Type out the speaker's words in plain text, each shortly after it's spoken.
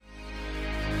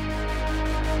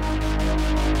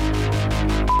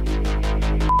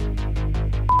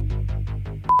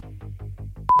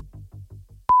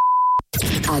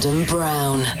Adam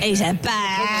Brown. He's a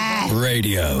bear.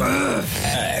 Radio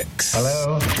X.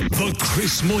 Hello. The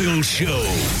Chris Moyle Show.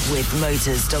 With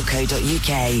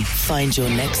motors.co.uk. Find your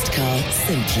next car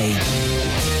simply.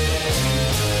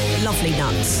 Lovely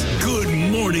nuts. Good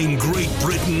morning, Great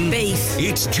Britain. Beef.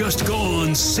 It's just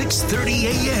gone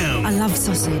 6:30 a.m. I love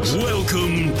sausage.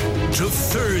 Welcome to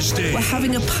Thursday. We're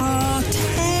having a party.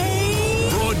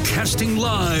 Broadcasting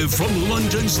live from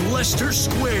London's Leicester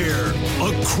Square,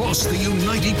 across the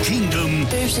United Kingdom.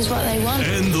 Boost is what they want.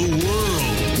 And the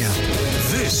world. Yeah.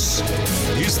 This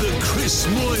is the Chris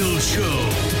Moyle Show.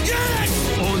 Yes!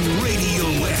 On Radio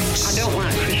X. I don't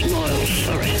like Chris Moyle,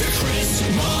 sorry. The Chris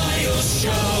Moyle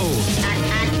Show.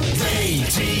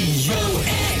 Radio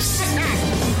X.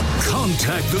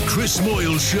 Contact the Chris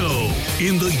Moyle Show.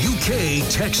 In the UK,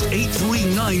 text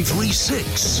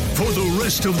 83936. For the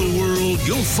rest of the world,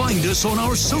 you'll find us on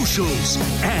our socials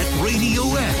at Radio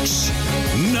X.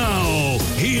 Now,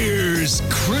 here's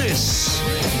Chris.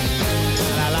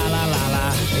 La la la la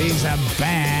la. He's a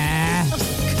bear.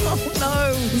 Oh,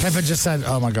 no. Pepper just said,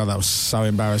 oh my God, that was so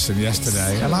embarrassing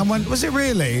yesterday. And I went, was it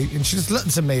really? And she just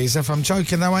looked at me as if I'm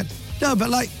joking. I went, no, but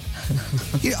like,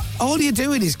 all you're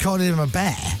doing is calling him a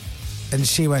bear. And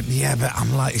she went, yeah, but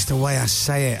I'm like, it's the way I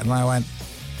say it. And I went,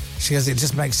 she goes, it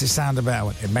just makes it sound a bit. I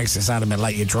went, it makes it sound a bit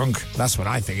like you're drunk. That's what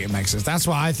I think it makes it. That's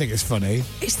why I think it's funny.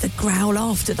 It's the growl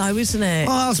after, though, isn't it?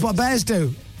 Oh, that's what bears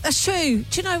do. That's true.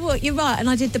 Do you know what? You're right. And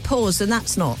I did the pause, and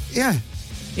that's not. Yeah.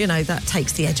 You know, that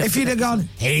takes the edge off. If you'd have gone,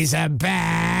 he's a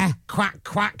bear, quack,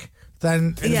 quack,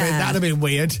 then that'd have been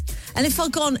weird. And if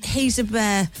I'd gone, he's a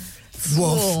bear,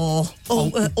 Woof. or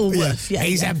woof. Yeah,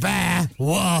 he's a bear,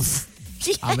 woof.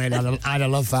 Yeah. I mean, I'd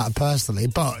have loved that personally,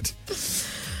 but...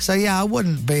 So, yeah, I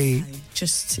wouldn't be...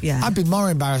 Just, yeah. I'd be more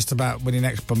embarrassed about when you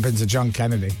next bump into John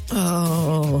Kennedy.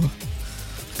 Oh,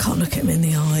 can't look him in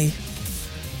the eye.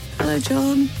 Hello,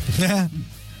 John. Yeah.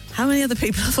 How many other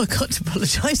people have I got to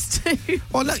apologise to?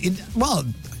 Well, look, you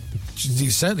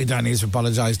certainly don't need to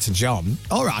apologise to John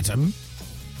or Adam.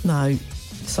 No.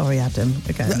 Sorry, Adam.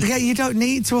 Again. Yeah, you don't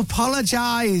need to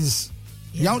apologise.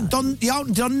 Yeah. You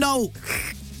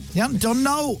haven't done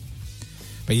no.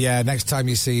 But yeah, next time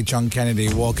you see John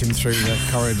Kennedy walking through the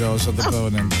corridors of the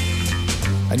building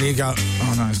and you go,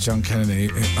 oh no, it's John Kennedy.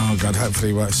 Oh God, hopefully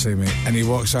he won't see me. And he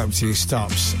walks up to you,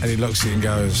 stops, and he looks at you and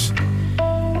goes,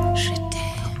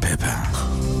 Pippa.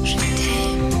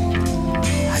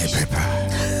 Hey, Pippa.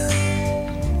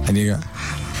 And you go,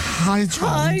 hi, John.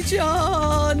 Hi,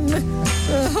 John.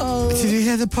 Oh. Did you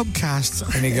hear the podcast?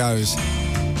 And he goes,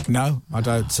 no, I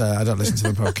don't listen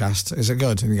to the podcast. Is it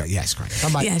good? And you go, yes, great.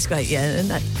 Come back. Yeah, it's great, yeah.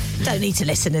 No, don't need to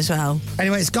listen as well.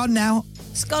 Anyway, it's gone now.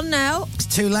 It's gone now. It's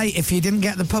too late if you didn't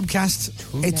get the podcast.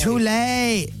 It's too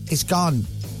late. It's gone.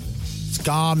 It's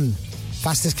gone.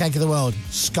 Fastest cake of the world.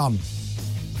 It's gone.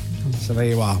 So there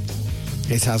you are.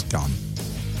 It has gone.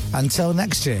 Until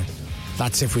next year.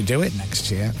 That's if we do it next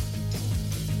year.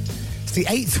 It's the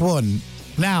 8th one.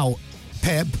 Now,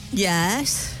 Pip.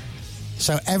 Yes.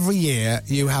 So every year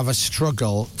you have a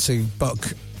struggle to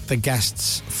book the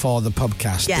guests for the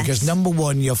podcast. Yes. Because number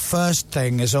one, your first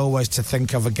thing is always to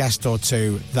think of a guest or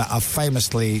two that are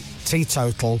famously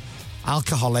teetotal,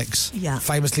 alcoholics,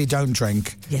 famously don't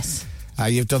drink. Yes.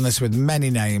 You've done this with many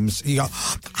names. You go,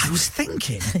 I was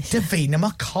thinking Davina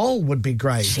McCall would be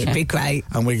great. She'd be great.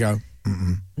 And we go,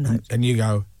 no. And you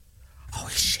go, oh,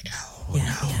 shit. Oh,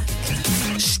 yeah, no.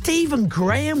 Yeah. Stephen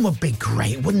Graham would be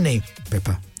great, wouldn't he?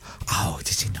 Pippa. Oh,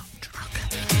 does he not?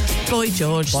 Okay. Boy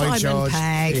George, Simon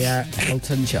Pegg. Yeah,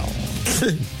 Elton John.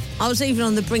 I was even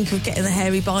on the brink of getting the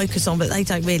hairy bikers on, but they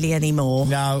don't really anymore.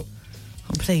 No.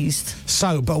 I'm pleased.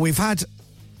 So, but we've had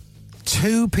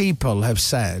 2 people have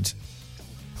said,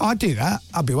 oh, I'd do that.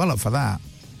 I'd be well up for that.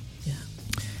 Yeah.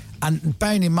 And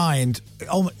bearing in mind,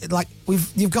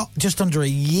 you've got just under a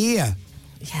year.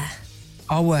 Yeah.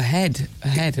 Oh, we're ahead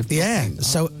of... Yeah.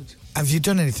 So, have you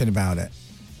done anything about it?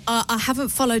 I haven't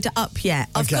followed it up yet.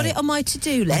 I've got it on my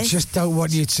to-do list. I just don't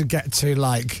want you to get to,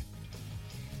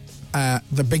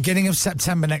 the beginning of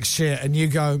September next year and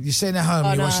you're sitting at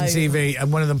home, you're watching TV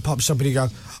and one of them pops up and you go,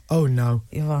 oh, no.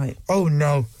 You're right. Oh,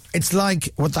 no. It's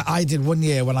like what I did one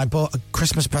year when I bought a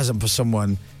Christmas present for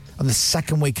someone on the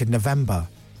 2nd week of November.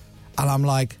 And I'm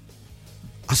like,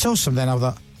 I saw something, I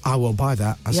thought, I will buy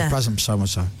that as a present for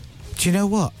so-and-so. Do you know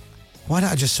what? Why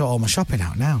don't I just sort all my shopping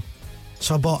out now?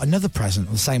 So I bought another present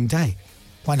on the same day.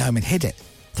 Went home and hid it.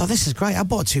 Thought, this is great. I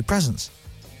bought 2 presents.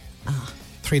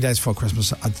 3 days before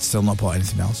Christmas, I'd still not bought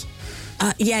anything else.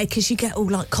 Yeah, because you get all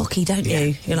cocky, don't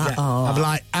you? You're like, oh. I'm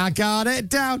like, I got it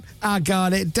down.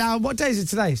 What day is it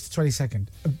today? It's the 22nd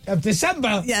of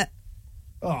December. Yeah.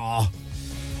 Oh.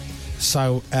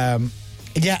 So,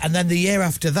 Yeah, and then the year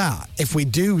after that, if we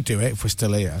do it, if we're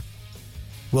still here,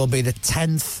 will be the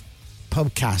 10th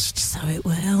pubcast. So it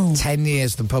will. 10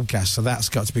 years the pubcast, so that's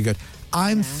got to be good.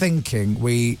 I'm thinking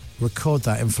we record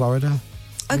that in Florida.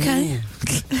 Okay.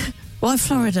 Why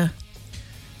Florida?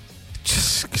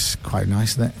 Just it's quite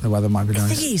nice, isn't it? The weather might be The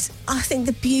nice. thing is, I think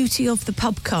the beauty of the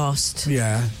pubcast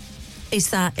Yeah. is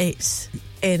that it's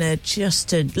in a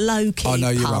low-key Oh, no,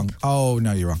 you're pub. wrong. Oh,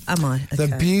 no, you're wrong. Am I? The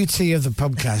Okay. beauty of the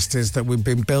pubcast is that we've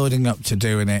been building up to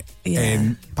doing it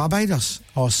in Barbados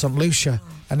or St. Lucia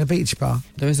and a beach bar.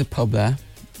 There is a pub there,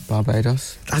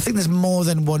 Barbados. I think there's more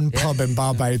than one pub in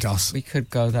Barbados. We could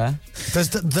go there. Does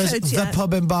the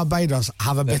pub in Barbados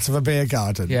have a bit of a beer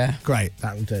garden? Yeah. Great,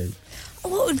 that will do.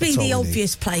 What would be That's all the we need.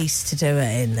 obvious place to do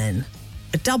it in then?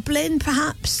 Dublin,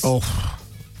 perhaps? Oh,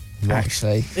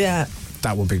 Actually, Yeah.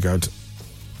 that would be good.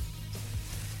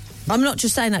 I'm not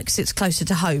just saying that because it's closer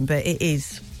to home, but it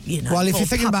is, Well, if more you're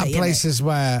thinking about puppy, innit? places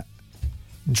where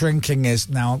drinking is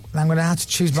now, I'm going to have to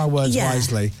choose my words Yeah.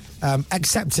 wisely.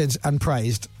 Accepted and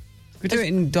praised. we do it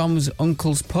in Dom's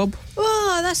uncle's pub.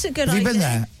 Oh, that's a good Have you idea. been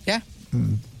there? Yeah.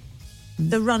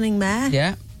 The Running Mare?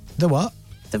 Yeah. The what?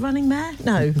 The Running Mare?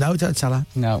 No. No, don't tell her.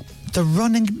 No. The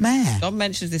Running Mare. Dom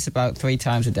mentions this about 3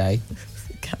 times a day.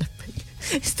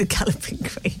 It's the Galloping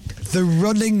Green. The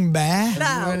Running Mare?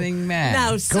 No. Running Mare.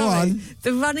 No, sorry. on.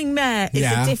 The Running Mare is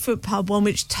Yeah. a different pub, one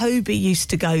which Toby used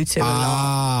to go to a lot.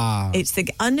 Ah.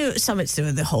 I knew it was something to do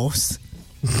with the horse.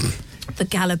 The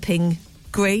Galloping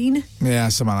Green. Yeah,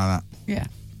 something like that. Yeah.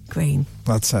 Green.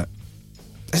 That's it.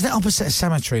 Isn't it opposite a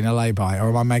cemetery in a lay-by, or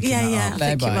am I making Yeah, that yeah. up? I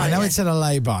think you're Lay-by. right, I know yeah. it's in a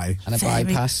lay-by. And a Very-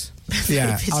 bypass.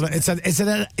 Yeah, Very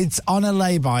busy. it's on a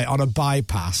lay-by on a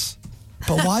bypass.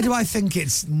 But why do I think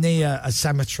it's near a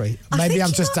cemetery? I Maybe think I've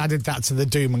you just might- added that to the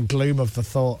doom and gloom of the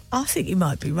thought. I think you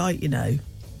might be right,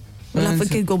 We'll have a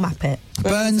Google map it.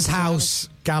 Burns House,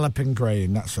 Galloping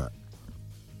Green. That's it.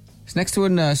 It's next to a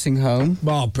nursing home.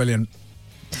 Oh, brilliant.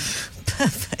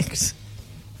 Perfect.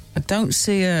 I don't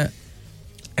see a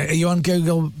Are you on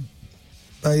Google?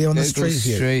 Are you on the Google street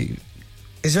view? street.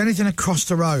 Is there anything across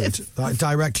the road, like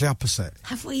directly opposite?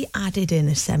 Have we added in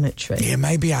a cemetery? Yeah,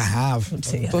 maybe I have.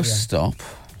 Bus stop.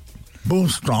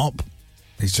 Bus stop.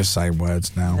 He's just saying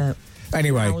words now.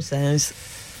 Anyway, Houses.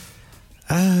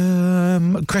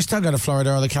 Chris, don't go to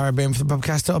Florida or the Caribbean for the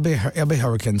podcast. It'll be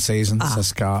hurricane season.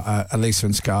 So Elisa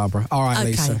in Scarborough. All right, Okay.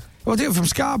 Lisa. We'll do it from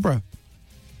Scarborough.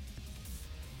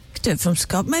 Could do it from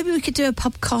Scott. Maybe we could do a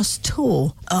pubcast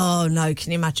tour. Oh no!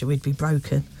 Can you imagine? We'd be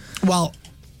broken. Well,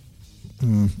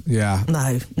 yeah.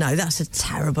 No, that's a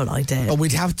terrible idea. But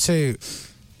we'd have to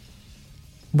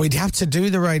do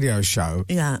the radio show.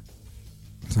 Yeah.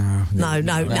 No, No.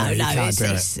 you can't do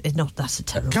It's not. That's a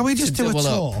terrible. Can we just do a double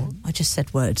up. tour? I just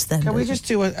said words then. Can we just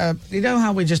do a? You know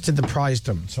how we just did the prize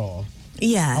dump tour,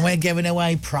 Yeah. and we're giving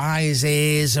away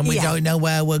prizes, and we Yeah. don't know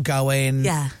where we're going.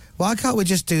 Yeah. Why can't we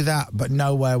just do that, but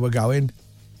know where we're going?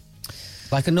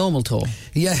 Like a normal tour.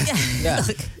 Yeah. Yeah.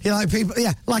 Yeah, like people.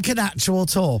 Yeah, like an actual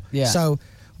tour. Yeah. So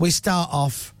we start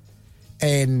off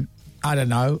in, I don't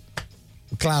know,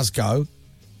 Glasgow,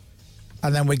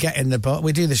 and then we get in the boat.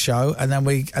 We do the show, and then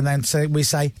we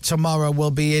say tomorrow we'll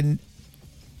be in,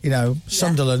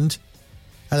 Sunderland,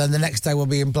 and then the next day we'll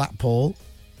be in Blackpool,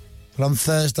 and on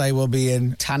Thursday we'll be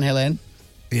in. Tan Hill Inn.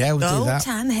 Yeah, we'll do Oh, that.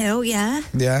 Tan Hill. Yeah.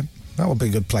 Yeah, that would be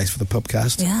a good place for the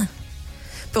pubcast. Yeah.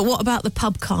 But what about the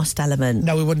pubcast element?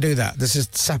 No, we wouldn't do that. This is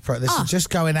separate. This is just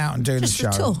going out and doing Just the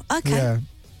a show. tour. Okay. Yeah.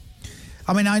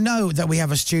 I mean, I know that we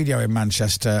have a studio in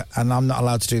Manchester, and I'm not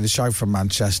allowed to do the show from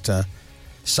Manchester.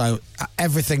 So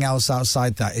everything else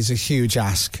outside that is a huge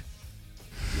ask.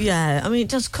 Yeah. I mean, it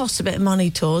does cost a bit of money,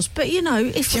 tours, but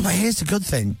if Yeah, but here's the good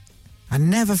thing. I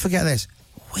never forget this.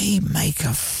 We make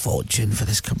a fortune for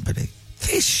this company.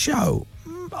 This show,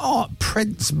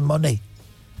 prints money.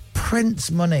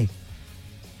 Prints money.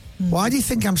 Why do you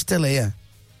think I'm still here?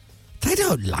 They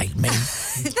don't like me.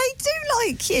 they do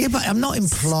like you. Yeah, but I'm not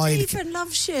employed. Stephen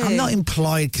loves you. I'm not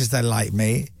employed because they like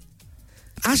me.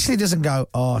 Ashley doesn't go,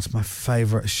 oh, it's my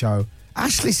favourite show.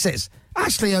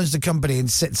 Ashley owns the company and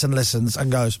sits and listens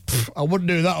and goes, I wouldn't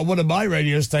do that on one of my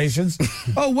radio stations.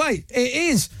 Oh, wait, it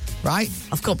is. Right?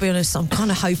 I've got to be honest, I'm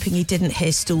kind of hoping he didn't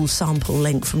hear Stool Sample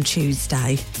Link from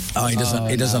Tuesday. Oh, he doesn't.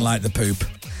 He doesn't like the poop.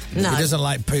 No. He doesn't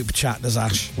like poop chat, does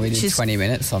Ash? We did Just- 20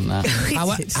 minutes on that.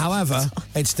 However,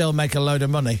 it'd still make a load of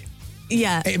money.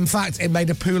 Yeah. In fact, it made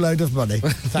a poo load of money.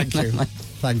 Thank you.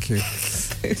 Thank you.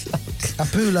 A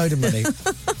poo load of money.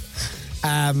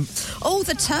 Oh,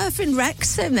 the turf in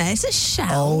Wrexham, there's a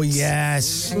shout. Oh,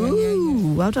 yes.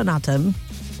 Ooh, well done, Adam.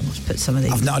 Let's put some of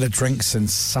these. I've not had a drink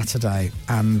since Saturday,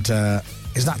 and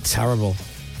isn't that terrible?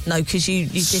 No, because you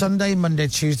did. Sunday, Monday,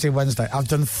 Tuesday, Wednesday. I've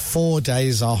done 4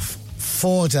 days off.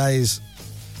 4 days.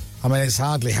 I mean, it's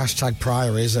hardly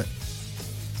 #prior, is it?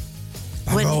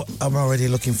 I'm already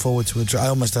looking forward to a drink. I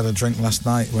almost had a drink last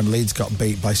night when Leeds got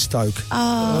beat by Stoke.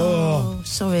 Oh,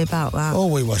 sorry about that. Oh,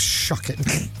 we were shocking.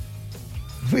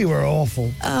 We were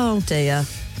awful. Oh, dear.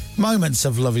 Moments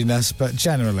of loveliness, but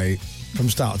generally, from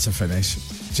start to finish,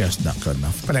 just not good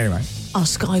enough. But anyway. Our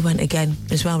Sky went again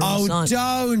as well last night.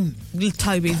 Don't!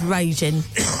 Toby's raging.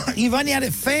 You've only had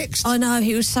it fixed. I know,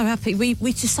 he was so happy. We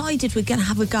decided we're going to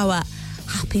have a go at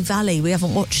Happy Valley. We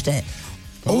haven't watched it.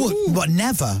 Oh, but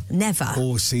never? Never.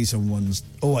 Oh, season 1's...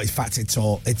 Oh, in fact, it's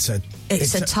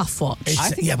a tough watch. I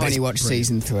think I've only watched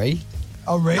season 3.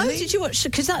 Oh, really? Oh, did you watch?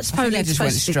 Because that's I probably just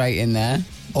went straight in there.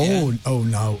 Oh, oh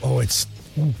no. Oh, it's...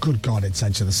 Oh, good God, it's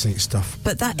edge of the seat stuff.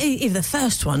 But if the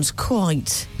first one's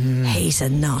quite... He's a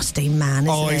nasty man,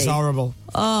 isn't he? Oh, he's horrible.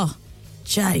 Oh,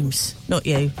 James. Not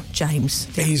you, James.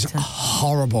 He's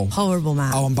horrible. Horrible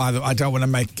man. Oh, and by the way, I don't want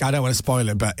to spoil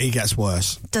it, but he gets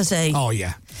worse. Does he? Oh,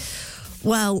 yeah.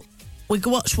 Well, we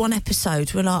watched one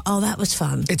episode. We're like, oh, that was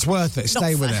fun. It's worth it.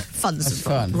 Stay with it. Fun's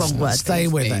fun. Wrong word. Stay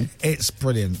with it. It's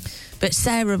brilliant. But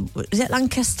Sarah, is it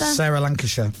Lancaster? Sarah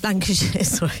Lancashire. Lancashire,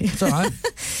 sorry. It's all right.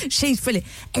 She's brilliant.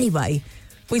 Anyway,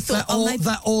 we thought...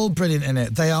 They're all brilliant in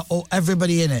it. They are all...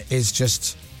 Everybody in it is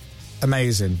just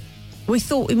amazing. We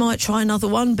thought we might try another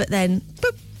one, but then,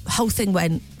 boop, whole thing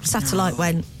went. Satellite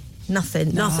went.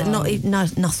 Nothing. Nothing.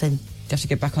 Nothing. You have to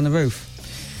get back on the roof.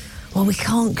 Well, we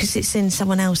can't because it's in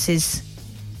someone else's...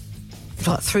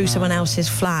 Like, through someone else's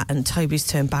flat, and Toby's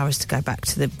too embarrassed to go back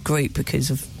to the group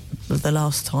because of the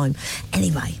last time.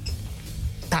 Anyway,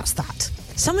 that's that.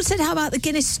 Someone said, how about the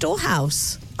Guinness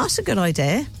Storehouse? That's a good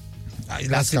idea.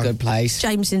 That's a good place.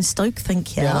 James in Stoke,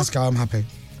 thank you. Yeah, let's go. I'm happy.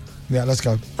 Yeah, let's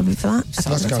go. Happy for that?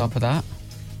 Sat Let's on go. top of that.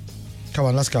 Come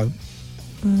on, let's go.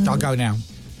 I'll go now.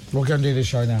 We're going to do this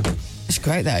show now. It's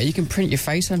great there. You can print your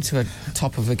face onto a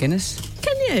top of a Guinness.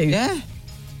 Can you? Yeah.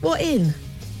 What in?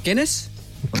 Guinness?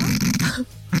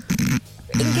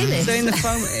 In Guinness? So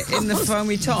in the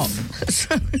foamy top.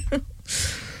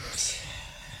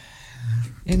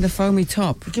 In the foamy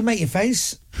top. You can make your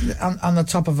face on the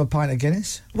top of a pint of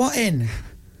Guinness. What in?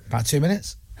 About 2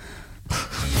 minutes.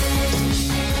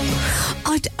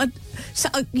 So,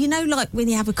 you know, like when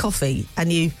you have a coffee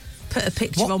and you put a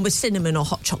picture on with cinnamon or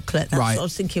hot chocolate. That's Right. what I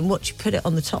was thinking. What do you put it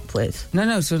on the top with?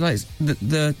 No. So like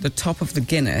the top of the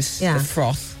Guinness, Yeah. the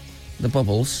froth, the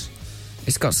bubbles.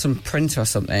 It's got some print or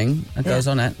something that goes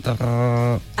on it.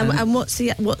 And what's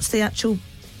the actual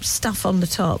stuff on the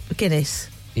top? Guinness.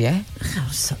 Yeah.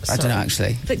 Oh, I don't know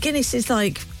actually. But Guinness is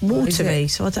like is watery, it?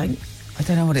 so I don't. I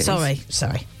don't know what it is.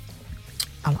 Sorry.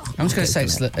 I'm just going to say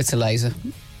it's a laser.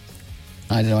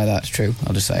 I don't know whether that's true.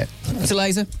 I'll just say it. It's a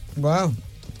laser. Wow.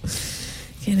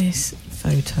 Guinness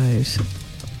photos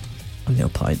on your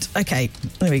pint. Okay,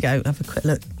 there we go. Have a quick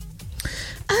look.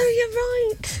 Oh,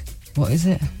 you're right. What is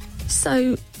it?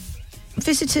 So,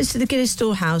 visitors to the Guinness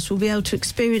Storehouse will be able to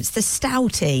experience the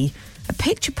Stouty, a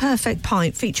picture-perfect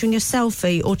pint featuring a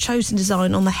selfie or chosen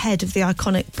design on the head of the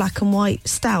iconic black and white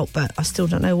stout, but I still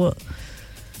don't know what...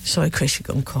 Sorry, Chris, you've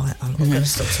gone quiet. I'm going to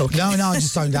stop talking. No, I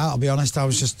just zoned out, I'll be honest.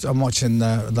 I'm watching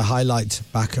the highlight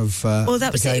back of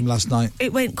the game last night.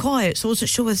 It went quiet, so I wasn't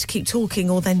sure whether to keep talking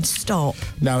or then stop.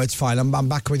 No, it's fine. I'm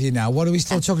back with you now. What are we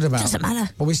still talking about? Doesn't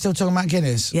matter. Are we still talking about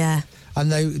Guinness? Yeah.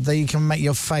 And they can make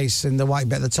your face in the white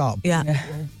bit at the top? Yeah.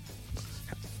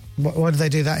 What do they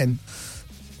do that in?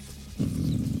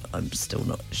 I'm still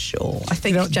not sure. I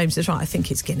think James is right. I think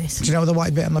it's Guinness. Do you know what the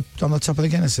white bit on the top of the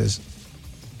Guinness is?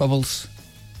 Bubbles.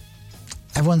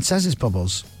 Everyone says it's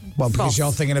bubbles. Well, because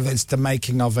you're thinking of it's the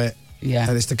making of it. Yeah.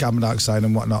 And it's the carbon dioxide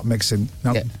and whatnot mixing.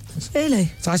 No, Yeah. Really?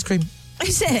 it's ice cream.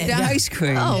 Is it? The ice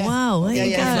cream. Oh, wow. There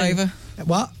you go. What flavour?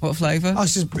 What? What flavour? Oh,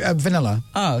 it's just vanilla.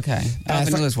 Oh, okay.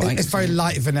 Vanilla's white. It's very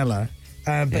light vanilla.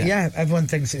 But yeah, everyone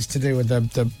thinks it's to do with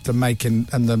the making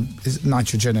and the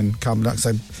nitrogen and carbon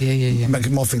dioxide. Yeah.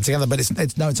 Making more things together. But it's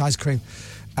ice cream.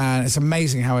 And it's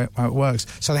amazing how it works.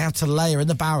 So they have to layer in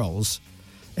the barrels.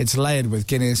 It's layered with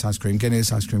Guinness ice cream,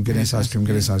 Guinness ice cream, Guinness ice cream,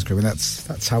 Guinness ice cream, and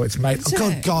that's how it's made. Oh,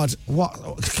 good God! What?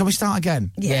 Can we start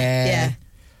again? Yeah.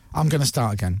 I'm going to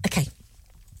start again. Okay.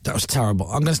 That was terrible.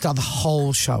 I'm going to start the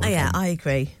whole show again. Yeah, I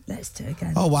agree. Let's do it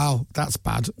again. Oh, wow, that's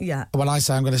bad. Yeah. When I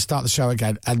say I'm going to start the show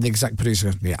again, and the exec producer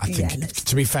goes, yeah, I think, let's-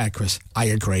 to be fair, Chris, I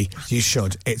agree. You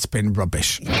should. It's been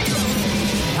rubbish.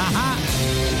 Haha.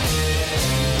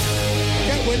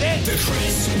 Get with it. The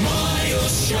Chris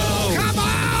Miles Show. Come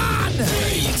on!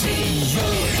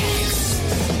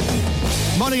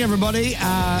 Morning, everybody.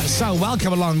 So,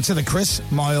 welcome along to the Chris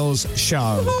Miles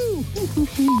Show.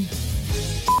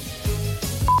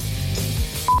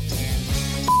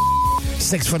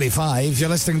 6:45, you're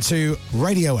listening to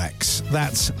Radio X.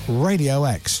 That's Radio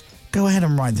X. Go ahead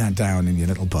and write that down in your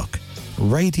little book.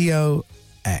 Radio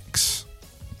X.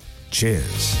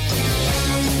 Cheers.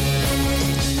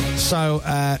 So,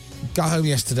 got home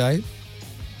yesterday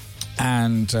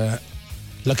and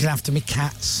looking after me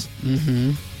cats.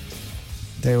 Mm-hmm.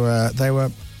 They were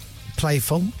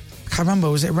playful. I can't remember,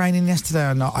 was it raining yesterday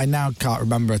or not? I now can't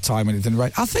remember a time when it didn't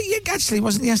rain. I think actually,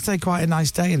 wasn't yesterday quite a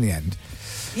nice day in the end?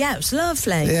 Yeah, it was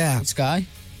lovely. Yeah. Sky.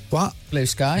 What? Blue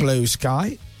sky. Blue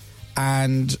sky.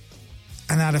 And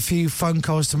had a few phone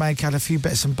calls to make, had a few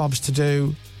bits and bobs to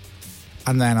do.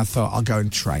 And then I thought, I'll go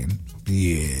and train.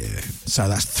 Yeah. So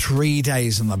that's 3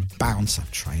 days on the bounce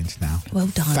I've trained now. Well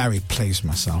done. Very pleased with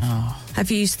myself. Oh. Have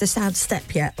you used the sad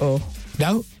step yet, or?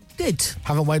 No. Good.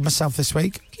 Haven't weighed myself this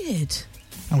week. Good.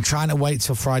 I'm trying to wait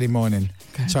till Friday morning.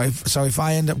 Okay. So if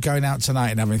I end up going out tonight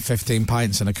and having 15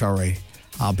 pints and a curry,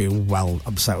 I'll be well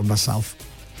upset with myself.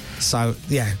 So,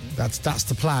 yeah, that's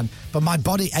the plan. But my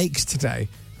body aches today,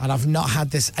 and I've not had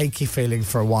this achy feeling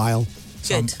for a while.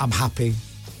 So Good. I'm happy.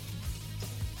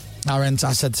 I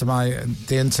said to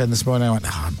the intern this morning, I went,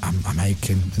 I'm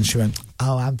aching. And she went,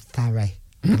 oh, I'm sorry.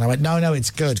 And I went, no,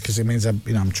 it's good, because it means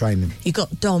I'm training. You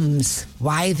got DOMS.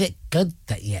 Why is it good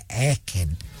that you're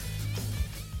aching?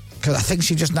 Because I think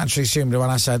she just naturally assumed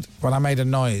when I made a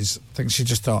noise, I think she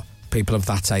just thought people of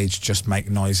that age just make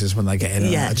noises when they get in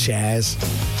and out of chairs.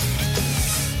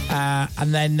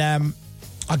 And then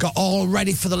I got all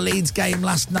ready for the Leeds game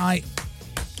last night.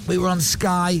 We were on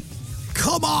Sky.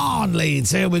 Come on,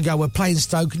 Leeds, here we go. We're playing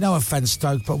Stoke. No offence,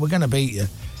 Stoke, but we're going to beat you.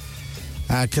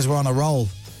 Because we're on a roll.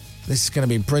 This is going to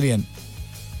be brilliant.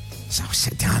 So we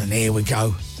sit down and here we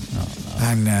go. Oh, no.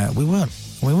 And we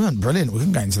weren't brilliant. We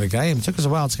couldn't get into the game. It took us a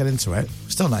while to get into it. We're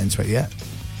still not into it yet.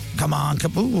 Come on.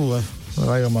 Ooh,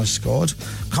 I almost scored.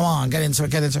 Come on, get into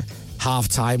it.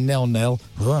 Half-time, 0-0.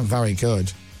 We weren't very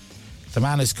good. The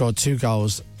man who scored 2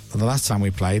 goals the last time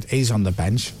we played, he's on the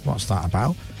bench. What's that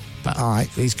about? But all right,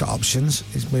 he's got options.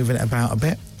 He's moving it about a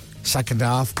bit. Second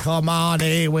half, come on,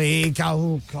 here we go.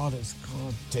 Oh, God,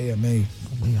 dear me.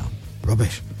 We are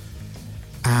rubbish.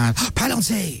 And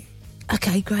penalty.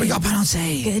 Okay, great. We got a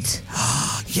penalty. Good.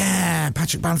 Yeah,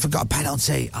 Patrick Bamford got a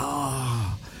penalty.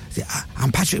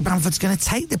 And Patrick Bamford's going to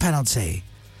take the penalty.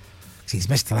 He's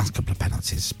missed the last couple of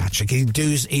penalties, Patrick. He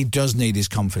does need his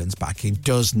confidence back. He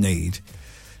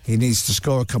needs to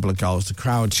score a couple of goals. The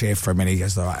crowd cheer for him and he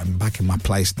goes, all right, I'm back in my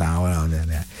place now.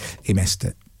 And he missed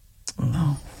it.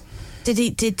 Oh. Did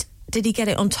he get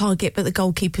it on target but the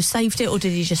goalkeeper saved it, or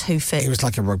did he just hoof it? It was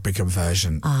like a rugby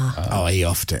conversion. He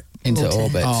offed it. Into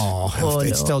orbit.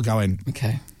 It's still going.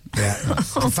 Okay. Yeah.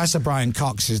 Professor Brian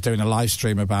Cox is doing a live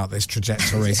stream about this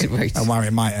trajectory Right. and where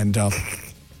it might end up.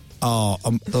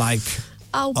 Unbelievable.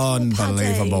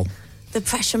 Paddy. The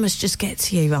pressure must just get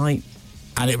to you, right?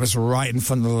 And it was right in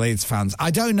front of the Leeds fans.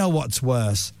 I don't know what's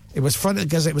worse. It was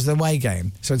because it was the away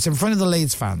game, so it's in front of the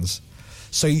Leeds fans.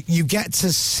 So you get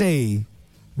to see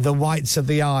the whites of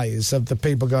the eyes of the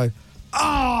people going,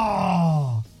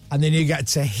 oh! And then you get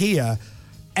to hear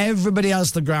everybody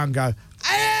else on the ground go,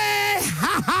 eh!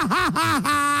 Ha, ha, ha, ha,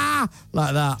 ha,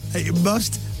 like that. It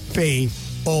must be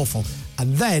awful.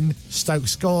 And then Stoke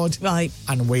scored. Right.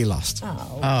 And we lost.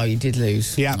 Oh, you did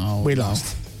lose. Yeah, we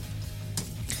lost.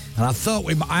 And I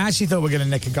actually thought we were going to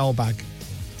nick a goal back.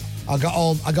 I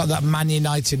got that Man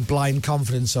United blind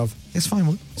confidence of, it's fine.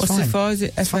 What's it for? Is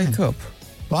it FA Cup?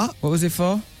 What? What was it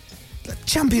for?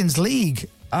 Champions League.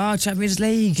 Oh, Champions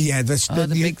League. Yeah,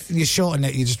 you shorten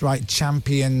it, you just write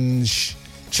champions,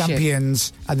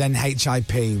 and then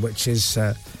HIP, which is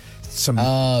some...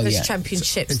 Oh, There's yeah.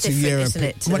 championships It's different, a Europe. isn't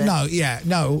it?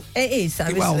 No. It is, though,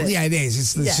 Well, isn't it? yeah, it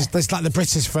is. It's like the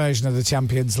British version of the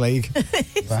Champions League.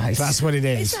 Right. That's what it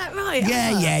is. Is that right?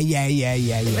 Yeah. I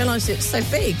didn't realise it was so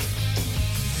big.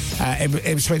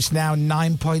 Ipswich now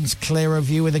 9 points clear of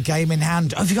you with a game in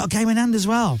hand. Oh, have you got a game in hand as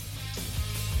well?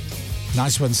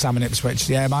 Nice one, Sam in Ipswich.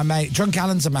 Yeah, my mate. Drunk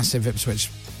Allen's a massive Ipswich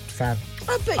fan.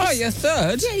 Oh, you're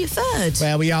third? Yeah, you're third.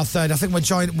 Well, we are third. I think we're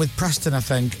joined with Preston, I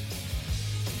think.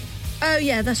 Oh,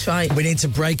 yeah, that's right. We need to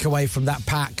break away from that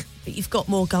pack. But you've got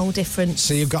more goal difference.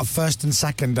 So you've got first and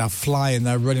second are flying.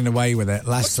 They're running away with it.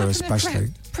 Leicester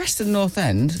especially. Preston North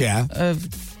End have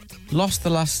lost the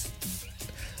last...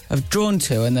 have drawn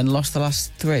 2 and then lost the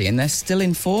last 3, and they're still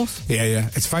in 4th. Yeah.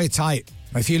 It's very tight.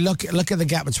 If you look at the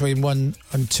gap between 1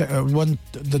 and 2,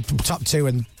 the top 2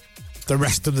 and the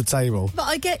rest of the table. But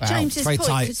I get James's point,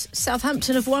 tight. because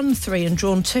Southampton have won 3 and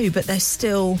drawn 2, but they're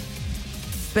still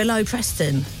below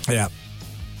Preston. Yeah.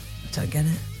 I don't get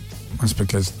it. That's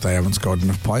because they haven't scored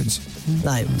enough points.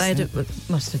 No, they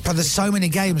must have. But there's so many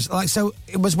games. So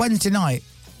it was Wednesday night.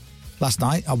 last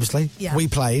night, obviously. Yeah. We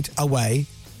played away.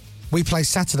 We play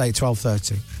Saturday,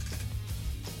 12:30.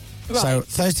 Right. So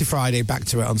Thursday, Friday, back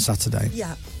to it on Saturday.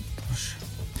 Yeah.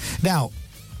 Now,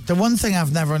 the one thing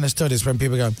I've never understood is when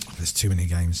people go, oh, there's too many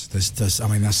games. I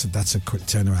mean, that's a quick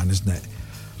turnaround, isn't it?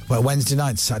 Well, Wednesday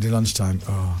night, Saturday lunchtime,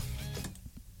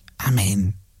 I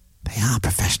mean, they are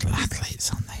professional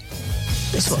athletes, aren't they?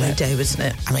 That's what they do, isn't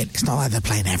it? I mean, it's not like they're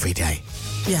playing every day.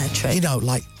 Yeah, true. You know,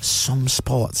 like some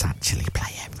sports actually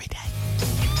play every day.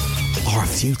 Or a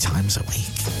few times a week.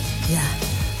 Yeah.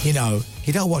 You know,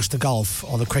 you don't watch the golf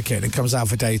or the cricket and it comes out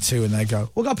for day 2 and they go,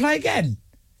 we're going to play again.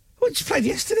 What, you played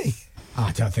yesterday? Oh,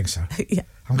 I don't think so. Yeah.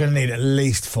 I'm going to need at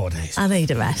least 4 days. I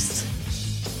need a rest.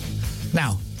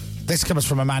 Now, this comes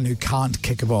from a man who can't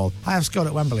kick a ball. I have scored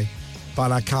at Wembley,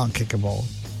 but I can't kick a ball.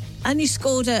 And you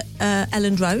scored at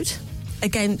Elland Road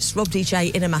against Rob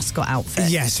DJ in a mascot outfit.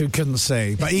 Yes, who couldn't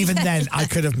see. But even then, I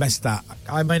could have missed that.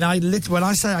 I mean, when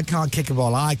I say I can't kick a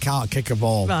ball, I can't kick a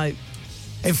ball. Right.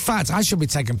 In fact, I should be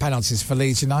taking penalties for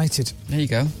Leeds United. There you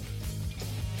go.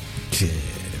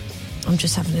 I'm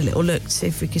just having a little look to see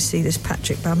if we can see this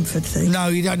Patrick Bamford thing. No,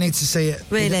 you don't need to see it.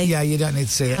 Really? Yeah, you don't need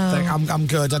to see it. Oh. I'm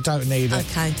good. I don't need it.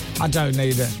 Okay. I don't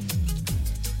need it.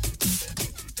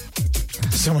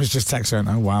 Someone's just texted,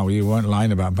 oh, wow, you weren't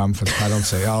lying about Bamford's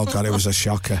penalty. Oh, God, it was a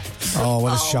shocker. Oh,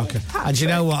 what a shocker. Patrick. And do you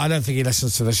know what? I don't think he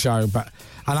listens to the show, and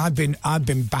I've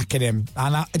been backing him.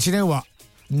 And do you know what?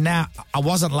 Now, I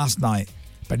wasn't last night,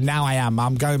 but now I am.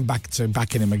 I'm going back to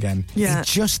backing him again. Yeah. He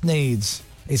just needs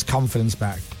his confidence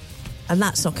back. And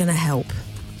that's not going to help.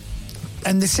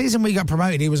 And the season we got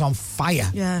promoted, he was on fire.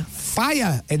 Yeah.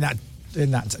 Fire in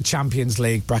that Champions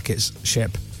League brackets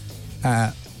ship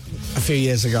a few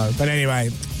years ago. But anyway,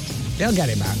 he'll get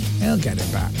it back. He'll get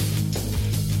it back.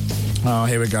 Oh,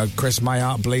 here we go. Chris, my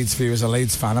heart bleeds for you as a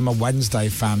Leeds fan. I'm a Wednesday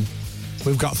fan.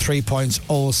 We've got 3 points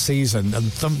all season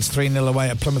and thumped 3-0 away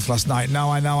at Plymouth last night.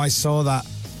 No, I know. I saw that.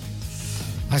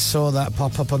 I saw that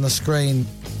pop up on the screen.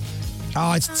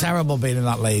 Oh, it's terrible being in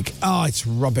that league. Oh, it's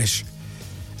rubbish.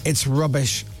 It's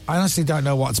rubbish. I honestly don't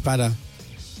know what's better.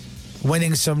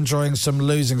 Winning some, drawing some,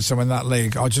 losing some in that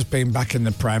league, or just being back in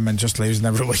the Prem and just losing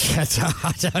every weekend.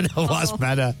 I don't know what's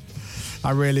better.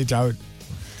 I really don't.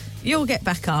 You'll get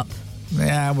back up.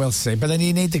 Yeah, we'll see. But then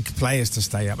you need the players to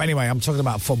stay up. Anyway, I'm talking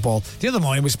about football. The other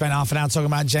morning we spent half an hour talking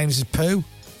about James's poo.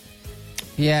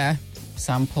 Yeah,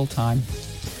 sample time.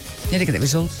 You had to get the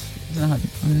results.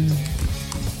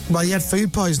 Well, you had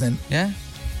food poisoning. Yeah.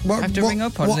 I have to ring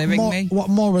up or do they ring me? What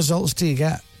more results do you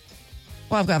get?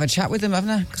 Well, I've got to have a chat with them, haven't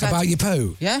I? About your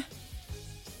poo? Yeah.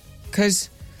 Because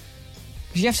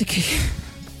you have to keep...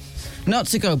 Not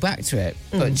to go back to it,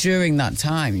 but during that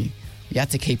time, you had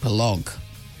to keep a log.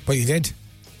 But you did?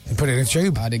 You put it in a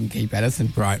tube? I didn't keep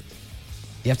anything. Right.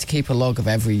 You have to keep a log of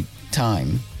every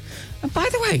time. And by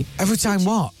the way... Every time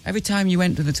what? Every time you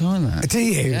went to the toilet. Do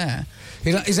you? Yeah.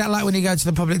 Is that like when you go to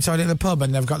the public toilet in the pub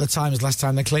and they've got the times last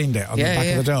time they cleaned it on the back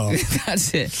of the door?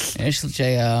 That's it. Initial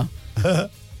JR.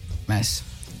 Mess.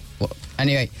 Well,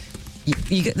 anyway,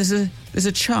 you get there's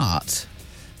a chart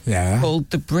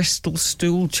called the Bristol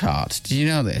Stool Chart. Did you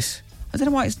know this? I don't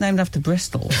know why it's named after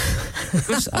Bristol.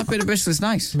 I've been to Bristol. It's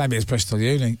nice. Maybe it's Bristol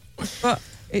Uni. But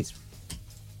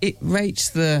it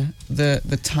rates the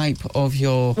type of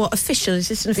your... What, official? Is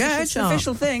this an official Yeah, it's chart? an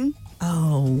official thing.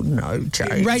 Oh, no, Joe.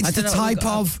 It rates I the don't know, type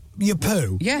of your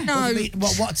poo? Yeah. No.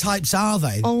 What types are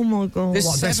they? Oh, my God.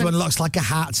 There's This one looks like a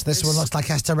hat. This one looks like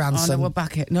Esther Oh, Ransom. no, we're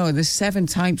back here. No, there's 7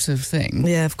 types of thing.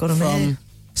 Yeah, I've got them here.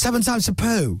 7 types of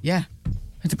poo? Yeah.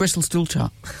 It's a Bristol Stool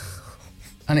Chart.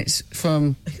 And it's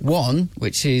from 1,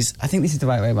 which is... I think this is the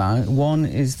right way around. 1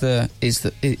 is the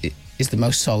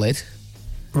most solid.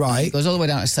 Right. It goes all the way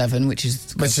down to 7, which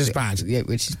is bad. Yeah,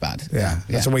 which is bad. Yeah,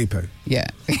 that's a wee poo. Yeah,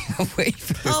 a wee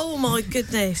poo. Oh, my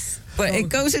goodness. But it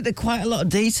goes into quite a lot of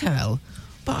detail.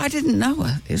 But I didn't know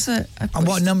it. It's a And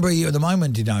what number are you at the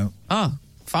moment, do you know? Oh,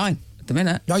 fine. At the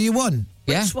minute. Oh, you won?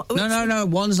 Yeah. Which- No.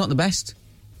 1's not the best.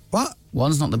 What?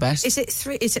 1's not the best. Is it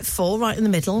 3? Is it 4 right in the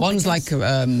middle? 1's like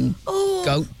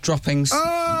goat droppings.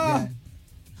 Oh!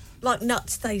 Like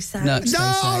nuts, they say. Nuts. No,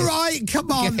 say. right,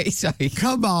 come on. Yeah, sorry.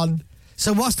 Come on.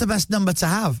 So what's the best number to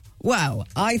have? Well,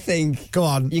 I think... Go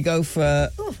on. You go for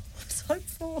Oh, so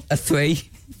 4. a 3.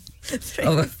 3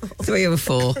 Or or a 4. 3 or a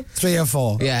 4. 3 or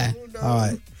 4? Yeah. All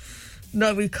right.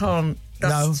 No, we can't.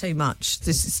 That's No. too much.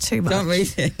 This is too much. Don't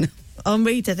read it. I'm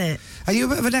reading it. Are you a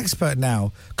bit of an expert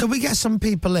now? Could we get some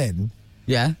people in,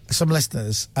 Yeah. some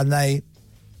listeners, and they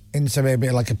into maybe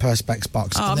like a Perspex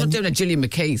box? Oh, and I'm then- not doing a Gillian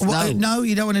McKeith. Well, No. no,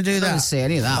 you don't want to do I that. don't see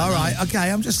any of that. All no. right,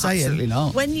 okay, I'm just saying. Absolutely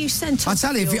not. When you sent I'll us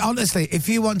tell you, your- if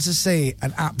you want to see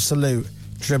an absolute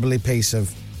dribbly piece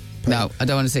of No, I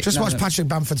don't want to see. Just watch Patrick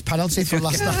Bamford's penalty from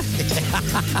last night.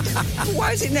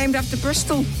 Why is it named after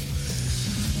Bristol?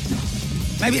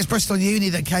 Maybe it's Bristol Uni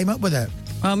that came up with it.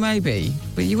 Well, maybe,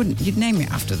 but you'd name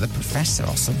it after the professor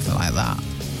or something like that.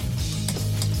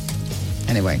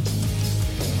 Anyway,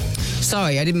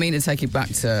 sorry, I didn't mean to take it back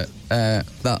to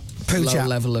that low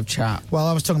level of chat. Well,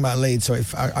 I was talking about Leeds, so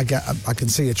if I can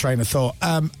see your train of thought.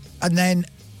 And then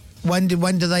when do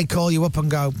they call you up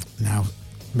and go, now,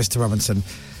 Mr. Robinson,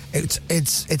 it's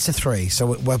a 3,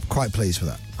 so we're quite pleased with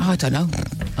that. Oh, I don't know. I'm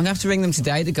going to have to ring them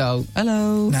today to go,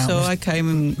 hello. Now, so I came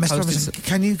and... Mr. Robinson,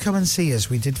 can you come and see us?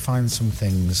 We did find some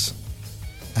things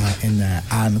in there,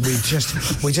 and we just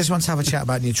want to have a chat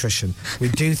about nutrition. We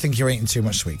do think you're eating too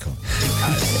much sweet corn.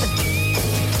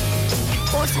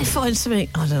 What if they find something,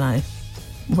 I don't know,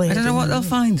 weird? I don't know what they'll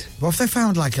find. What if they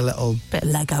found like a little... bit of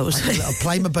Legos. Like a little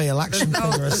Playmobil action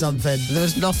figure or something? There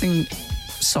was nothing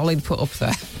solid put up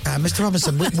there. Mr.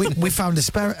 Robinson, we found a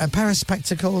pair of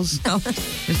spectacles. No,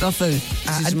 there's nothing.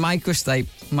 This is microscope.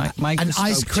 An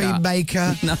ice cream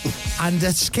maker. No. And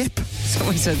a skip.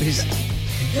 Someone said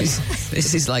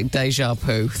this is like deja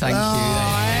vu. Thank you.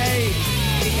 Hey.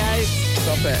 There you go.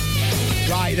 Stop it.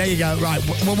 Right, there you go. Right,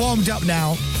 we're warmed up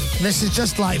now. This is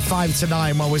just like 5 to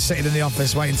 9 while we're sitting in the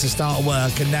office waiting to start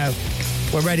work, and now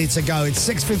we're ready to go. It's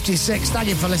 6:56. Thank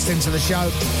you for listening to the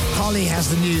show. Holly has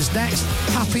the news next.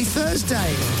 Happy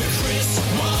Thursday. Chris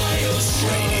Miles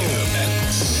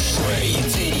Radio.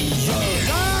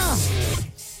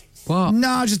 What?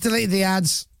 No, just deleted the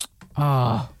ads.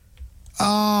 Oh,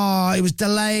 it was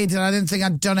delayed and I didn't think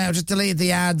I'd done it. I just deleted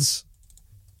the ads.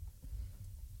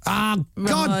 God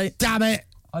damn it.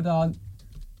 hold on.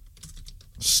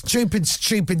 Stupid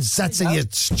setting, you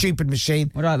stupid machine.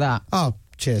 What about that? Oh,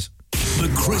 cheers.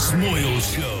 The Chris Moyle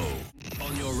Show.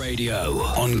 On your radio,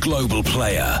 on Global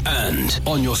Player, and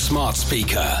on your smart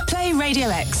speaker. Play Radio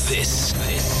X. This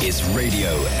is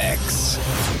Radio X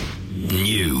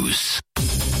News.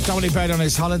 Dominic Bird on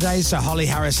his holidays, so Holly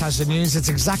Harris has the news. It's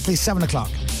exactly 7 o'clock.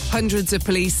 Hundreds of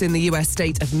police in the US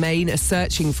state of Maine are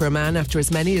searching for a man after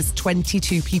as many as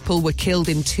 22 people were killed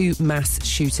in 2 mass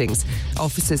shootings.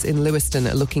 Officers in Lewiston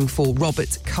are looking for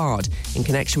Robert Card in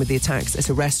connection with the attacks at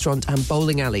a restaurant and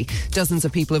bowling alley. Dozens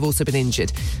of people have also been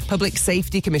injured. Public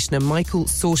Safety Commissioner Michael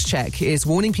Sorschek is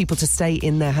warning people to stay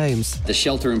in their homes. The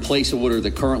shelter-in-place order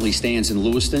that currently stands in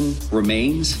Lewiston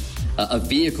remains. A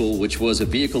vehicle, which was a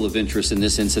vehicle of interest in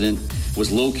this incident, was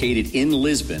located in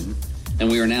Lisbon, and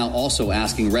we are now also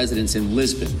asking residents in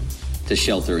Lisbon to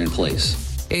shelter in place.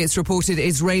 It's reported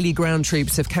Israeli ground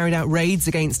troops have carried out raids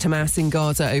against Hamas in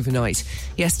Gaza overnight.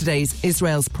 Yesterday's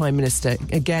Israel's Prime Minister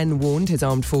again warned his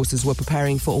armed forces were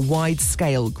preparing for a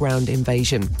wide-scale ground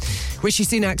invasion. Rishi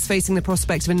Sunak's facing the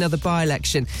prospect of another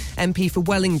by-election. MP for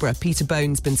Wellingborough, Peter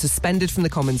Bone's been suspended from the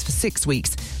Commons for 6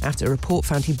 weeks after a report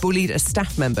found he bullied a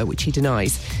staff member, which he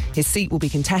denies. His seat will be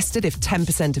contested if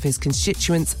 10% of his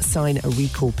constituents sign a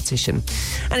recall petition.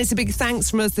 And it's a big thanks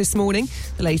from us this morning.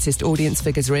 The latest audience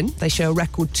figures are in. They show a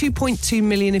record 2.2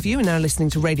 million of you are now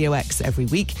listening to Radio X every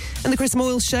week. And the Chris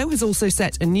Moyle Show has also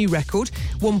set a new record.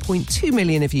 1.2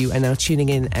 million of you are now tuning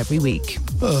in every week.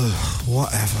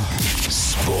 Whatever.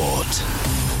 Sport.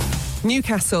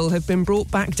 Newcastle have been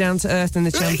brought back down to earth in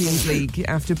the Champions League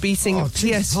after beating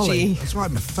PSG. Holly, that's right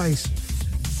in my face.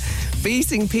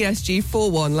 Beating PSG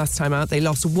 4-1 last time out. They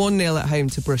lost 1-0 at home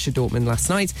to Borussia Dortmund last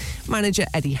night. Manager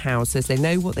Eddie Howe says they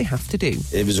know what they have to do.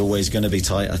 It was always going to be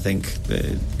tight, I think.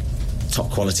 Top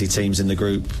quality teams in the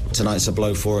group. Tonight's a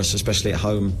blow for us, especially at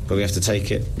home, but we have to take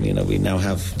it. You know, we now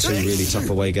have 2 really tough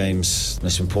away games.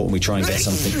 It's important we try and get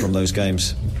something from those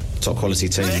games. Top quality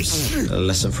teams. A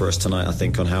lesson for us tonight, I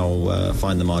think, on how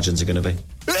fine the margins are going to be.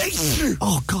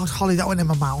 Oh, God, Holly, that went in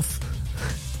my mouth.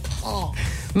 Oh.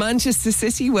 Manchester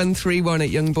City won 3-1 at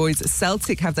Young Boys.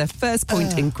 Celtic have their first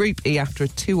point in Group E after a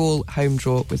 2-2 home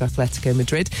draw with Atletico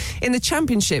Madrid. In the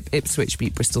Championship, Ipswich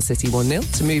beat Bristol City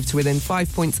 1-0 to move to within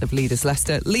 5 points of leaders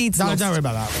Leicester. Leeds don't worry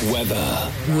about that. Weather.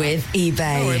 With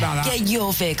eBay. Don't worry about that. Get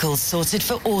your vehicles sorted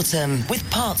for autumn with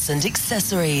parts and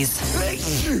accessories.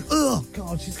 Oh,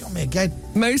 God, she's got me again.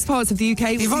 Most parts of the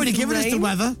UK... You've already given us the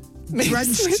weather.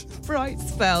 Drenched. Bright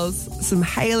spells, some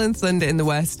hail and thunder in the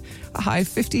west. A high of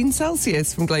 15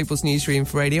 Celsius from Global's newsroom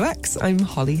for Radio X. I'm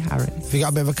Holly Harris. Have you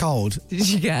got a bit of a cold? Did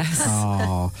you guess?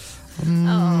 Oh,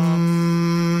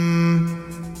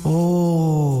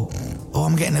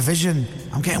 I'm getting a vision.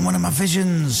 I'm getting one of my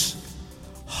visions.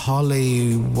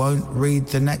 Holly won't read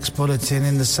the next bulletin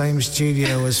in the same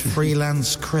studio as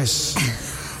freelance Chris.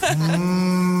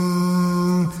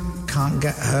 Can't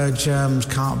get her germs,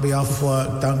 can't be off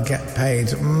work, don't get paid.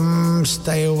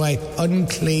 Stay away.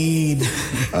 Unclean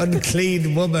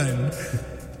woman.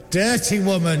 Dirty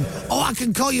woman. Oh, I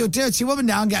can call you a dirty woman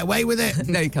now and get away with it.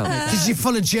 No, you can't. Because you're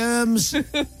full of germs.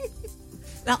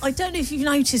 Now, I don't know if you've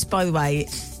noticed, by the way,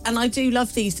 and I do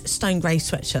love these stone grey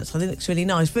sweatshirts. I think it looks really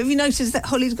nice. But have you noticed that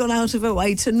Holly's gone out of her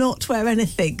way to not wear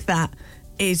anything that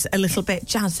is a little bit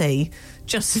jazzy,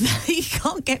 just so that he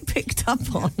can't get picked up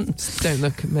on? Don't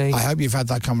look at me. I hope you've had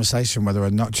that conversation whether or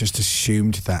not just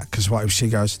assumed that, because what if she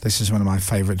goes, this is one of my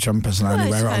favourite jumpers and I only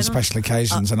wear it on special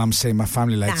occasions and I'm seeing my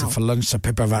family later for lunch, so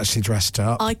people have actually dressed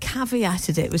up. I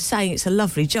caveated it with saying it's a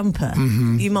lovely jumper.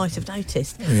 You might have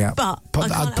noticed. Yeah. But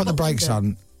I'd put the brakes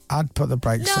on. I'd put the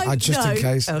brakes on, just in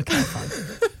case. Okay, fine.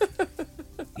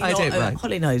 I don't mind.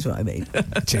 Holly knows what I mean. Do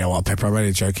you know what, Pippa? I'm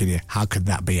really joking you. How could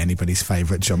that be anybody's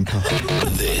favourite jumper?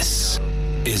 This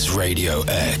is Radio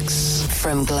X.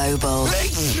 From Global.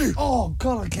 Oh,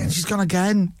 God, again. She's gone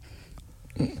again.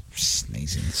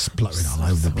 Sneezing, spluttering all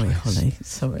over the place. Holly,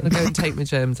 sorry. I'll go and take my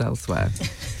germs elsewhere.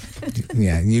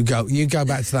 Yeah, you go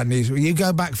back to that news. You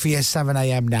go back for your 7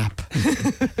 a.m. nap.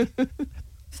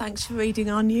 Thanks for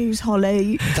reading our news,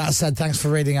 Holly. That said, thanks for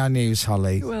reading our news,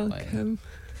 Holly. You're welcome.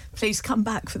 Please come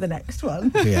back for the next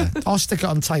one. Yeah. I'll stick it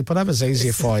on tape, whatever's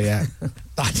easier for you.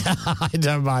 I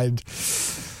don't mind.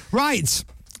 Right.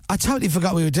 I totally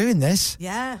forgot we were doing this.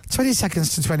 Yeah. 20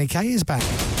 seconds to 20k is back.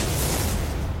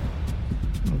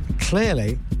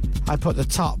 Clearly, I put the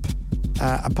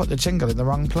jingle in the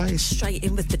wrong place. Straight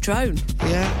in with the drone.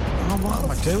 Yeah. Oh, what am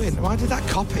I doing? Why did that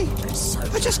copy?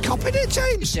 I just copied it,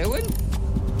 James. What are you doing?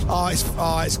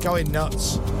 Oh, it's going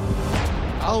nuts.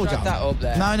 Hold on. That up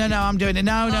there. No, I'm doing it.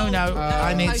 No.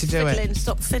 I need to do it.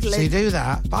 Stop fiddling. So you do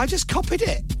that, but I just copied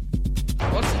it.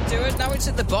 What's it doing? Now it's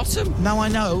at the bottom. No, I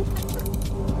know.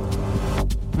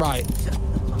 Right.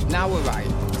 Now we're right.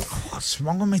 What's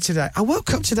wrong with me today? I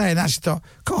woke up today and actually thought,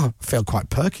 God, I feel quite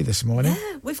perky this morning.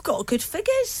 Yeah, we've got good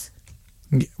figures.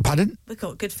 Pardon? We've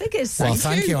got good figures. Well,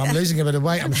 thank you. I'm losing a bit of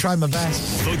weight. I'm trying my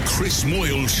best. The Chris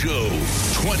Moyle Show.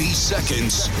 20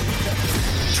 seconds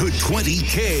to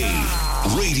 20K.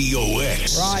 Radio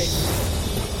X. Right.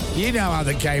 You know how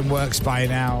the game works by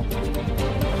now.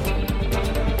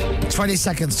 20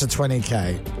 seconds to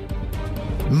 20K.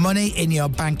 Money in your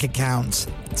bank account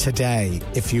today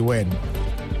if you win.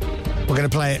 We're going to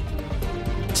play it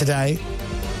today,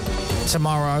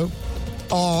 tomorrow,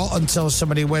 or until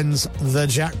somebody wins the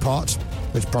jackpot,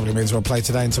 which probably means we'll play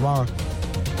today and tomorrow.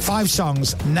 5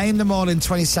 songs. Name them all in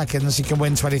 20 seconds. You can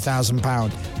win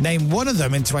 £20,000. Name one of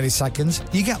them in 20 seconds.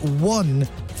 You get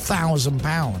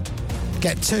 £1,000.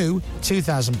 Get 2,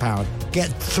 £2,000. Get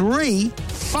 3,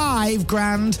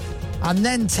 £5,000. And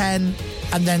then 10,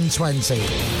 and then 20.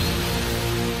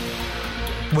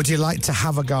 Would you like to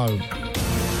have a go?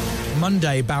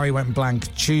 Monday, Barry went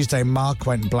blank. Tuesday, Mark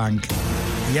went blank.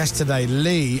 Yesterday,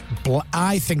 Lee,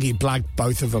 I think he blagged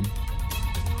both of them.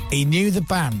 He knew the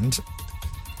band,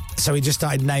 so he just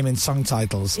started naming song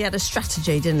titles. He had a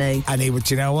strategy, didn't he? And he would,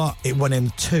 you know what? It won him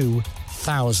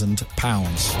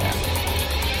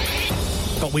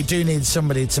 £2,000. But we do need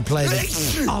somebody to play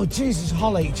the... Oh, Jesus,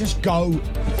 Holly, just go.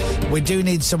 We do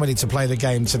need somebody to play the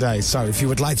game today. So if you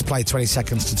would like to play 20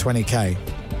 seconds to 20K,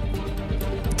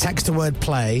 text the word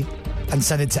play and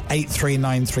send it to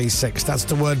 83936. That's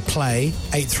the word play,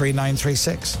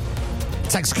 83936.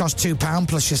 Text costs £2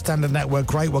 plus your standard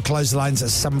network rate. We'll close the lines at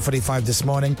 7:45 this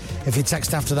morning. If you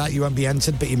text after that, you won't be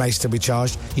entered, but you may still be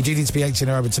charged. You do need to be 18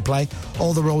 or over to play.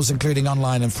 All the rules, including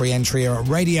online and free entry, are at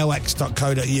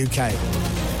radiox.co.uk.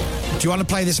 Do you want to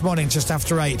play this morning just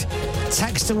after 8?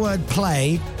 Text the word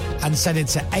play and send it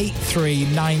to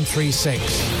 83936.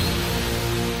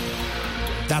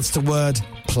 That's the word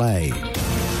play.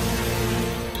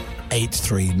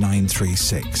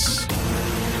 83936.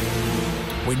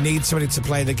 We need somebody to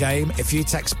play the game. If you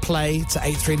text play to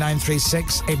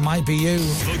 83936, it might be you.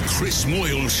 The Chris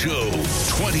Moyle Show.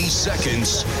 20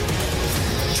 seconds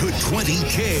to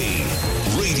 20K.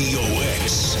 Radio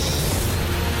X.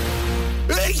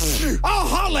 Oh,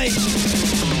 Holly!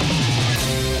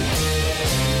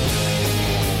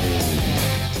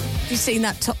 Have you seen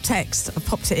that top text? I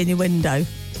popped it in your window.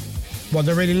 What,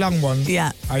 the really long one?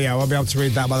 Yeah. Oh, yeah, I won't be able to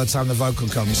read that by the time the vocal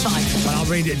comes. Fine. But I'll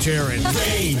read it during.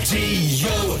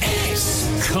 Radio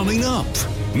X. Coming up,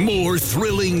 more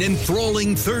thrilling,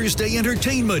 enthralling Thursday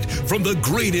entertainment from the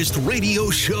greatest radio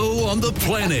show on the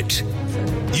planet.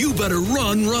 You better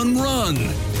run, run, run.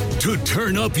 To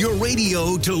turn up your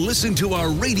radio to listen to our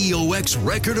Radio X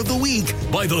Record of the Week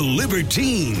by the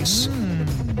Libertines.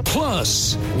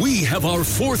 Plus, we have our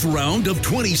fourth round of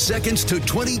 20 seconds to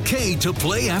 20K to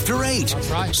play after 8. That's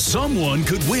right. Someone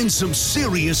could win some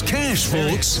serious cash,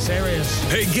 folks. Serious.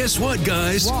 Hey, guess what,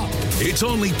 guys? What? It's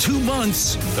only 2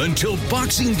 months until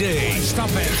Boxing Day. Stop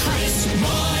it. Chris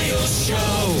Miles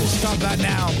Show. Stop that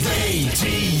now.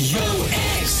 Radio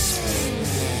X.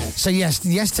 So, yes,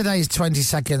 yesterday's 20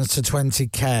 seconds to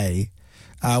 20K,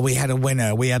 we had a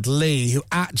winner. We had Lee, who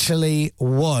actually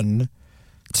won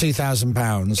 £2,000.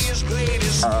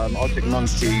 Arctic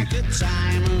Monkeys.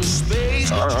 I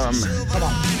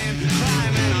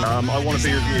want to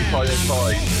be with you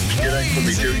 505. You don't put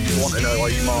me do you want to know, are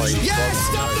you mine? Yes,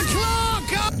 stop the clock!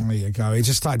 There you go. He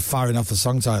just started firing off the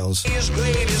song titles.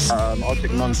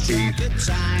 Arctic Monkeys.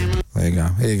 There you go.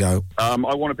 Here you go. I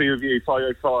want to be with you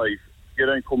 505. You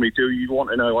don't call me do you want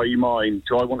to know, are you mine?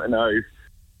 Do I want to know?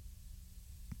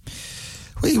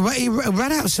 Well, he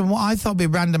read out some what I thought would be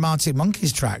random Arctic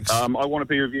Monkeys tracks. I want to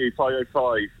be with you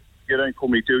 505. You don't call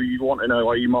me do you want to know,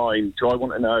 are you mine? Do I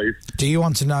want to know? Do you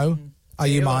want to know? Are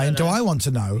you mine? Do I want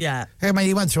to know? Yeah. I mean,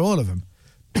 he went through all of them.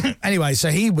 Anyway, so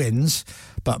he wins,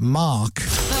 but Mark...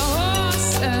 Come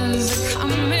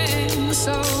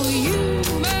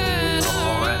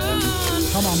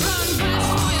on.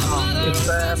 It's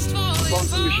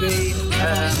Sponson Machine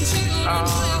and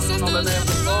I don't know the name of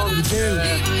the song. You do?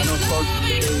 I know Sponson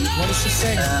Machine. What does she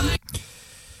sing?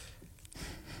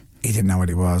 He didn't know what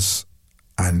it was,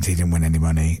 and he didn't win any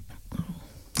money.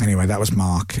 Anyway, that was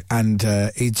Mark, and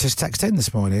he just texted in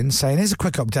this morning saying, here's a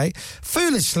quick update.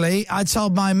 Foolishly, I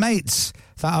told my mates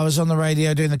that I was on the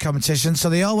radio doing the competition, so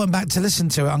they all went back to listen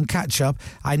to it on catch-up.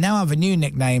 I now have a new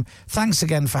nickname. Thanks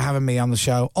again for having me on the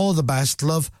show. All the best.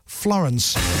 Love,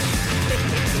 Florence.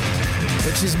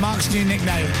 Which is Mark's new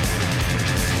nickname.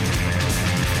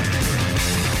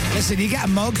 Listen, you get a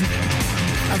mug.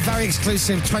 A very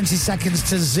exclusive 20 seconds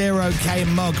to 0K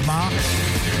mug, Mark.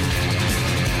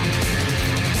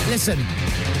 Listen,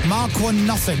 Mark won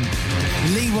nothing.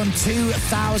 Lee won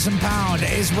 £2,000.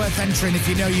 It is worth entering if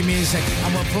you know your music.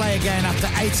 And we'll play again after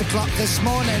 8 o'clock this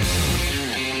morning.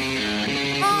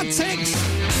 Arctics!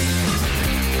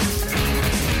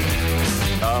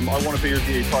 I want to be with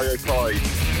you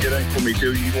 505. You don't call me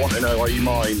do you want to know, are you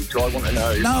mine? Do I want to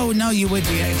know? No, you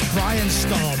idiot. It's Brian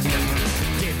Storm.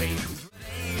 Divvy.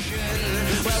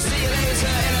 Well, see you later,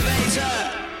 innovator.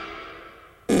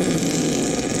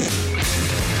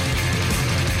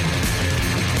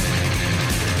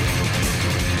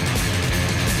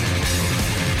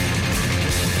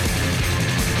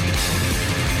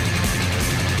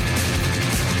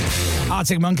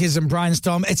 Arctic Monkeys and Brian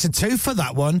Storm. It's a twofer,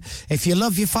 that one. If you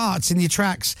love your farts in your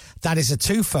tracks, that is a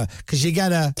twofer, because you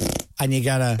get a... And you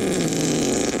get a...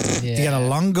 You get a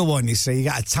longer one, you see. You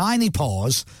get a tiny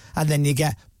pause, and then you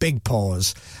get big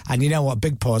pause. And you know what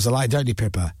big pause are like, don't you,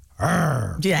 Pippa?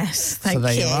 Arr. Yes, thank you. So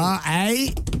there you are,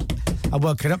 eh? I've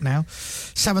woken up now.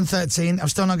 7:13. I'm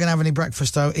still not going to have any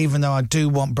breakfast, though, even though I do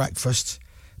want breakfast.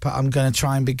 But I'm going to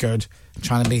try and be good. I'm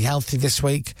trying to be healthy this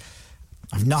week.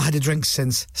 I've not had a drink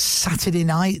since Saturday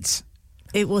night.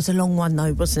 It was a long one,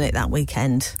 though, wasn't it, that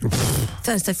weekend?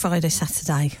 Thursday, Friday,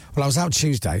 Saturday. Well, I was out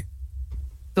Tuesday.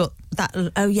 But that...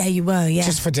 Oh, yeah, you were, yeah.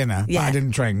 Just for dinner, yeah. But I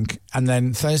didn't drink. And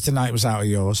then Thursday night was out of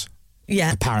yours.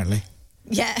 Yeah. Apparently.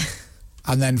 Yeah.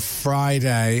 And then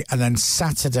Friday, and then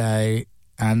Saturday,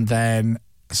 and then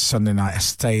Sunday night I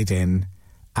stayed in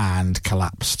and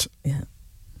collapsed. Yeah.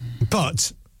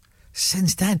 But...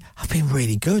 since then, I've been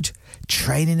really good.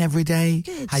 Training every day.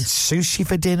 Good. Had sushi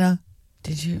for dinner.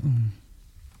 Did you?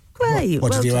 Great.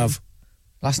 What did you done. have?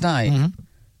 Last night,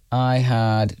 I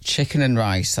had chicken and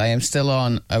rice. I am still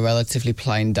on a relatively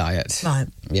plain diet. Right.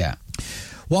 Yeah.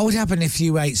 What would happen if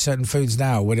you ate certain foods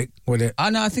now? Would it? I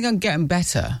know. I think I'm getting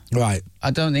better. Right.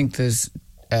 I don't think there's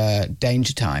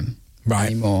danger time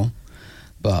anymore.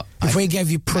 But if we gave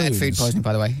you I had prunes, food poisoning,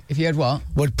 by the way. If you had what?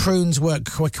 Would prunes work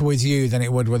quicker with you than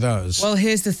it would with us? Well,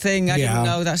 here's the thing. I didn't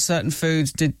know that certain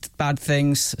foods did bad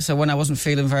things. So when I wasn't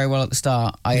feeling very well at the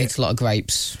start, I ate a lot of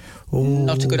grapes. Ooh.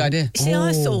 Not a good idea. See,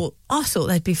 I thought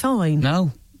they'd be fine.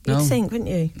 No. You'd think, wouldn't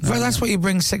you? Well, that's what you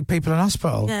bring sick people in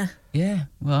hospital. Yeah. Yeah.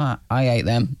 Well, I ate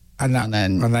them. And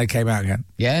then they came out again.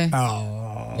 Yeah.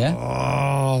 Oh.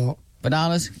 Yeah.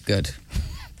 Bananas, good.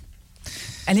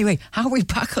 Anyway, how are we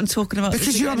back on talking about because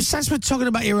this you're again? obsessed with talking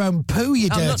about your own poo, you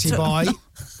dirty boy.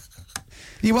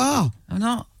 You are. I'm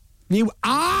not. You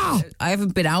are. I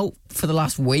haven't been out for the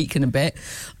last week and a bit.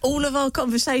 All of our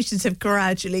conversations have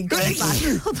gradually gone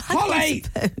back. Holly!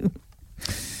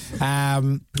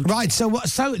 Right, so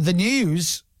the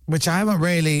news which I haven't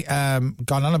really gone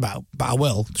on about, but I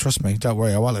will. Trust me, don't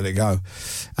worry, I won't let it go.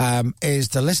 Is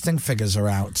the listening figures are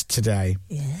out today.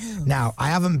 Yeah. Now, I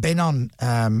haven't been on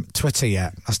Twitter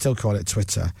yet. I still call it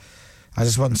Twitter. I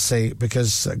just want to see,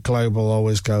 because Global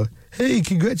always go, hey,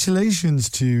 congratulations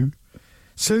to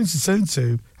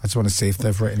so-and-so. I just want to see if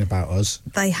they've written about us.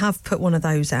 They have put one of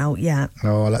those out, yeah.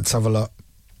 Oh, let's have a look.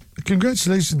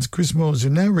 Congratulations, Chris Moyles, who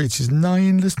now reaches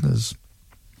 9 listeners.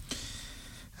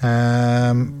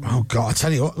 Oh, God, I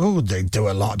tell you what, they do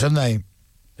a lot, don't they?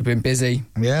 They've been busy.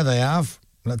 Yeah, they have.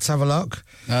 Let's have a look.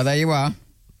 Oh, there you are.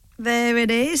 There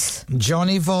it is.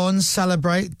 Johnny Vaughan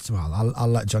celebrate. Well, I'll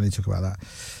let Johnny talk about that.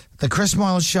 The Chris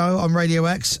Moyles Show on Radio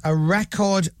X, a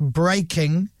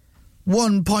record-breaking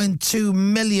 1.2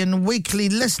 million weekly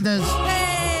listeners.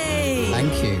 Hey!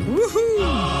 Thank you. Woohoo!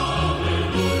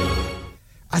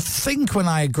 I think when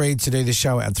I agreed to do the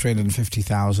show, it had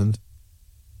 350,000.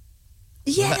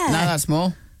 Yeah. No, that's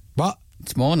more. What?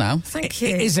 It's more now. Thank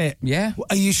you. Is it? Yeah.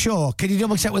 Are you sure? Can you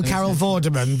double check with Carol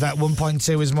Vorderman that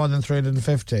 1.2 is more than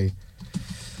 350?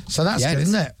 So that's good,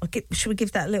 isn't it? Should we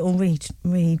give that a little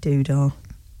redo?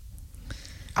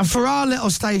 And for our little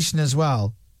station as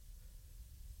well,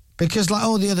 because like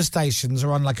all the other stations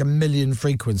are on like 1 million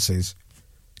frequencies,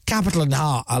 Capital and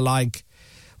Heart are like,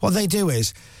 what they do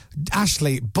is,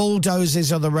 Ashley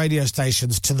bulldozes other radio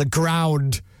stations to the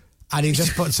ground and he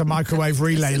just puts a microwave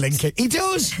relay link in. He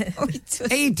does.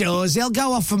 He does. He'll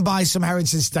go off and buy some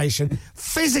heritage station.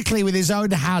 Physically, with his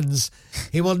own hands,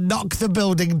 he will knock the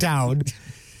building down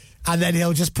and then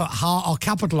he'll just put Heart or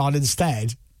Capital on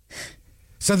instead.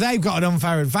 So they've got an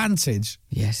unfair advantage.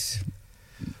 Yes.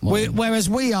 Whereas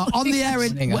we are on the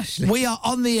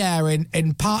air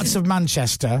in parts of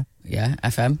Manchester. Yeah,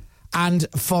 FM. And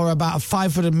for about a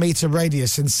 500 metre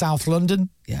radius in South London.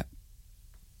 Yeah.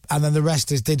 And then the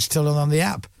rest is digital and on the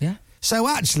app. Yeah. So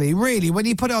actually, really, when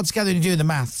you put it all together and you do the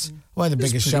maths, we're the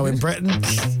biggest show in Britain.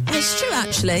 It's true,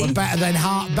 actually. We're better than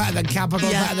Heart, better than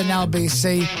Capital, better than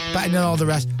LBC, better than all the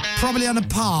rest. Probably on a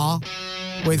par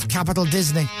with Capital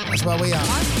Disney. That's where we are.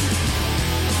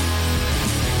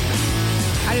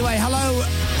 Anyway, hello,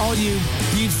 all you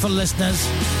beautiful listeners,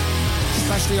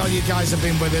 especially all you guys have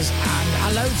been with us, and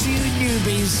hello to you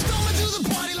newbies.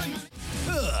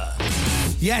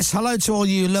 Yes, hello to all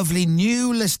you lovely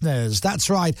new listeners. That's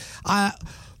right.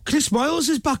 Chris Moyles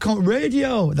is back on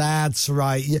radio. That's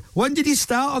right. When did he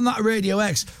start on that Radio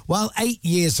X? Well, 8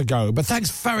 years ago, but thanks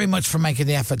very much for making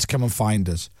the effort to come and find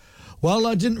us. Well,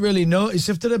 I didn't really notice.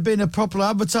 If there had been a proper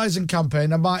advertising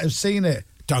campaign, I might have seen it.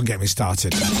 Don't get me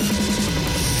started.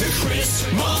 The Chris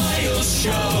Moyles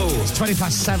Show. It's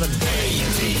 7:20.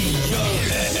 Radio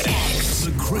X.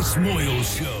 The Chris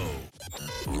Moyles Show.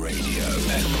 Radio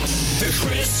X. The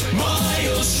Chris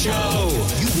Moyles Show.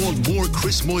 You want more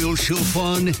Chris Moyles Show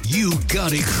fun? You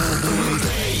got it, cowboy.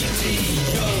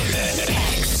 Radio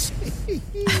X.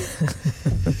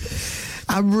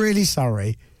 I'm really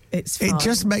sorry. It's fine. It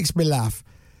just makes me laugh.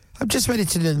 I'm just ready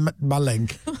to do my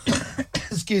link.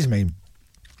 Excuse me.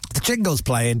 The jingle's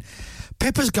playing.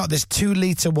 Pippa's got this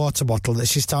 2-litre water bottle that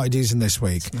she started using this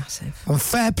week. It's massive. And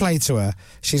fair play to her.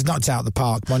 She's knocked out the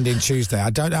park Monday and Tuesday.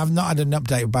 I've not had an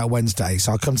update about Wednesday,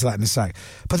 so I'll come to that in a sec.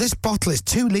 But this bottle is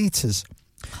 2 litres.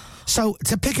 So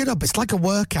to pick it up, it's like a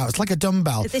workout. It's like a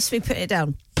dumbbell. This we put it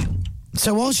down.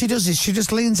 So all she does is she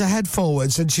just leans her head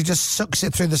forwards and she just sucks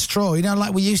it through the straw. You know,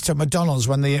 like we used to at McDonald's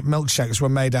when the milkshakes were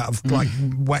made out of like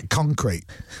wet concrete.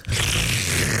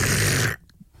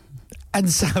 And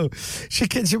so she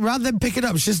rather than pick it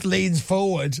up, she just leans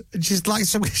forward and she's like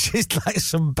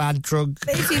some bad drug.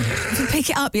 But if you pick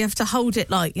it up, you have to hold it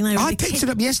like, you know. I picked it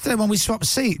up yesterday when we swapped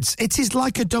seats. It is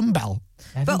like a dumbbell.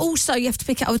 But also you have to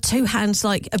pick it up with 2 hands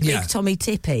like a big Tommy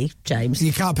Tippy, James.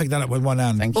 You can't pick that up with one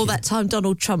hand. All that time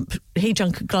Donald Trump, he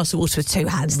drank a glass of water with 2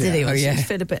 hands, didn't he? Oh, yeah. So you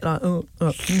feel a bit like, Oh,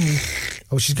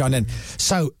 she's gone in.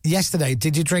 So, yesterday,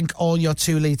 did you drink all your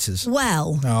 2 litres?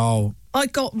 Well, Oh. I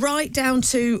got right down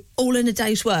to all in a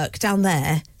day's work down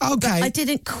there. Okay. But I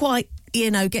didn't quite,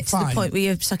 get to the point where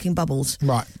you're sucking bubbles.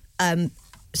 Right. But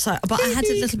I had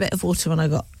a little bit of water when I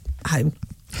got home.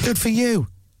 Good for you.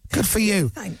 Good for you.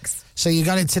 Thanks. So you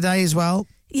got it today as well?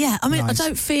 Yeah, I mean, Nice. I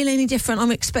don't feel any different.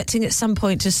 I'm expecting at some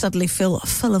point to suddenly feel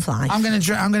full of life. I'm going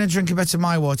to drink a bit of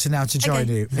my water now to join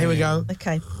you. Here we go.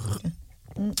 Okay.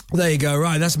 There you go.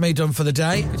 Right, that's me done for the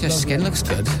day. Your skin looks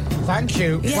good. Thank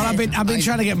you. Yeah. Well, I've been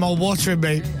trying to get more water in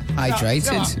me.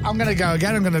 Hydrated. I'm going to go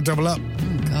again. I'm going to double up.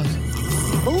 God.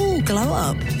 Ooh, glow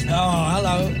up. Oh,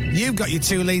 hello. You've got your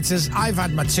 2 litres. I've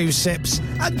had my 2 sips.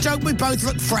 And don't we both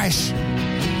look fresh?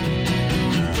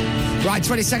 Right,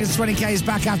 20 seconds, 20k is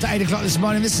back after 8 o'clock this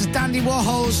morning. This is Dandy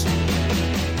Warhols.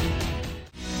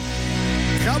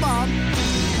 Come on.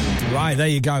 Right, there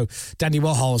you go. Dandy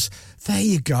Warhols. There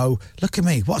you go. Look at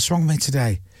me. What's wrong with me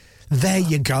today? There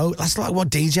you go. That's like what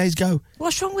DJs go.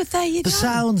 What's wrong with there you go? The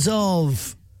sounds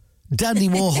of Dandy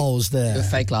Warhols there. A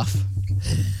fake laugh.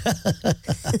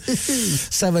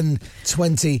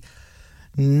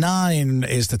 7:29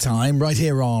 is the time, right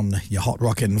here on your hot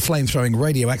rockin' flame-throwing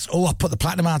Radio X. Oh, I put the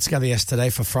Platinum Hour together yesterday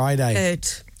for Friday.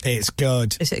 Good. It's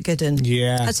good. Is it good? And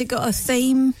yeah. Has it got a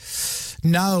theme?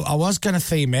 No, I was going to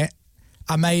theme it.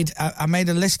 I made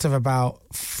a list of about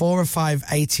 4 or 5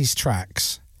 80s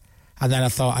tracks, and then I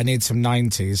thought I need some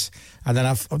 90s, and then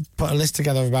I've put a list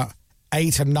together of about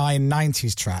 8 or 9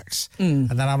 90s tracks, and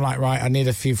then I'm like, right, I need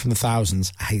a few from the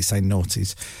thousands. I hate saying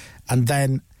noughties. And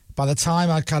then by the time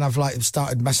I kind of like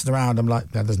started messing around, I'm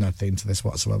like, no, there's no theme to this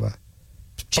whatsoever.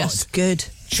 Just good.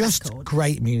 Just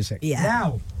great music. Yeah.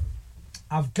 Now,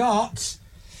 I've got,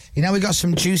 we got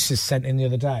some juices sent in the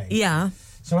other day. Yeah.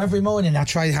 So every morning I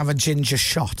try to have a ginger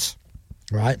shot,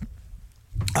 right?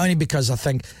 Only because I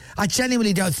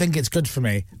genuinely don't think it's good for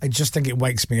me. I just think it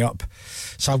wakes me up.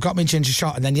 So I've got my ginger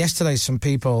shot, and then yesterday some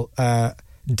people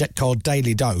called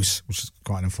Daily Dose, which is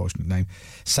quite an unfortunate name,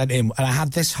 sent in, and I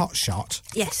had this hot shot.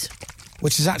 Yes.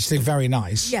 Which is actually very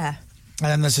nice. Yeah.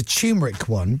 And then there's a turmeric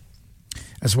one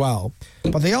as well.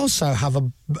 But they also have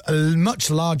a much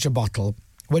larger bottle,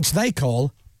 which they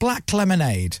call Black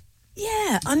Lemonade.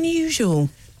 Yeah, unusual.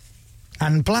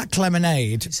 And Black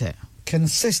Lemonade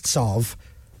consists of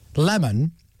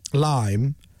lemon,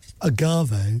 lime,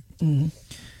 agave,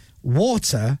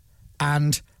 water,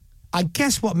 and I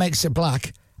guess what makes it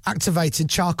black, activated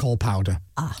charcoal powder.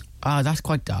 Ah, that's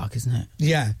quite dark, isn't it?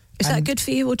 Yeah. Is that good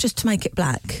for you or just to make it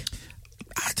black?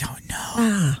 I don't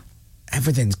know.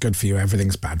 Everything's good for you,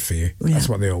 everything's bad for you. Yeah. That's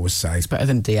what they always say. It's better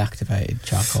than deactivated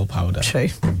charcoal powder. True.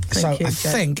 I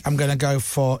think I'm going to go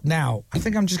for, I'm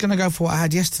just going to go for what I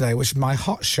had yesterday, which is my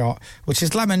hot shot, which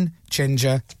is lemon,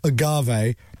 ginger,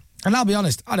 agave. And I'll be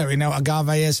honest, I don't really know what agave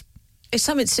is. It's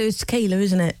something to do with tequila,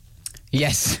 isn't it?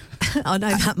 Yes. I know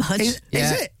that much. Is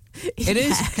it? It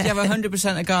is. 'Cause you have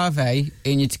 100% agave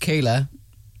in your tequila,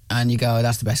 and you go,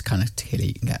 that's the best kind of tequila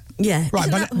you can get. Yeah. Right,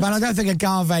 but I don't think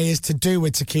agave is to do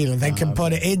with tequila. They can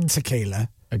put it in tequila.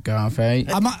 Agave.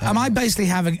 Am I basically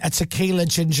having a tequila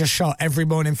ginger shot every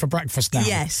morning for breakfast now?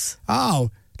 Yes.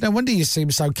 Oh, no wonder you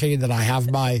seem so keen that I have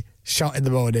my shot in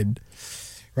the morning.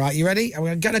 Right, you ready?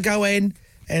 I'm going to go in,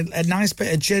 a nice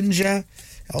bit of ginger.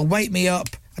 It'll wake me up.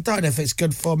 I don't know if it's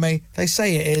good for me. They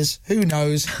say it is. Who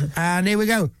knows? And here we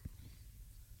go.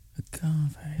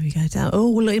 Agave. Here we go down.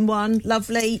 All in one.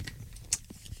 Lovely.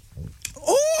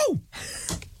 Oh!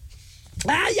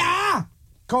 Yeah!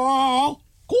 Call!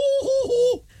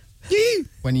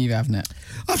 When are you having it?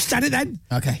 I've said it then.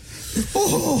 Okay.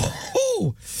 All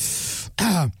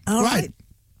right.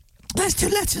 Let's do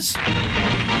letters.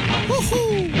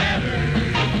 Woohoo!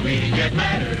 Letters. We get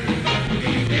letters.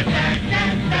 We get back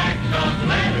of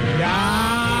letters.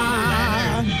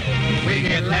 Yeah. We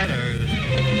get letters.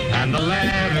 And the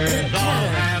letters all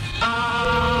have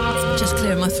Just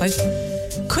clearing my throat.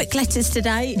 Quick letters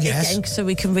today, yes, again, so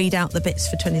we can read out the bits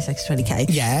for 26 20k.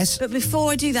 Yes. But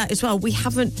before I do that as well, we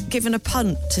haven't given a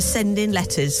punt to send in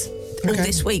letters all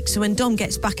this week. So when Dom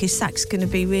gets back, his sack's going to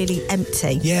be really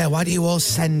empty. Yeah, why don't you all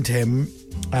send him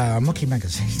Mucky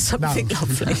Magazine? Something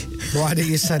lovely. Why don't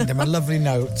you send him a lovely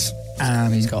note?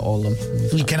 He's got all of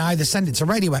them. You can either send it to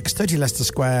Radio X, 30 Leicester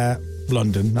Square,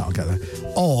 London, that'll get there,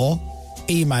 or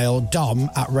email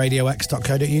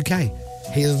dom@radiox.co.uk.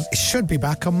 He should be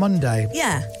back on Monday.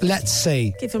 Yeah. Let's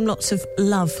see. Give him lots of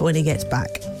love when he gets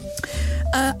back.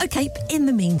 Okay, but in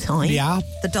the meantime,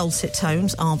 the dulcet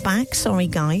tones are back. Sorry,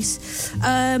 guys.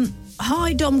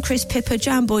 Hi, Dom, Chris, Pippa,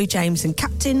 Jamboy, James and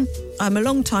Captain. I'm a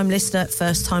long-time listener,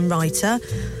 first-time writer.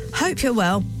 Hope you're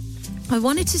well. I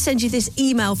wanted to send you this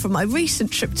email from my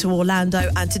recent trip to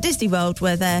Orlando and to Disney World,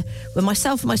 where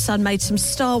myself and my son made some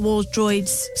Star Wars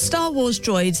droids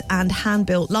and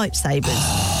hand-built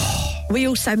lightsabers. We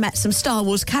also met some Star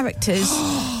Wars characters,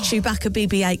 Chewbacca,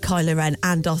 BB-8, Kylo Ren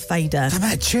and Darth Vader. I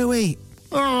met Chewie.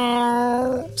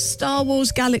 Star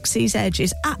Wars Galaxy's Edge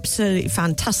is absolutely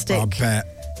fantastic. I bet.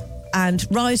 And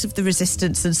Rise of the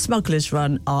Resistance and Smuggler's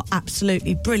Run are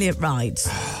absolutely brilliant rides.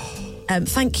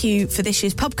 Thank you for this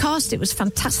year's podcast. It was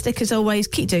fantastic as always.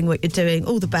 Keep doing what you're doing.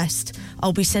 All the best.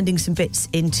 I'll be sending some bits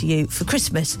in to you for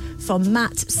Christmas from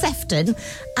Matt Sefton.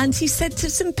 And he sent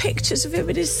us some pictures of him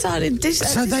and his son in Disney.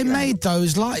 So they made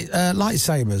those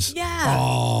lightsabers? Yeah.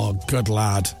 Oh, good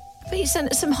lad. But you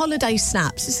sent us some holiday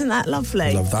snaps. Isn't that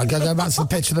lovely? Love that. Go back to the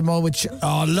picture of them all.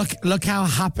 Oh, look how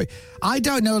happy. I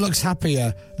don't know who looks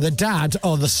happier, the dad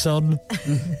or the son.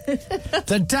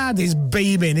 The dad is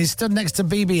beaming. He's stood next to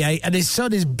BB-8, and his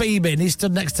son is beaming. He's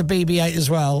stood next to BB-8 as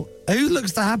well. Who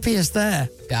looks the happiest there?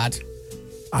 Dad.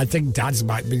 I think Dad's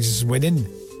might be just winning.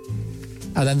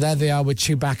 And then there they are with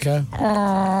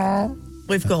Chewbacca.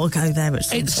 We've got to go there at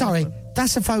some point. Sorry,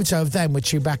 that's a photo of them with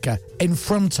Chewbacca in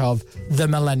front of the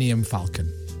Millennium Falcon.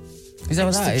 Is that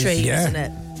what that is? Tree, yeah. Isn't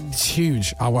it? It's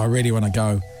huge. Oh, I really want to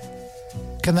go.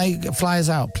 Can they fly us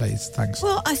out, please? Thanks.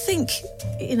 Well, I think,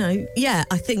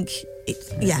 I think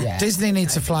it's, yeah. Disney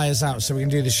needs to fly us out so we can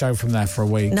do the show from there for a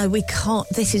week. No, we can't.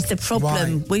 This is the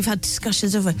problem. Why? We've had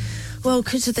discussions over,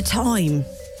 because of the time.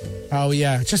 Oh,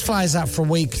 yeah. Just fly us out for a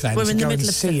week then We're to in the go and middle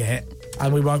of see it,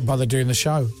 and we won't bother doing the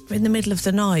show. We're in the middle of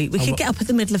the night. We could get up in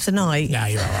the middle of the night. Nah,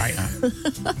 you're all right.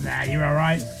 Nah, you're all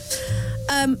right.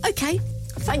 Okay.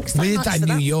 Thanks so We did much that for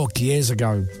in New York years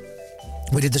ago.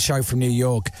 We did the show from New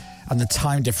York, and the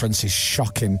time difference is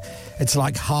shocking. It's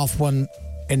like 1:30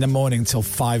 in the morning till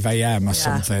 5 a.m. or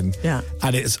something. Yeah.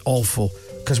 And it's awful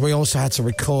because we also had to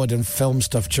record and film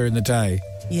stuff during the day.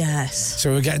 Yes. So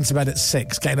we were getting to bed at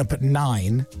 6, getting up at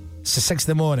 9. So 6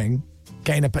 in the morning,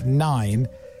 getting up at 9,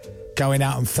 going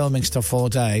out and filming stuff all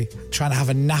day, trying to have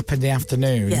a nap in the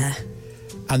afternoon. Yeah.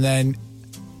 And then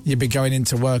you'd be going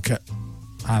into work at,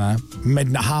 I don't know,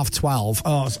 midnight, 12:30.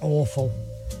 Oh, it's awful.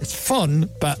 It's fun,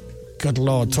 but good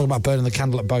Lord, talk about burning the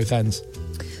candle at both ends.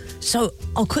 So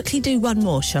I'll quickly do one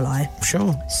more, shall I?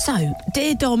 Sure. So,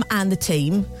 dear Dom and the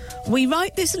team, we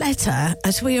write this letter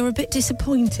as we are a bit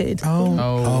disappointed.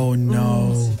 Oh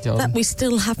no. That we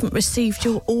still haven't received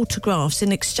your autographs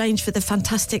in exchange for the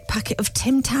fantastic packet of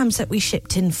Tim Tams that we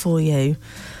shipped in for you.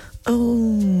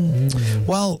 Oh.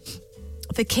 Well,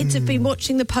 the kids have been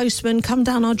watching the postman come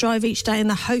down our drive each day in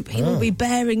the hope he will be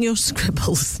bearing your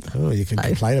scribbles. Oh, you can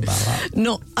complain about that.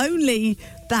 Not only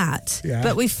that,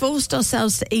 but we forced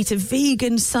ourselves to eat a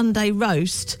vegan Sunday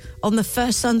roast on the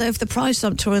first Sunday of the Prize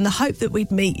Lump tour in the hope that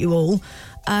we'd meet you all.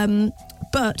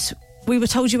 But we were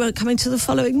told you weren't coming till the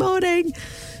following morning.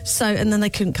 So, and then they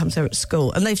couldn't come, so at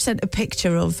school. And they've sent a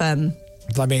picture of...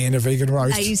 like me in a vegan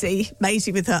roast.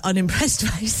 Maisie with her unimpressed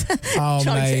face. Oh,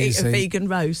 trying Maisie. to eat a vegan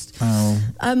roast. Oh.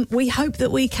 We hope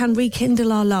that we can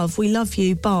rekindle our love. We love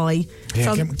you. Bye.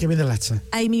 Yeah, From give me the letter.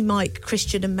 Amy, Mike,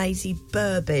 Christian and Maisie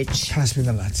Burbage. Pass me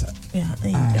the letter. Yeah,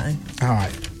 there you go. All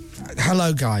right.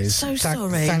 Hello, guys. So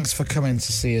sorry. Thanks for coming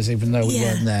to see us, even though we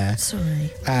weren't there.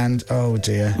 Sorry. And, oh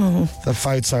dear, the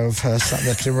photo of her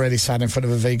looking really sad in front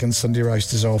of a vegan Sunday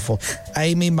roast is awful.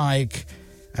 Amy, Mike,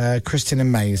 Christian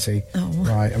and Maisie. Oh.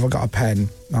 Right, have I got a pen?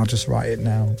 I'll just write it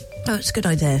now. Oh, it's a good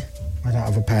idea. I don't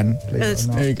have a pen, believe it or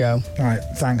not. There you go. All right,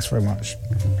 thanks very much.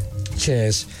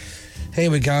 Cheers.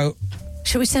 Here we go.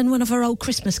 Shall we send one of our old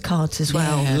Christmas cards as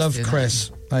well? Yeah. Love,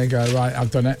 Chris. There you go. Right,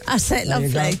 I've done it. That's it, There you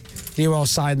lovely. go. You all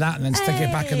sign that and then stick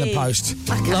it back in the post.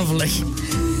 Lovely.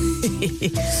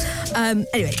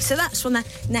 Anyway, so that's from that.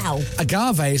 Now.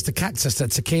 Agave is the cactus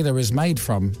that tequila is made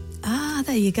from. Ah,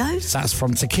 there you go. That's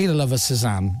from tequila lover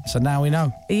Suzanne. So now we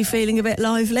know. Are you feeling a bit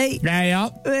lively? Yeah.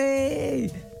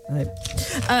 Whee! Right,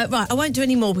 I won't do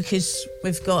any more because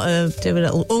we've got to do a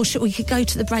little... Or we could go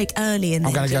to the break early and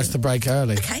I'm going to go to the break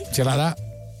early. Okay. Do you like that?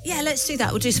 Yeah, let's do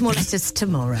that. We'll do some more letters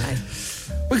tomorrow.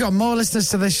 We've got more listeners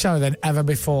to this show than ever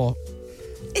before.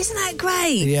 Isn't that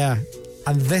great? Yeah.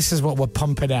 And this is what we're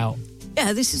pumping out.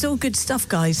 Yeah, this is all good stuff,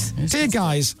 guys. Dear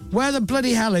guys, where the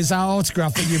bloody hell is our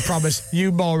autograph that you promised,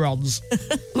 you morons?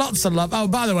 Lots of love. Oh,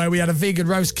 by the way, we had a vegan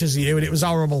roast because of you and it was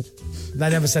horrible. They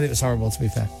never said it was horrible, to be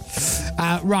fair.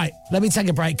 Right, let me take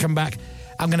a break, come back.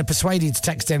 I'm going to persuade you to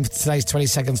text in for today's 20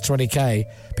 seconds 20k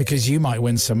because you might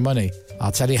win some money.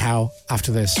 I'll tell you how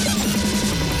after this.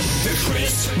 The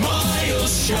Chris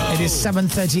Miles Show. It is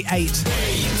 7:38.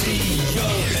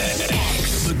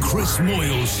 The Chris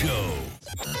Moyles Show.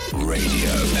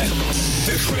 Radio X.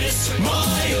 The Chris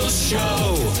Miles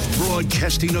Show.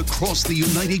 Broadcasting across the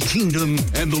United Kingdom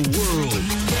and the world.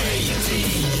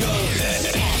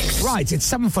 Right, it's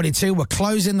 7:42. We're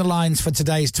closing the lines for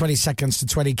today's 20 seconds to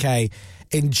 20k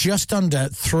in just under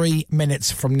 3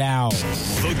 minutes from now.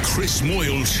 The Chris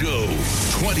Moyles Show.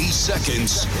 20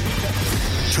 seconds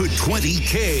to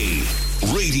 20k.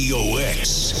 Radio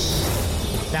X.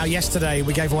 Now, yesterday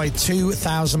we gave away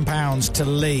 £2,000 to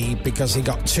Lee because he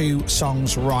got 2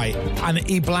 songs right. And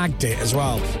he blagged it as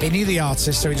well. He knew the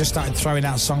artist, so he just started throwing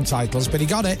out song titles, but he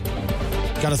got it.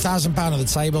 Got £1,000 on the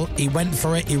table. He went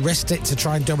for it. He risked it to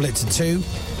try and double it to 2.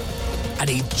 And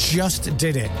he just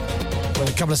did it with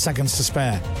a couple of seconds to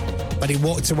spare. But he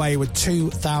walked away with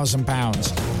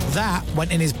 £2,000. That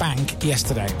went in his bank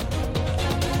yesterday.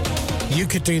 You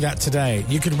could do that today.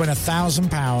 You could win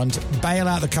 £1,000, bail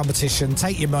out the competition,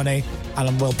 take your money,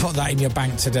 and we'll put that in your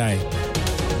bank today.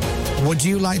 Would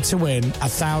you like to win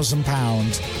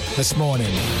 £1,000 this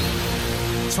morning?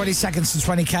 20 seconds to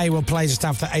 20k will play just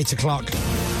after 8 o'clock.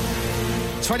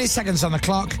 20 seconds on the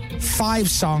clock, 5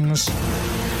 songs.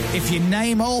 If you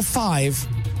name all 5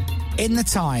 in the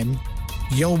time,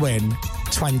 you'll win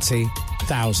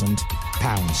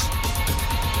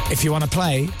 £20,000. If you want to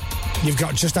play, you've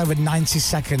got just over 90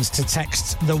 seconds to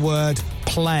text the word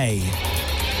play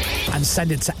and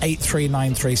send it to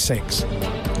 83936.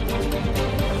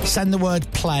 Send the word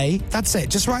play. That's it.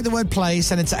 Just write the word play,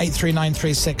 send it to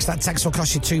 83936. That text will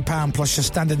cost you £2 plus your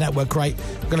standard network rate.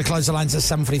 We're going to close the lines at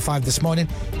 7:45 this morning.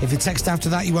 If you text after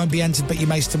that, you won't be entered, but you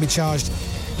may still be charged.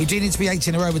 You do need to be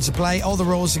 18 or over to play. All the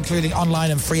rules, including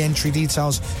online and free entry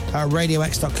details, are at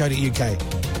radiox.co.uk.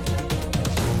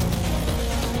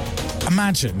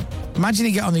 Imagine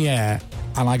you get on the air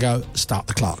and I go, start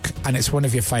the clock, and it's one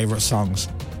of your favourite songs.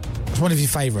 It's one of your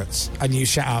favourites, and you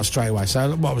shout out straight away.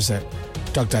 So what was it?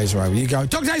 Dog Days Are Over. You go,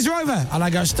 Dog Days Are Over! And I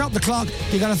go, stop the clock,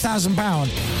 you got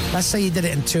 £1,000. Let's say you did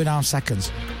it in 2.5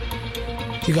 seconds.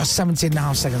 You've got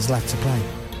 17.5 seconds left to play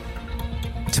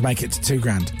to make it to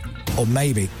 £2,000, or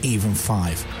maybe even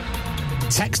 5.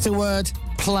 Text the word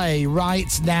play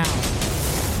right now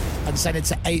and send it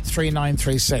to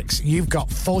 83936. You've got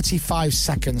 45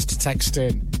 seconds to text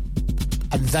in,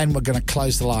 and then we're going to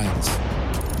close the lines.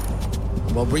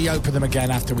 We'll reopen them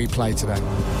again after we play today.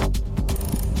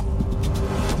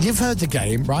 You've heard the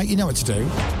game, right? You know what to do.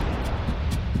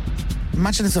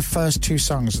 Imagine if the first 2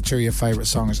 songs are 2 of your favourite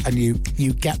songs and you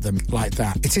get them like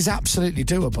that. It is absolutely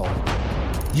doable.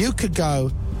 You could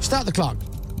go, start the clock.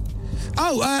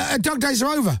 Oh, Dog Days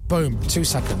Are Over. Boom, 2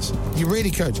 seconds. You really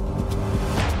could.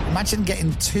 Imagine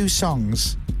getting 2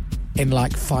 songs in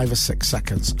like 5 or 6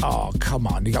 seconds. Oh, come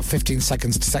on. You got 15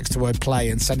 seconds to text the word play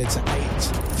and send it to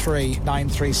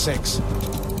 83936.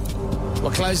 We're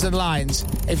closing the lines.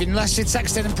 Unless you're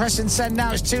texting and pressing send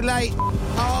now, it's too late.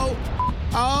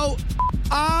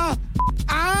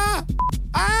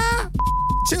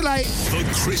 Too late. The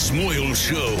Chris Moyle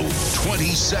Show. 20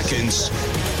 seconds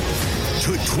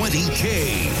to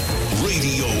 20K.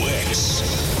 Radio X.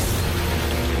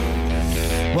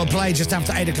 We'll play just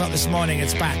after 8 o'clock this morning.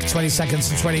 It's back. 20 seconds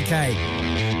to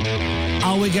 20K.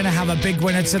 Are we going to have a big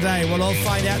winner today? We'll all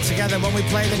find out together when we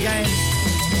play the game.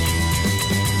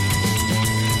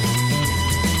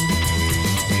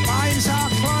 Lines are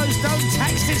closed. Don't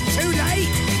text. It's too late.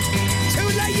 Too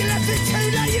late. You left it too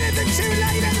late. You left it too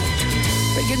late.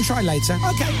 But you can try later.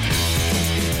 Okay.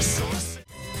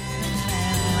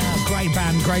 Great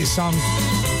band. Great song.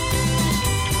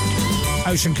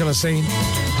 Ocean Colour Scene.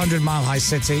 100 Mile High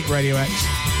City. Radio X.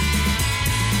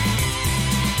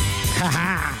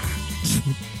 Ha-ha.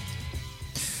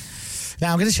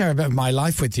 Now, I'm going to share a bit of my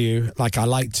life with you, like I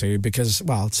like to, because,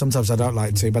 well, sometimes I don't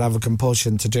like to, but I have a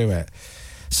compulsion to do it.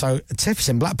 So, Tiff's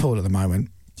in Blackpool at the moment.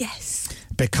 Yes.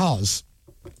 Because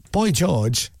Boy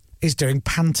George is doing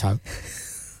panto.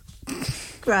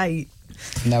 Great.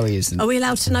 No, he isn't. Are we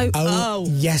allowed to know? Oh.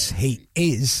 Yes, he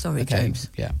is. Sorry, Okay, James.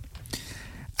 yeah.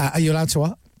 Are you allowed to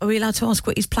what? Are we allowed to ask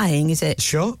what he's playing? Is it?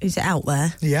 Sure. Is it out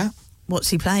there? Yeah. What's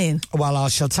he playing? Well, I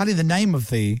shall tell you the name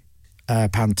of the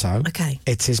panto. Okay.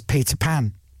 It is Peter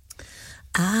Pan.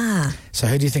 Ah. So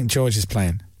who do you think George is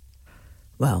playing?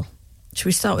 Well, should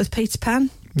we start with Peter Pan?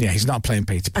 Yeah, he's not playing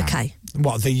Peter Pan. Okay.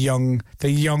 What, the young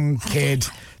kid,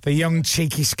 the young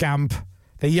cheeky scamp,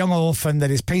 the young orphan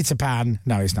that is Peter Pan?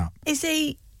 No, he's not. Is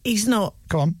he? He's not.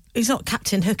 Go on. He's not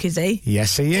Captain Hook, is he?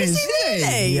 Yes, he is. Is he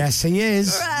really? Yes, he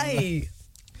is. Right.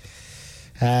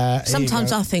 Here Sometimes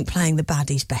you go. I think playing the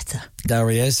baddie's better. There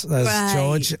he is. There's Right.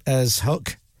 George as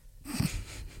Hook.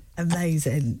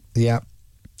 Amazing. Yeah.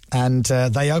 And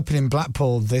they open in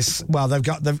Blackpool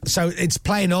so it's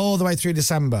playing all the way through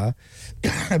December,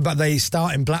 but they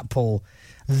start in Blackpool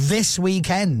this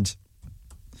weekend.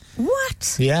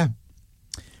 What? Yeah.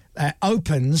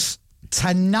 Opens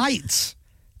tonight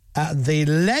at the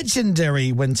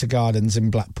legendary Winter Gardens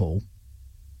in Blackpool.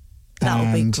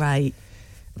 That'll be And great.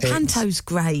 Panto's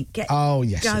great. Oh,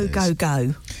 yes, Go, it is. go,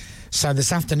 go. So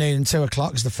this afternoon, 2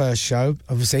 o'clock is the first show.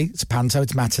 Obviously, it's a panto,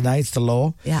 it's matinee, it's the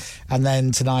law. Yeah. And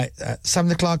then tonight at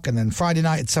 7 o'clock, and then Friday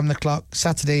night at 7 o'clock,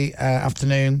 Saturday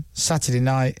afternoon, Saturday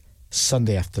night,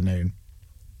 Sunday afternoon.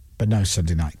 But no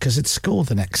Sunday night, because it's school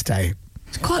the next day.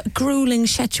 It's quite a gruelling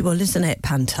schedule, isn't it,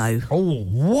 Panto? Oh,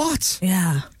 what?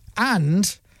 Yeah.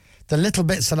 And the little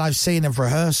bits that I've seen of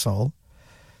rehearsal,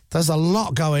 there's a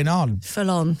lot going on. Full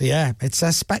on. Yeah, it's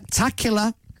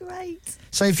spectacular. great.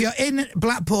 So if you're in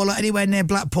Blackpool or anywhere near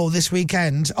Blackpool this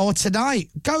weekend or tonight,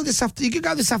 go this afternoon. You can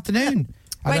go this afternoon.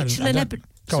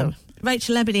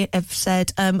 Rachel Ebony have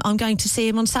said, I'm going to see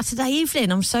him on Saturday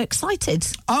evening. I'm so excited.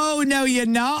 Oh, no, you're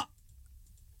not.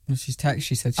 She said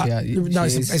she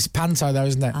it's Panto though,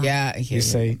 isn't it? Yeah, you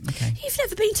see. Okay. You've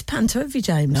never been to Panto, have you,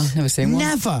 James? No, never seen one.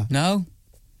 Never? No.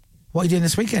 What are you doing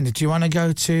this weekend? Do you want to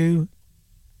go to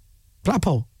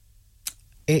Blackpool?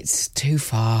 It's too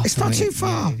far. It's not too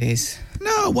far. Yeah, it is.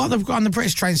 No, what they've got on the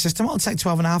British train system, it'll take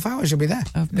 12 and a half hours, you'll be there.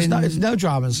 There's no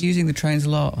dramas. Using the trains a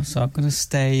lot, so I'm going to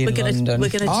stay in London.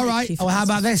 All right, well, how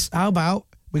about this? How about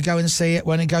we go and see it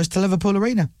when it goes to Liverpool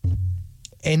Arena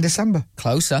in December?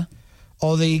 Closer.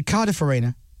 Or the Cardiff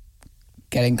Arena.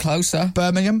 Getting closer.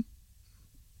 Birmingham.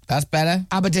 That's better.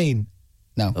 Aberdeen.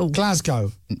 No.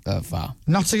 Glasgow. Far.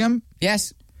 Nottingham.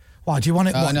 Yes. Why do you want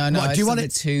it? Oh, no, do you want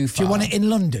it too far? Do you want it in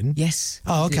London? Yes.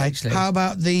 Oh, okay. Actually. How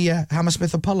about the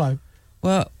Hammersmith Apollo?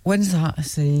 Well, when's that?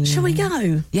 Shall we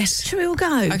go? Yes. Shall we all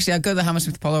go? Actually, I'll go to the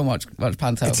Hammersmith Apollo and watch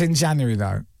Panto. It's in January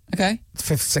though. Okay.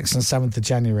 5th, 6th, and 7th of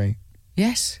January.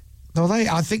 Yes. Well,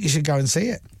 I think you should go and see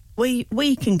it.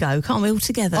 We can go, can't we, all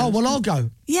together? Oh, we'll all go.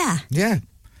 Yeah. Yeah.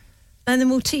 And then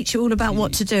we'll teach you all about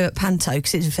what to do at Panto,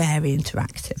 because it's very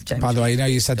interactive, James. By the way,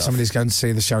 you said somebody's going to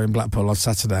see the show in Blackpool on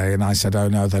Saturday, and I said, oh,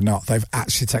 no, they're not. They've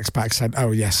actually texted back saying,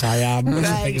 oh, yes, I am, which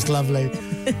I think is lovely.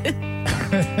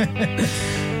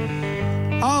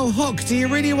 Oh, Hook, do you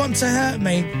really want to hurt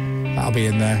me? That'll be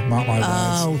in there, mark my words.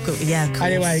 Oh, good, yeah, of course.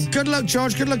 Anyway, good luck,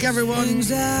 George. Good luck, everyone.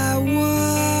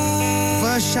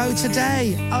 First show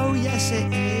today. Oh, yes,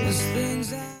 it is.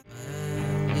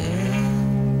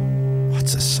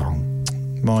 What's a song?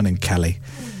 Morning, Kelly.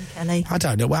 Kelly. I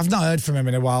don't know. Well, I've not heard from him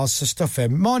in a while, so stuff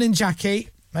him. Morning, Jackie.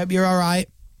 Hope you're all right.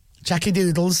 Jackie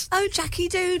Doodles. Oh, Jackie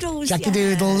Doodles. Jackie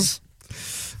Doodles.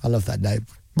 I love that name.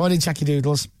 Morning, Jackie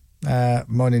Doodles.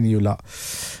 Morning, you lot.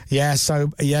 Yeah,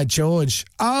 George.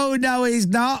 Oh, no, he's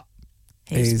not.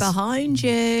 He's behind you.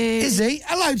 Is he?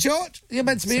 Hello, George. You're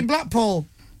meant to be in Blackpool.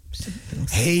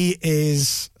 He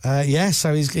is,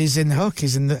 so he's in Hook.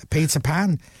 He's in the Peter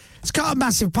Pan. It's got a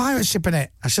massive pirate ship in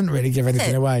it. I shouldn't really give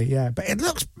anything away, but it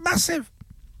looks massive.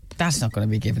 That's not going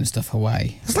to be giving stuff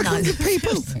away. It's like 100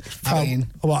 people.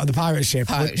 What, the pirate ship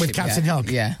with Captain Hook?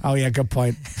 Yeah. Oh, yeah, good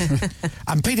point.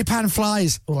 And Peter Pan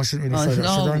flies. Oh, I shouldn't really say that, should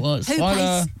I? Who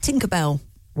plays Tinkerbell?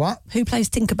 What? Who plays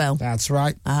Tinkerbell? That's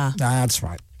right. That's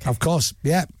right. Of course,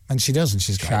 yeah. And she does, and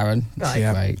she's great. Sharon. Right.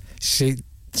 Yeah. Great. She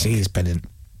is brilliant.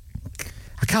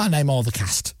 I can't name all the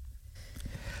cast.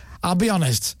 I'll be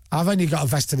honest, I've only got a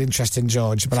vested interest in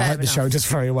George, but I hope the show does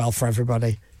very well for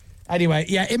everybody. Anyway,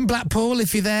 in Blackpool,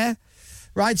 if you're there,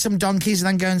 ride some donkeys and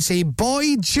then go and see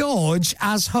Boy George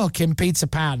as Hook in Peter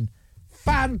Pan.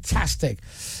 Fantastic.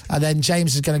 And then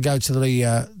James is going to go to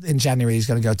in January, he's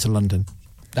going to go to London.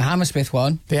 The Hammersmith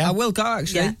one? Yeah. I will go,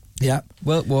 actually. Yeah.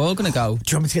 We're all going to go.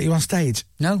 Do you want me to get you on stage?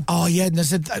 No. Oh, yeah.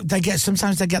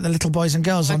 Sometimes they get the little boys and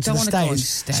girls onto the stage.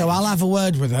 So I'll have a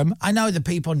word with them. I know the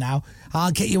people now.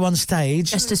 I'll get you on stage.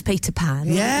 Just as Peter Pan.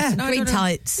 Yeah. Green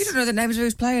tights. You don't know the names of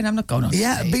who's playing. I'm not going on stage.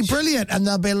 Yeah, it'd be brilliant. And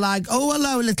they'll be like, oh,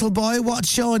 hello, little boy.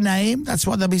 What's your name? That's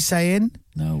what they'll be saying.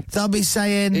 No. They'll be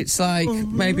saying... It's like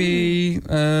maybe...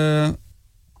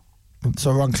 It's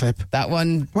a wrong clip. That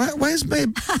one. Where's me?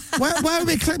 where are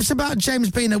my clips about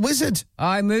James being a wizard?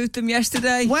 I moved them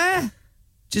yesterday. Where?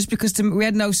 Just because we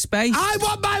had no space. I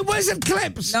want my wizard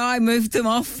clips. No, I moved them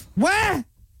off. Where?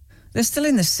 They're still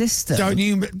in the system. Don't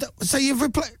you? So you've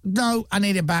replaced? No, I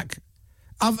need it back.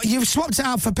 You've swapped it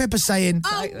out for Pippa saying.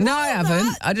 No, I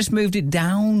haven't. I just moved it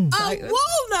down.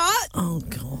 Walnut. Oh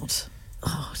God.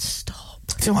 Oh, stop.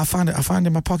 Do you know what I found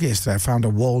in my pocket yesterday? I found a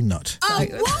walnut.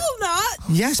 Walnut?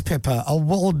 Yes, Pippa, a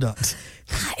walnut.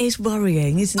 That is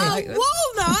worrying, isn't it?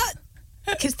 Walnut?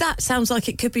 Because that sounds like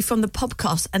it could be from the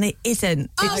podcast, and it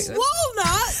isn't. Walnut?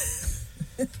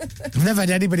 I've never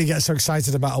had anybody get so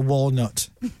excited about a walnut.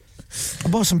 I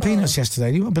bought some peanuts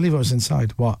yesterday. You won't believe what was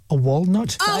inside. What? A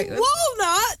walnut?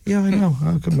 Walnut? Yeah, I know.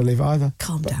 I couldn't believe it either.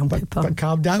 Calm down, Pippa. But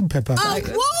calm down, Pippa.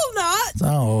 Walnut?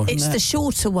 Oh. It's the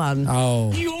shorter one.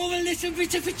 Oh. You're a little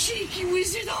bit of a cheeky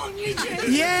wizard, aren't you, James?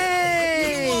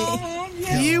 Yay!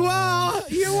 You are.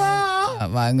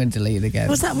 I'm going to delete it again.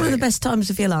 Was that one of the best times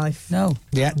of your life? No.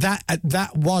 Yeah,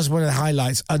 that was one of the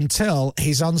highlights until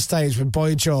he's on stage with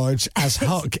Boy George as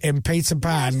Hook in Peter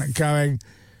Pan going,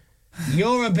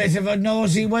 you're a bit of a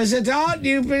naughty wizard, aren't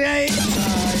you, Benay?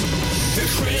 The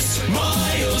Chris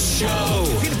Miles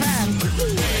Show. Peter Pan.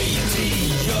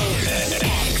 Radio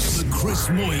X. The Chris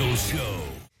Miles Show.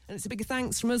 And it's a big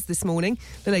thanks from us this morning.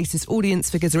 The latest audience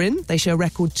figures are in. They show a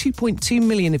record 2.2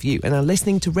 million of you and are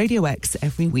listening to Radio X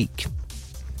every week.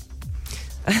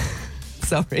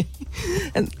 Sorry.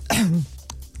 And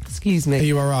excuse me. Are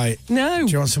you all right? No.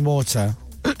 Do you want some water?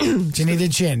 Do you need a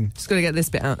gin? Just got to get this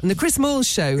bit out. And the Chris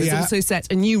Moyles Show has also set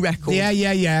a new record. Yeah.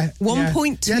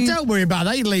 1.2. Yeah, don't worry about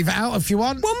that. You can leave it out if you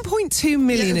want. 1.2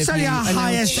 million it's of only you our are now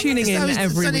highest tuning in every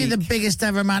It's only week. the biggest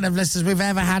ever amount of listeners we've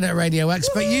ever had at Radio X.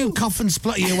 But you cough and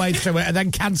splutter your way through it and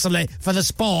then cancel it for the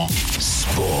sport.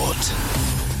 Sport.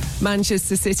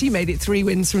 Manchester City made it 3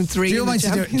 wins from 3. Do you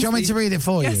want me to read it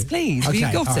for you? Yes, please. Okay,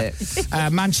 You got right.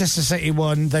 it. Manchester City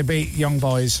won. They beat Young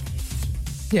Boys.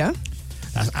 Yeah.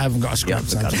 I haven't got a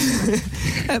script.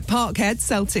 At Parkhead,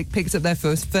 Celtic picked up their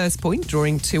first point,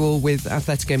 drawing 2-2 with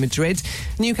Atletico Madrid.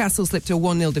 Newcastle slipped to a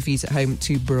 1-0 defeat at home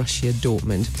to Borussia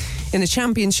Dortmund. In the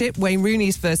Championship, Wayne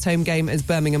Rooney's first home game as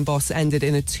Birmingham Boss ended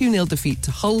in a 2-0 defeat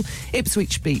to Hull.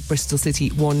 Ipswich beat Bristol City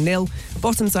 1-0.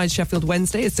 Bottom side Sheffield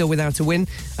Wednesday is still without a win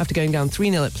after going down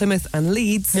 3-0 at Plymouth, and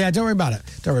Leeds... Yeah, don't worry about it.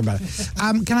 Can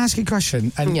I ask you a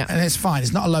question? And it's fine.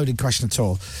 It's not a loaded question at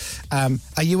all.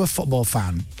 Are you a football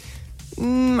fan?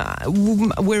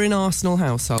 We're in Arsenal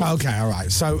household. Okay, all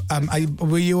right. So,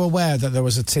 were you aware that there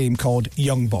was a team called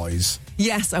Young Boys?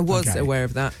 Yes, I was aware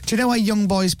of that. Do you know where Young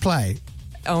Boys play?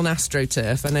 On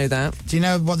AstroTurf, I know that. Do you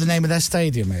know what the name of their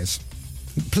stadium is?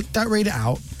 Don't read it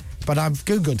out, but I've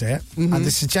Googled it, and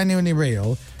this is genuinely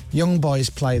real. Young Boys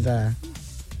play there.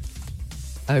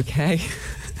 Okay.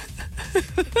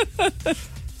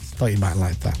 Thought you might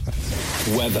like that.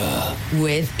 Weather.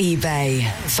 With eBay.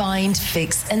 Find,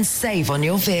 fix and save on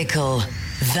your vehicle.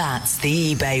 That's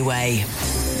the eBay way.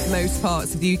 Most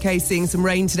parts of the UK seeing some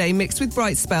rain today, mixed with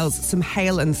bright spells, some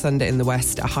hail and thunder in the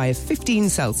west, a high of 15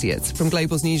 Celsius. From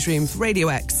Global's newsroom for Radio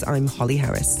X, I'm Holly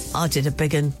Harris. I did a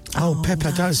big one. Oh,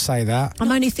 Pippa, don't say that.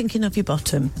 I'm only thinking of your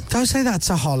bottom. Don't say that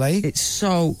to Holly. It's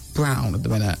so brown at the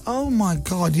minute. Oh, my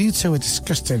God, you two are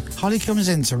disgusting. Holly comes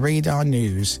in to read our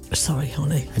news. Sorry,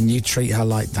 Holly. And you treat her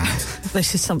like that.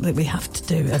 This is something we have to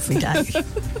do every day.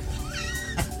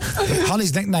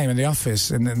 Holly's nickname in the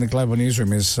office, in the Global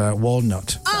newsroom, is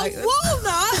Walnut. Walnut!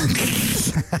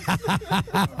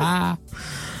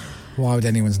 Why would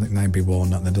anyone's nickname be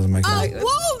Walnut? That doesn't make any sense.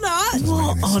 Walnut!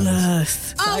 What on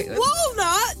earth?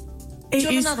 Walnut! Do you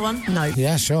want another one? No.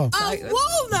 Yeah, sure.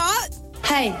 Walnut!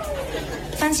 Hey,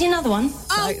 fancy another one?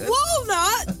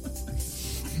 Walnut!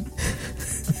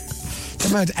 I've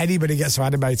heard anybody get so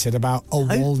animated about a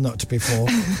walnut before.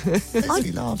 I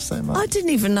laugh so much. I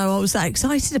didn't even know I was that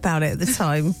excited about it at the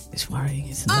time. It's worrying,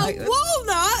 isn't it?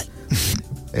 Walnut!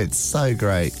 It's so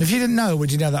great. If you didn't know,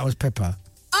 would you know that was Pippa?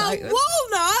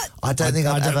 Walnut! I don't think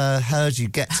I've ever heard you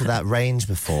get to that range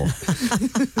before.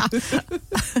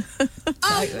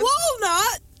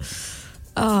 Walnut!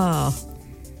 Oh.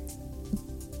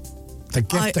 The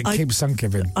gift that keeps on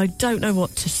giving. I don't know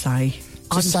what to say.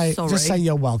 Just say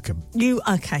you're welcome. You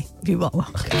are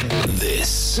welcome.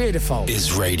 This beautiful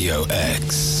is Radio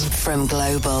X from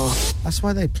Global. That's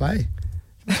why they play.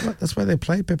 That's where they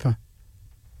play, Pippa.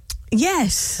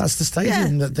 Yes. That's the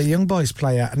stadium that the Young Boys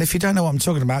play at. And if you don't know what I'm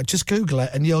talking about, just Google it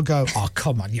and you'll go, oh,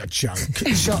 come on, you're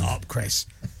joking. Shut up, Chris.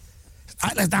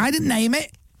 I didn't name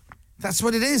it. That's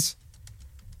what it is.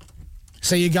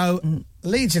 So you go,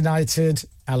 Leeds United,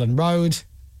 Ellen Road,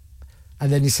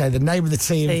 and then you say the name of the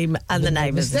team and the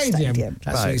name of the stadium.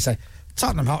 That's what you say.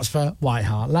 Tottenham Hotspur, White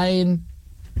Hart Lane,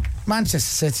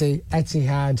 Manchester City,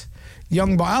 Etihad,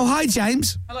 Young Boy. Oh, hi,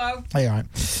 James. Hello. Hey, all right.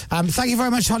 Thank you very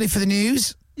much, Holly, for the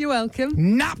news. You're welcome.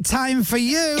 Nap time for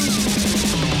you.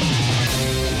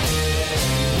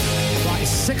 Right,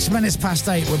 6 minutes past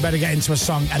 8. We better get into a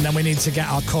song, and then we need to get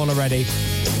our caller ready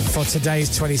for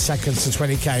today's 20 seconds to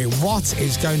 20k. What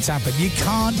is going to happen? You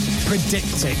can't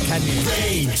predict it, can you?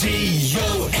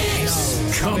 Radio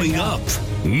X. Coming up,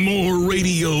 more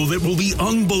radio that will be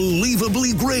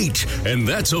unbelievably great. And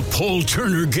that's a Paul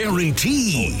Turner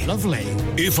guarantee. Oh, lovely.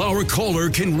 If our caller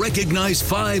can recognize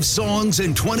 5 songs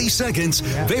in 20 seconds,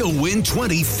 they'll win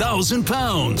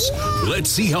 £20,000. Let's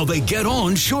see how they get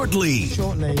on shortly.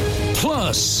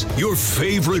 Plus, your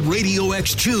favorite Radio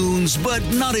X tunes, but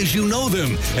not as you know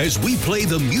them, as we play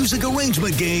the music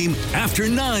arrangement game after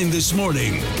 9 this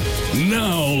morning.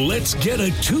 Now, let's get a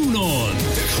tune on.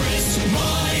 The Chris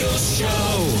Miles Show.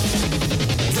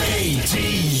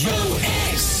 Radio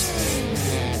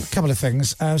X. A couple of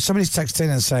things. Somebody's texted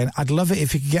in and saying, I'd love it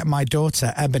if you could get my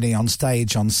daughter, Ebony, on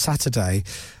stage on Saturday.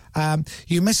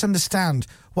 You misunderstand.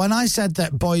 When I said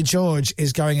that Boy George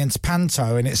is going into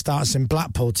Panto and it starts in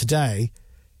Blackpool today,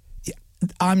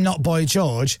 I'm not Boy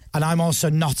George and I'm also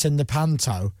not in the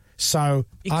Panto. So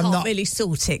You I'm can't not really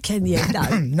sort it, can you?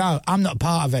 No. No, I'm not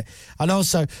part of it. And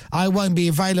also, I won't be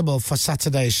available for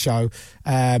Saturday's show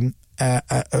in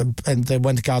the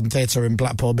Winter Garden Theatre in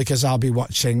Blackpool because I'll be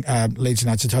watching Leeds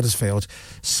United Huddersfield.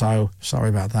 So, sorry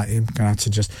about that. You're going to have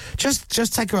to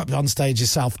just take her up on stage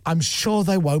yourself. I'm sure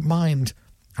they won't mind.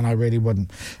 And I really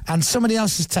wouldn't. And somebody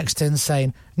else has texted in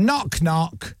saying, knock,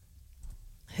 knock.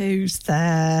 Who's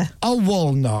there? A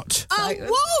walnut. A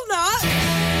walnut?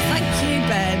 Thank you,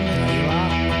 Ben.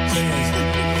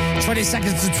 There you are. 20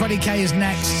 seconds to 20k is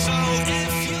next.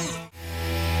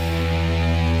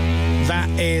 That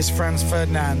is Franz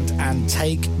Ferdinand and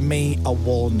Take Me a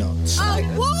Walnut. A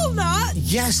walnut?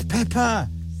 Yes, Pippa.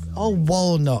 A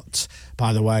walnut.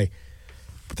 By the way,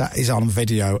 that is on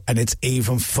video, and it's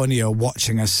even funnier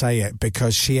watching her say it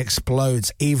because she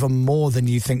explodes even more than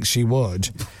you think she would.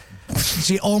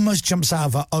 She almost jumps out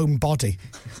of her own body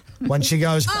when she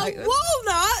goes, A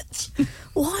walnut?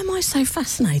 Why am I so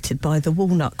fascinated by the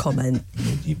walnut comment?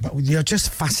 You're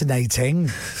just fascinating.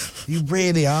 You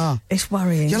really are. It's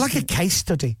worrying. You're like a case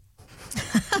study.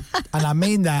 And I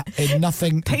mean that in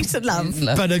nothing Peace and love,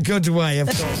 but a good way, of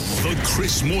course. The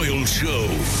Chris Moyle Show.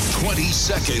 20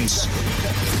 seconds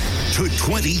to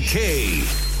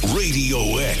 20K.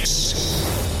 Radio X.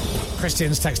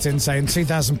 Christian's texting saying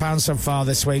 £2,000 so far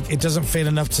this week. It doesn't feel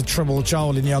enough to trouble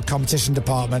Joel in your competition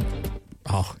department.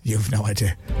 Oh, you've no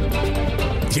idea.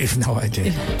 You've no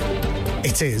idea.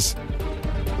 It is.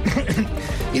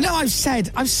 You know, I've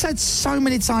said so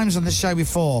many times on the show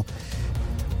before,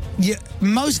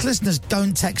 most listeners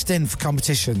don't text in for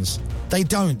competitions. They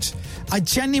don't. I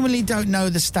genuinely don't know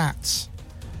the stats,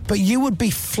 but you would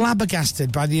be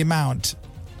flabbergasted by the amount.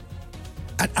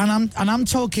 And I'm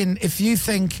talking, if you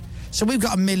think, so we've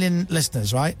got 1 million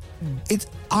listeners, right?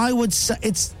 I would say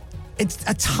it's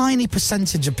a tiny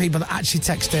percentage of people that actually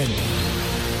text in.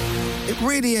 It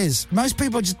really is. Most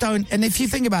people just don't. And if you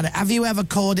think about it, have you ever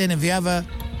called in? Have you ever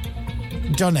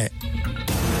done it?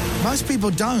 Most people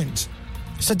don't.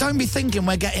 So don't be thinking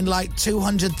we're getting like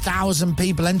 200,000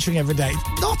 people entering every day.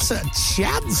 Not a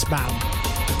chance, man.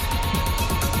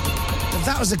 If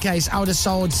that was the case, I would have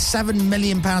sold £7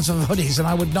 million of hoodies and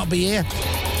I would not be here.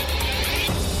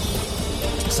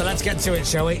 So let's get to it,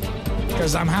 shall we?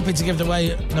 Because I'm happy to give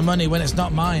away the money when it's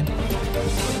not mine.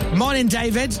 Morning,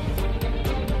 David.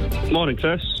 Morning,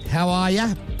 Chris. How are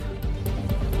you?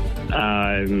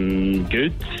 I'm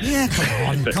good. Yeah, come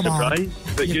on, Bit come on.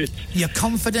 surprised, but good. You're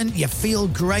confident, you feel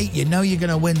great, you know you're going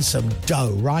to win some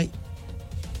dough, right?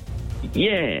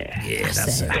 Yeah. Yeah,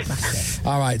 that's it.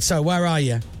 All right, so where are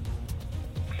you?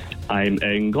 I'm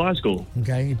in Glasgow.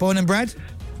 Okay, you born and bred?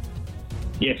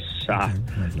 Yes.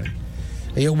 Lovely.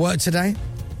 Are you at work today?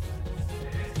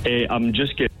 I'm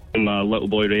just getting my little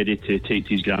boy ready to take to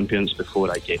his grandparents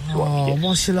before I get to work. Oh,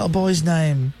 what's your little boy's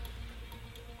name?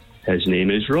 His name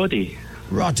is Roddy.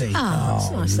 Roddy. Oh,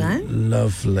 that's nice name.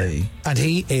 Lovely. And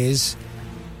he is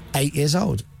 8 years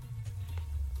old.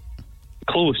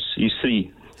 Close. He's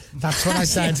 3. That's what I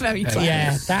said. Very close.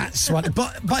 Yeah, that's what.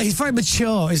 But he's very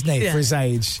mature, isn't he, for his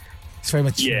age? He's very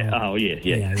mature. Yeah. Oh,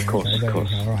 yeah. Of course. Okay, Of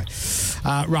course. All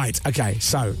right. Right. Okay.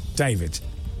 So, David,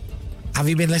 have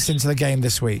you been listening to the game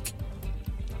this week?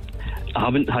 I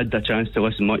haven't had the chance to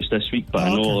listen much this week, but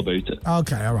I know all about it.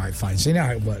 Okay. All right. Fine. So you know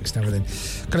how it works and everything.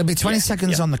 Going to be 20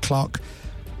 seconds on the clock.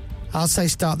 I'll say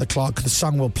start the clock. The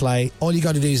song will play. All you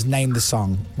got to do is name the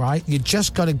song. Right. You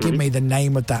just got to give me the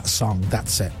name of that song.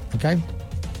 That's it. Okay.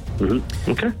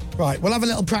 Okay. Right, we'll have a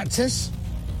little practice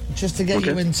just to get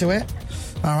you into it.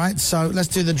 All right, so let's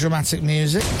do the dramatic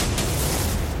music.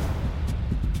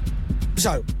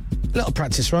 So, little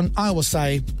practice run. I will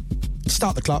say,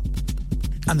 start the clock,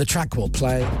 and the track will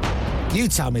play. You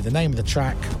tell me the name of the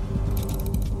track.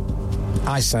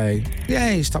 I say,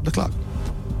 yay, stop the clock.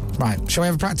 Right, shall we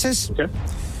have a practice? Okay.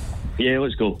 Yeah,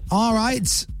 let's go. All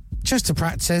right, just to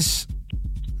practice,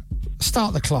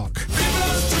 start the clock.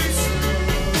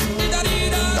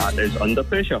 That is Under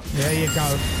Pressure. There you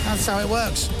go. That's how it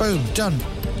works. Boom, done.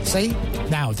 See?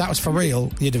 Now, if that was for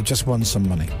real, you'd have just won some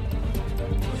money.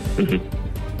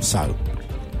 So.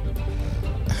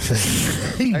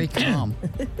 Very calm.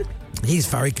 He's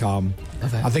very calm.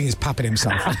 I think he's papping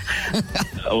himself.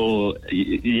 Oh,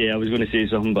 yeah, I was going to say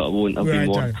something, but I won't. I've been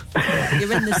warned.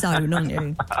 You're in the zone, aren't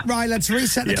you? Right, let's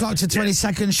reset the clock to 20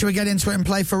 seconds. Should we get into it and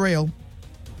play for real?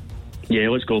 Yeah,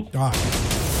 let's go. All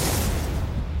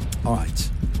right.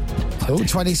 Oh,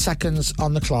 20 seconds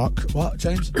on the clock. What,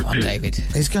 James? Come on, David.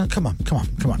 He's going. Come on.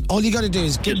 All you got to do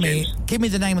is give me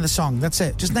the name of the song. That's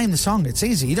it. Just name the song. It's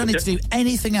easy. You don't need to do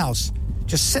anything else.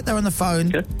 Just sit there on the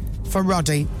phone for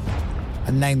Roddy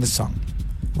and name the song.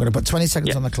 We're going to put 20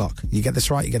 seconds on the clock. You get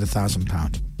this right, you get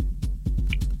 £1,000.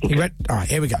 You ready? All right,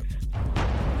 here we go.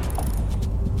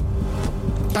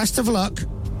 Best of luck.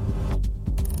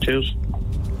 Cheers.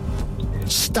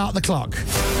 Start the clock.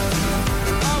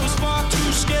 I was far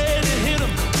too scared to hit him,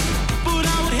 but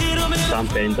I would hit him Sam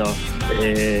Fender.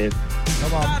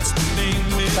 Come on.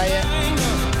 Say it.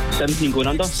 17 going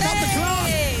under. Stop the clock.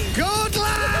 Good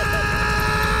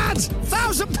lad!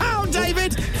 £1,000,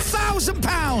 David.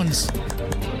 £1,000.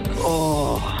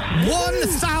 Oh.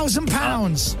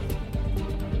 £1,000.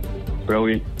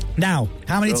 Brilliant. Now,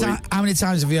 how many Brilliant.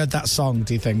 times have you heard that song,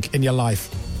 do you think, in your life?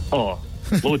 Oh,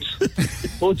 loads.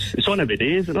 Loads. It's on every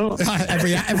day, isn't it?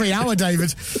 every hour,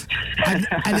 David. And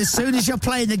as soon as you're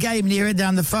playing the game and you hear it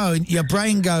down the phone, your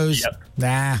brain goes,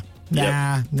 nah.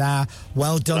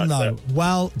 Well done, though.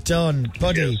 Well done,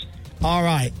 buddy. Yes. All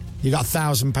right, you got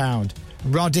 £1,000.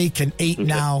 Roddy can eat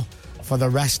now for the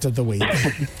rest of the week.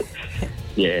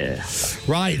 Yeah.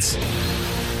 Right.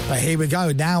 But here we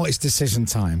go. Now it's decision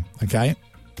time, okay?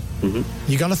 Mm-hmm.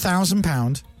 You got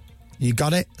 £1,000. You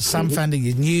got it. Sam Fender,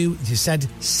 you knew. You said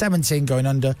 17 going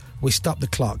under. We stopped the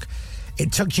clock.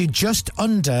 It took you just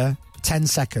under 10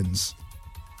 seconds.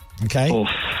 Okay? Oh.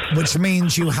 Which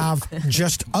means you have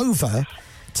just over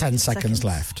 10 seconds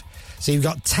left. So you've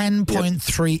got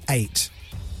 10.38.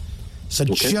 So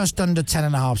just under 10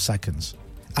 and a half seconds.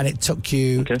 And it took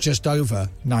you just over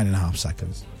 9.5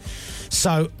 seconds.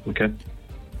 So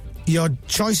your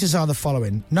choices are the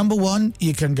following. Number one,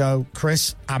 you can go,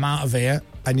 Chris, I'm out of here,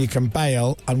 and you can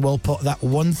bail, and we'll put that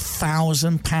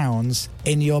 £1,000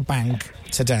 in your bank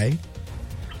today.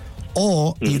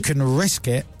 Or you can risk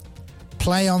it,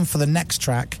 play on for the next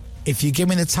track. If you give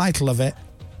me the title of it,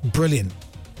 brilliant.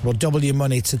 We'll double your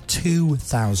money to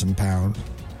 £2,000.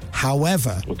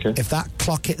 However, if that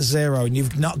clock hits zero and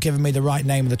you've not given me the right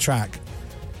name of the track,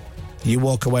 you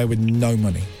walk away with no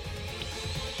money.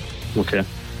 Okay.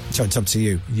 So it's up to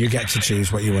you. You get to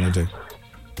choose what you want to do.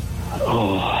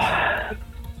 Oh,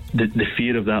 the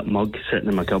fear of that mug sitting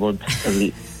in my cupboard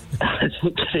isn't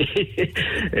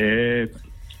great.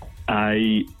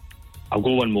 I'll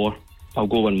go one more.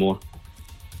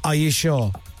 Are you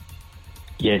sure?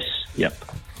 Yes. Yep.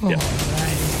 Yep.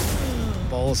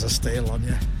 Balls of steel on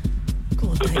you. Go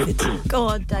on, David. Go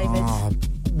on, David. Oh,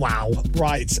 wow.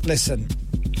 Right, listen.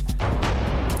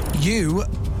 You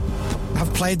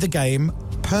have played the game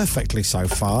perfectly so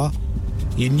far.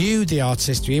 You knew the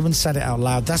artist. You even said it out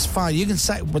loud. That's fine. You can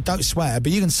say, well, don't swear,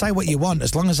 but you can say what you want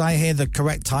as long as I hear the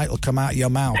correct title come out of your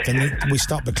mouth. Then we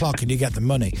stop the clock and you get the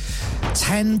money.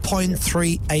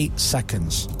 10.38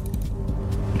 seconds.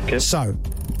 Okay. So,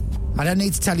 I don't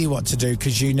need to tell you what to do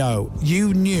because you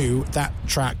knew that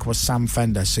track was Sam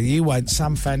Fender. So you went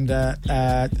Sam Fender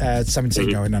 17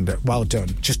 going under. Well done.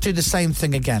 Just do the same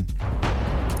thing again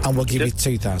and we'll give you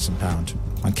 £2,000.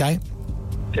 Okay?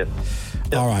 Okay.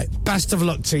 All right. Best of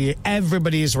luck to you.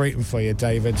 Everybody is rooting for you,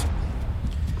 David.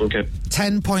 Okay.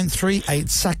 10.38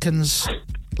 seconds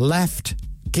left.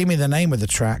 Give me the name of the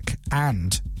track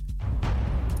and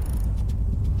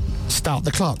start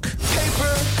the clock.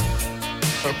 Paper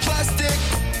or plastic,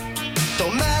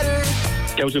 don't matter.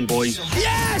 Girls and boys.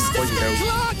 Yes! Boys and girls.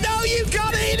 Clark, no, you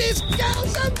got it! It is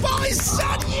Girls and Boys,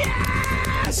 son!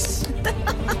 Yes!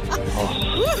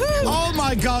 Oh,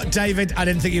 my God, David, I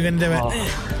didn't think you were going to do it.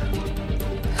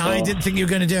 I didn't think you were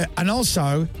going to do it. And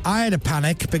also, I had a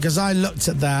panic because I looked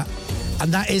at that,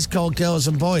 and that is called Girls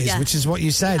and Boys, which is what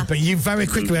you said. But you very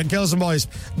quickly went Girls and Boys.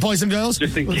 Boys and girls?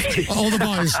 Just in case. All the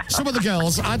boys. Some of the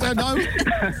girls. I don't know.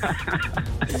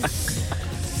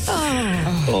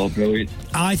 Oh, brilliant.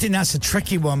 I think that's a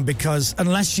tricky one because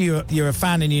unless you're a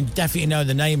fan and you definitely know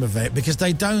the name of it, because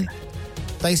they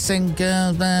sing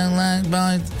Girls Like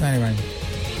Boys. Anyway,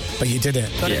 but you did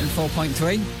it. Got it in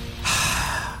 4.3.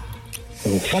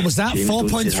 What was that?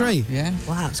 4.3? Yeah.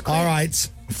 Wow, that's great. All right,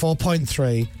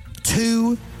 4.3.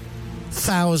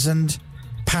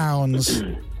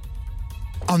 £2,000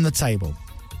 on the table.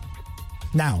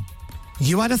 Now,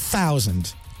 you had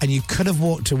 1,000 and you could have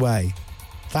walked away.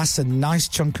 That's a nice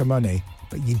chunk of money,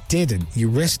 but you didn't. You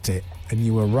risked it and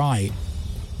you were right.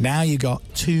 Now you got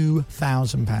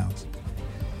 £2,000.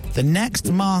 The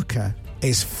next marker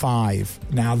is 5.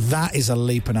 Now that is a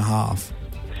leap and a half.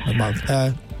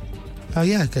 Oh,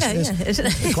 yeah, I guess it is. Isn't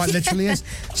it? It quite literally is.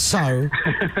 So,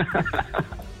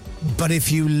 but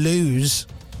if you lose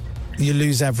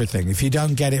everything. If you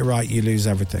don't get it right, you lose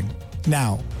everything.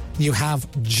 Now, you have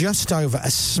just over, a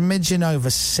smidgen over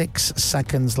 6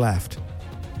 seconds left.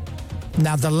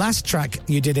 Now, the last track,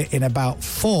 you did it in about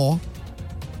 4.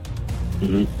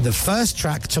 Mm-hmm. The first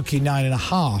track took you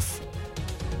 9.5.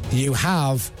 You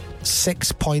have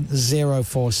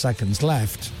 6.04 seconds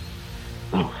left.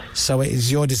 So it is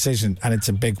your decision, and it's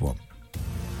a big one.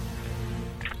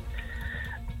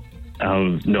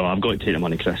 No, I've got to take the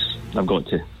money, Chris. I've got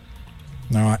to.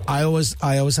 All right. I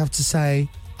always have to say,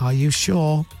 are you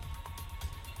sure?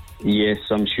 Yes,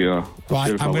 I'm sure.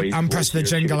 Right, I'm pressing the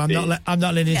jingle. I'm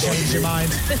not letting you change your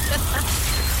mind.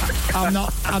 I'm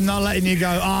not letting you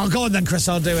go, oh, go on then, Chris,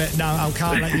 I'll do it. No, I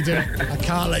can't let you do it. I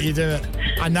can't let you do it.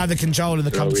 I know the control in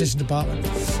the competition department.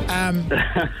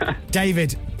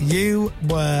 David, you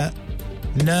were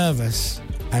nervous,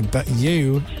 but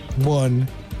you won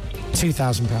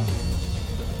 £2,000.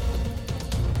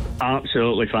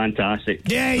 Absolutely fantastic.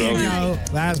 There you go.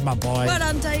 There's my boy. Well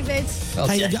done, David.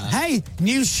 Hey,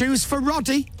 new shoes for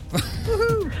Roddy.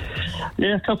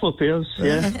 Yeah, a couple of pairs,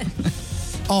 yeah.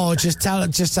 Oh, just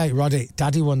say, Roddy,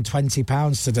 Daddy won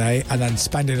 £20 today, and then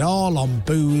spend it all on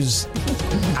booze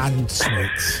and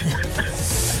sweets.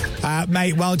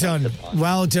 Mate, well done.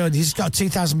 Well done. He's got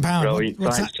 £2,000. Brilliant.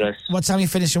 Thanks, Chris. What time are you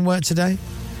finishing work today?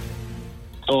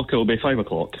 Okay, it'll be 5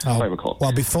 o'clock. 5 o'clock.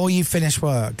 Well, before you finish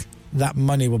work, that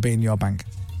money will be in your bank.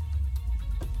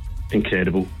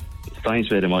 Incredible. Thanks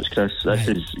very much, Chris. This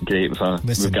is great. We've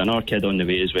got another kid on the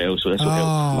way as well, so this will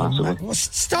help massively. Well,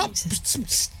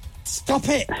 Stop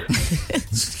it.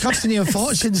 It's costing you a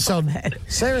fortune, son.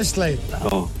 Seriously.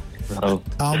 Oh,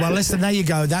 well, listen, there you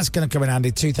go. That's going to come in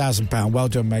handy. £2,000. Well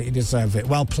done, mate. You deserve it.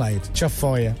 Well played. Chuff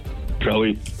for you.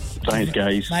 Brilliant. Thanks,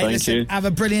 guys. Mate, Thank you. Have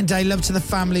a brilliant day. Love to the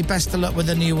family. Best of luck with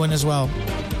the new one as well.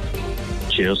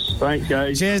 Cheers. Thanks,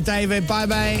 guys. Cheers, David. Bye,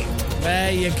 mate.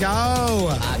 There you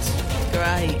go. That's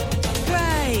great.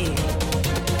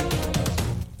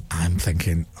 I'm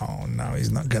thinking, oh no,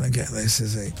 he's not going to get this,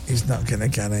 is he? He's not going to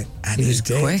get it. And he was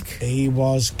did. quick. He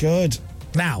was good.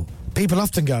 Now, people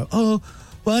often go, oh,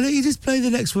 why don't you just play the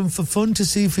next one for fun to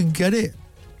see if we can get it?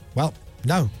 Well,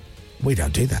 no, we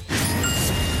don't do that.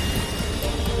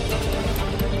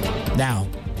 Now,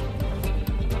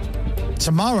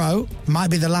 tomorrow might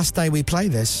be the last day we play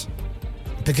this,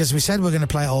 because we said we're going to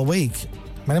play it all week.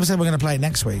 We never said we're going to play it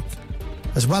next week.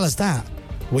 As well as that,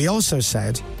 we also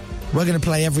said we're going to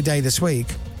play every day this week,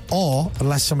 or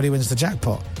unless somebody wins the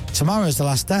jackpot. Tomorrow's the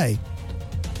last day.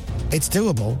 It's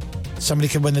doable. Somebody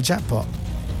could win the jackpot.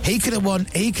 He could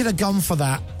have gone for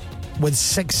that with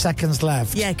 6 seconds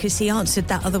left. Yeah, because he answered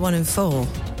that other one in 4.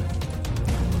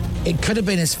 It could have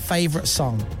been his favourite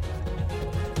song.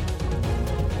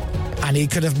 And he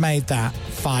could have made that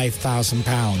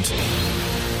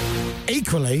 £5,000.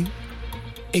 Equally,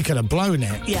 he could have blown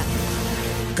it. Yeah.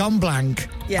 Gone blank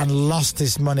and lost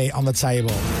his money on the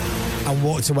table and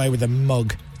walked away with a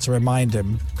mug to remind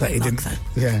him that he didn't.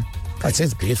 Yeah. It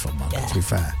is a beautiful mug, to be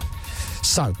fair.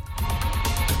 So,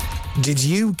 did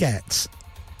you get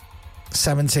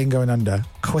 17 going under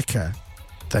quicker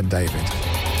than David?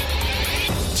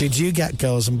 Did you get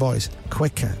girls and boys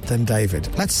quicker than David?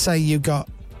 Let's say you got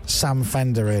Sam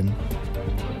Fender in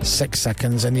 6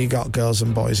 seconds and you got girls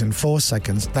and boys in 4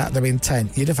 seconds. That'd have been 10.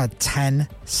 You'd have had 10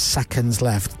 seconds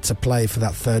left to play for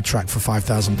that third track for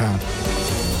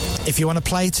 £5,000. If you want to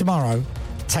play tomorrow,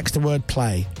 text the word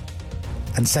play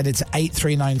and send it to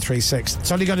 83936.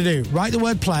 That's all you got to do. Write the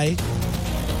word play,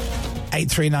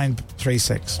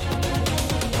 83936. Do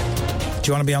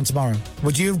you want to be on tomorrow?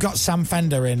 Would you have got Sam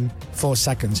Fender in 4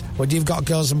 seconds? Would you have got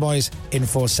girls and boys in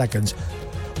 4 seconds?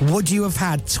 Would you have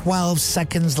had 12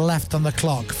 seconds left on the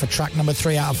clock for track number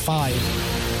 3 out of 5?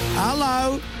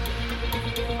 Hello?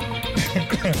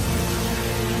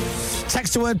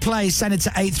 Text the word play, send it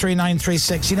to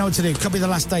 83936. You know what to do. Could be the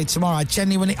last day tomorrow. I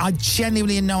genuinely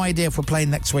have no idea if we're playing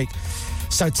next week.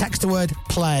 So text the word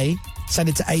play, send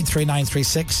it to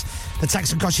 83936. The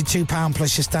text will cost you £2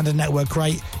 plus your standard network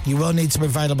rate. You will need to be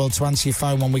available to answer your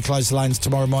phone when we close the lines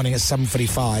tomorrow morning at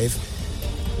 7:45.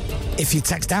 If you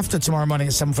text after tomorrow morning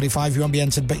at 7:45, you won't be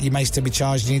entered, but you may still be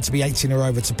charged. You need to be 18 or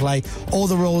over to play. All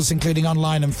the rules, including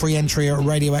online and free entry, are at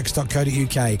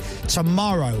radiox.co.uk.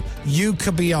 Tomorrow, you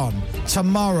could be on.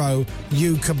 Tomorrow,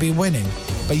 you could be winning.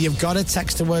 But you've got to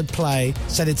text the word play,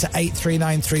 send it to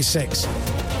 83936.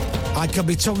 I could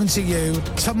be talking to you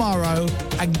tomorrow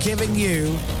and giving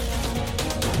you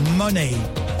money.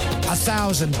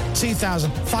 1,000,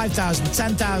 2,000, 5,000,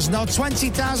 10,000 or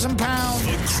 £20,000.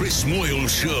 The Chris Moyle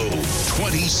Show.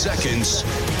 20 seconds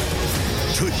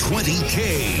to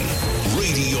 20K.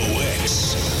 Radio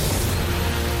X.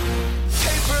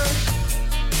 Paper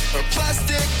or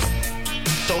plastic,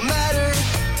 don't matter.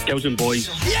 Girls and boys.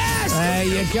 Yes! There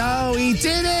you go. He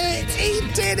did it. He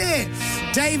did it.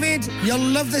 David, you'll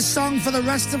love this song for the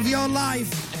rest of your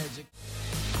life.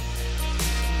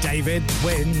 David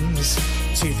wins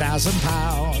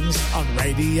 £2,000 on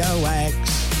Radio X.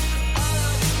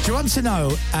 Do you want to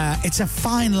know, it's a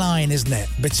fine line, isn't it,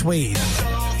 between,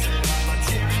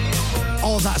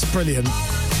 oh, that's brilliant,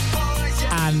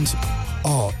 and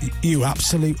Oh, you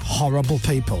absolute horrible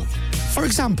people. For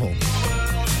example,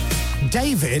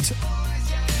 David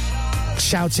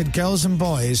shouted Girls and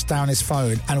Boys down his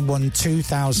phone and won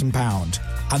 £2,000.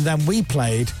 And then we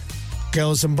played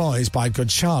Girls and Boys by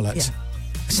Good Charlotte. Yeah.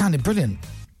 It sounded brilliant.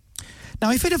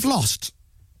 Now, if he'd have lost,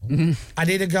 and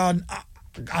he'd have gone,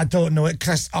 I don't know it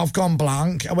because I've gone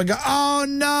blank, and we go, oh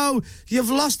no, you've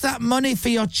lost that money for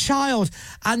your child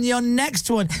and your next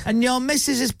one, and your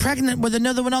missus is pregnant with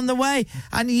another one on the way,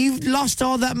 and you've lost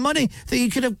all that money that you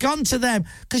could have gone to them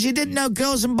because you didn't know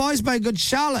Girls and Boys by Good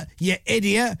Charlotte, you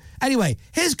idiot. Anyway,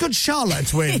 here's Good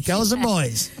Charlotte with Girls and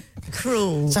Boys.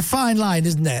 Cruel. It's a fine line,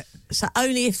 isn't it? So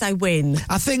only if they win.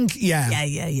 I think, yeah.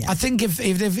 Yeah. I think if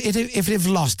they've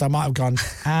lost, I might have gone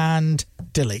and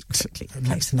delete.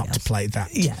 Next not to play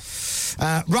that. Yeah.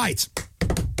 Right.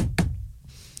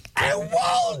 A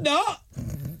walnut.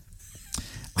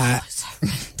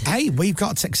 Hey, we've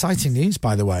got exciting news,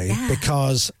 by the way,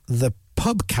 because the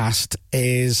Pubcast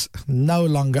is no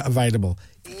longer available.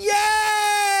 Yay!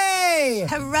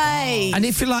 Hooray! And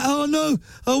if you're like, oh no,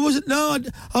 I was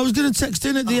going to text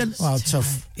in at the end. Well,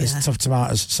 tough. Yeah. It's tough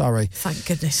tomatoes. Sorry. Thank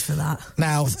goodness for that.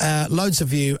 Now, loads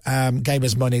of you gave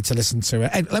us money to listen to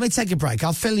it. Hey, let me take a break.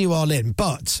 I'll fill you all in,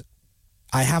 but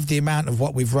I have the amount of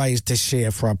what we've raised this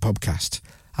year for our Pubcast,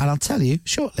 and I'll tell you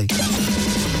shortly.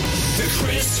 The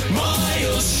Chris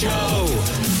Miles Show.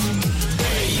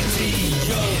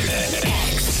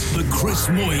 ADOX. The Chris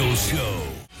Moyles Show.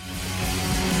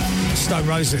 Stone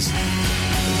Roses.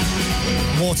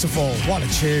 Waterfall. What a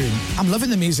tune. I'm loving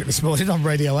the music this morning on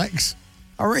Radio X.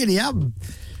 I really am.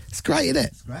 It's great, isn't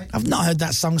it? It's great. I've not heard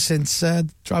that song since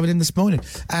driving in this morning.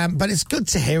 But it's good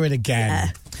to hear it again. Yeah.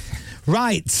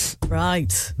 Right.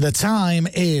 The time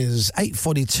is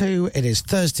 8:42. It is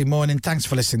Thursday morning. Thanks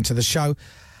for listening to the show.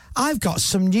 I've got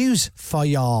some news for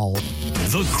y'all.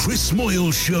 The Chris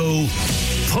Moyles Show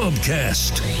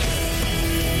Pubcast.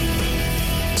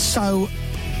 So,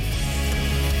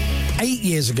 8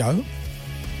 years ago,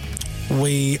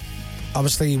 we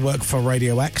obviously work for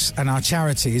Radio X, and our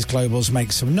charity is Global's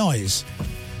Make Some Noise.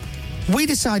 We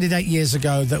decided 8 years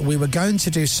ago that we were going to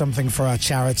do something for our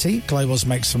charity, Global's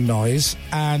Make Some Noise,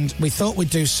 and we thought we'd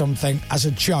do something as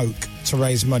a joke to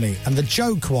raise money. And the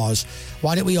joke was,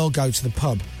 why don't we all go to the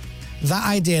pub? That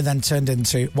idea then turned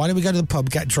into, why don't we go to the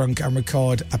pub, get drunk, and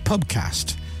record a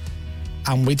pubcast?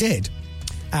 And we did.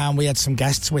 And we had some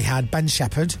guests. We had Ben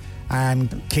Shepherd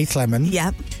and Keith Lemon.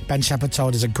 Yep. Ben Shepherd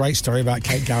told us a great story about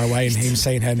Kate Garraway and him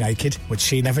seeing her naked, which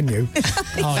she never knew.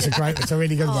 It's a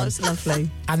really good one. Oh, it's lovely.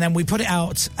 And then we put it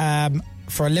out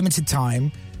for a limited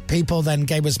time. People then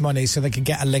gave us money so they could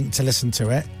get a link to listen to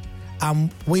it.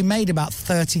 And we made about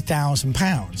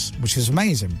 £30,000, which is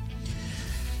amazing.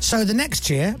 So the next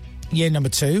year, year number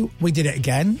 2, we did it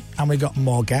again, and we got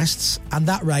more guests, and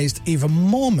that raised even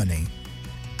more money.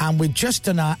 And we've just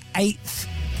done our 8th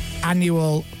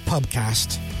annual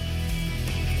pubcast.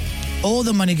 All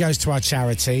the money goes to our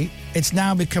charity. It's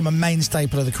now become a main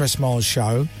staple of the Chris Moyles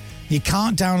Show. You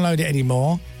can't download it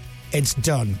anymore. It's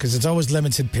done, because it's always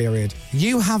limited period.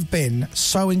 You have been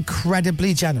so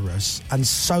incredibly generous and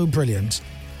so brilliant.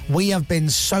 We have been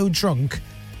so drunk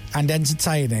and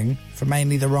entertaining for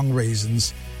mainly the wrong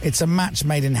reasons. It's a match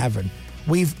made in heaven.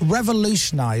 We've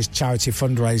revolutionised charity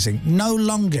fundraising. No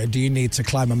longer do you need to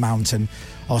climb a mountain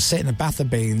or sit in a bath of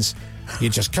beans. You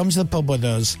just come to the pub with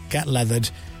us, get leathered,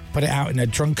 put it out in a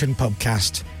drunken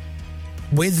pubcast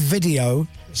with video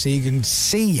so you can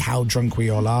see how drunk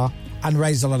we all are, and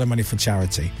raise a lot of money for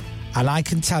charity. And I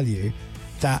can tell you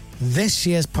that this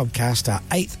year's pubcast, our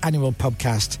 8th annual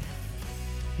pubcast,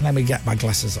 let me get my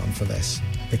glasses on for this,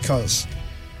 because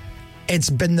it's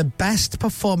been the best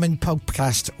performing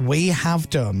podcast we have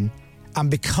done, and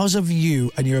because of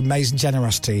you and your amazing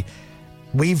generosity,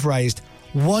 we've raised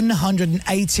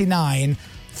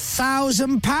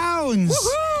 £189,000.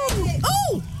 Woohoo!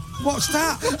 Oh! What's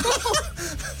that?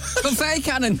 Confetti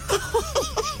cannon.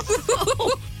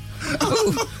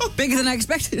 Bigger than I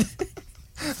expected.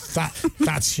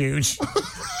 That's huge.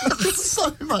 That's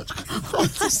so much.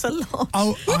 That's a lot.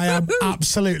 Oh, I am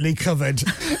absolutely covered.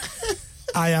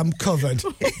 I am covered.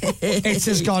 It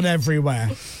has gone everywhere.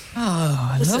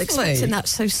 Oh, I wasn't lovely. expecting that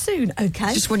so soon.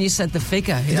 Okay. Just when you said the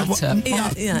figure.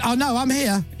 Oh, no, I'm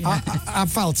here. Yeah. I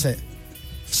felt it.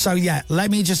 So, yeah,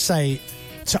 let me just say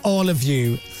to all of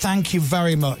you, thank you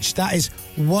very much. That is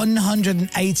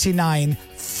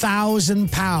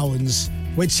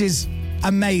 £189,000, which is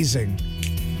amazing.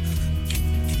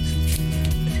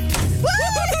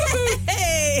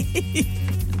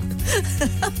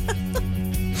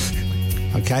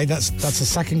 Okay, that's a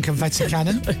second confetti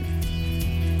cannon.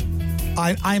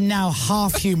 I'm now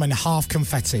half human, half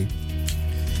confetti.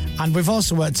 And we've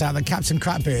also worked out that Captain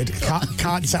Crapbeard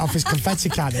can't set off his confetti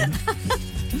cannon.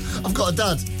 I've got a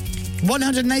dud.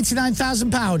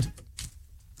 £189,000.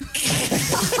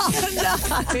 Oh, no.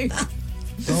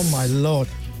 Oh, my Lord.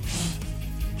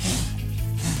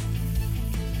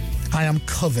 I am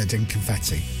covered in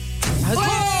confetti.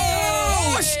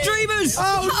 Oh, streamers!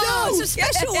 Oh, no! It's a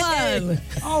special one.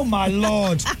 Oh, my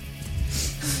Lord.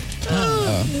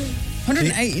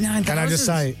 189,000. Can I just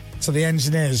say to the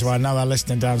engineers who I know are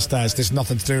listening downstairs, this is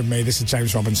nothing to do with me. This is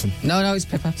James Robinson. No, it's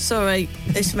Pippa. Sorry,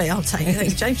 it's me. I'll take it.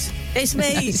 Thanks, James. It's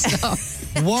me.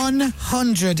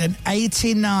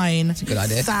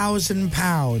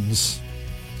 £189,000.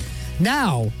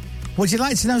 Now, would you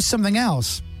like to know something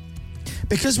else?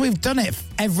 Because we've done it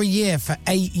every year for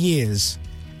 8 years,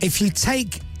 if you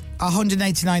take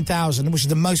 189,000, which is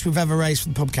the most we've ever raised for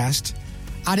the podcast,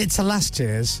 add it to last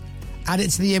year's, add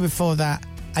it to the year before that,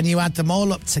 and you add them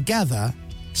all up together,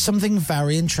 something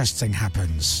very interesting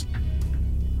happens.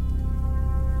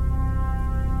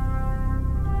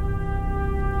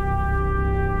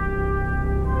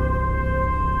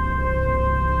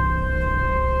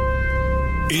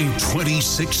 In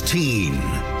 2016,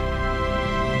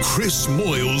 Chris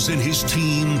Moyles and his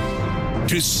team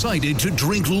decided to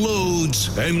drink loads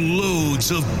and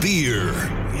loads of beer,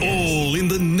 all in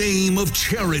the name of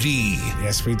charity.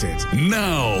 Yes, we did.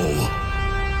 Now,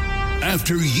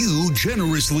 after you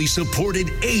generously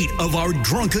supported 8 of our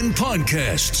drunken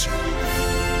podcasts,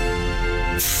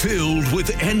 filled with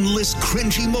endless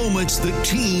cringy moments the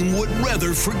team would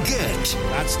rather forget.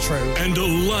 That's true. And a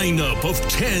lineup of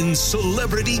 10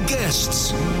 celebrity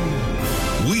guests,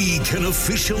 we can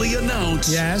officially announce...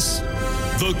 Yes?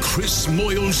 The Chris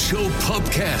Moyles Show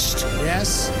podcast...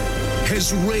 Yes?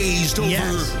 ...has raised over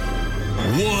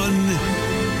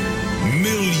 £1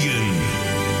 million.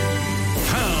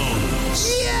 Yes!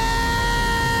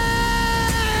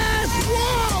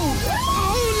 Whoa!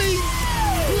 Holy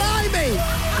blimey!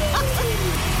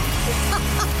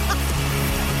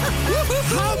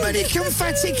 How many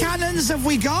confetti cannons have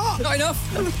we got? Not enough.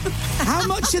 How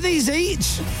much are these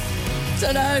each?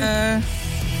 Don't know.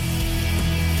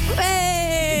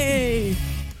 Hey!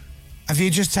 Have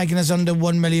you just taken us under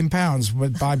 £1 million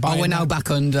by buying? Oh, we're now back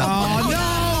under. Oh, no!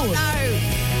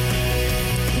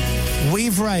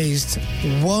 We've raised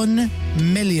 £1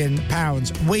 million.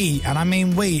 We, and I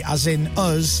mean we, as in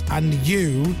us and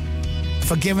you,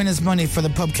 for giving us money for the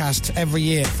pubcast every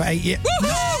year for 8 years. No!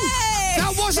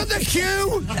 That wasn't the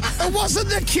cue! It wasn't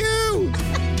the cue!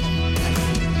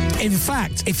 In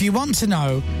fact, if you want to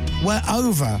know, we're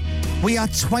over. We are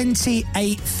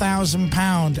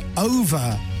 £28,000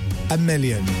 over $1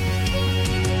 million.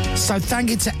 So thank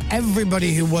you to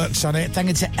everybody who works on it. Thank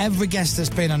you to every guest that's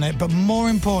been on it. But more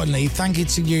importantly, thank you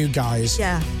to you guys.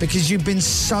 Yeah. Because you've been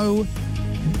so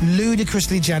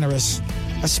ludicrously generous,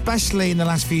 especially in the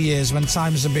last few years when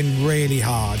times have been really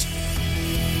hard.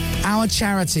 Our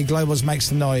charity, Globals Makes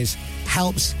the Noise,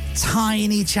 helps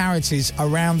tiny charities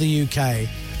around the UK.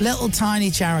 Little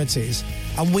tiny charities.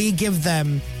 And we give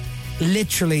them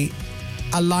literally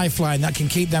a lifeline that can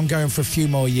keep them going for a few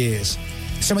more years.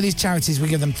 Some of these charities, we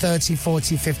give them 30,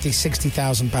 40, 50,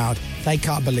 60,000 pounds. They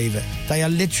can't believe it. They are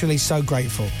literally so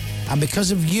grateful. And because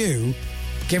of you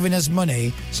giving us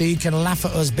money so you can laugh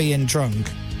at us being drunk,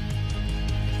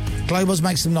 Globals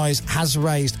Make Some Noise has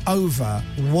raised over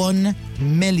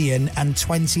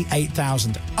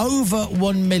 £1,028,000. Over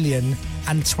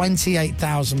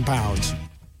 £1,028,000.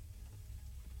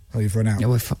 Oh, you've run out. Yeah,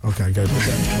 okay, go.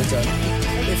 We're done.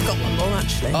 We've got one more,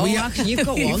 actually. Oh, you've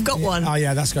got one. You've got one. Oh,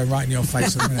 yeah, that's going right in your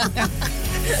face in a minute.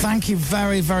 Thank you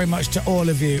very, very much to all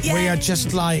of you. Yay. We are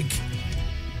just like...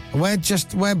 We're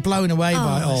blown away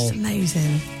by it all. That's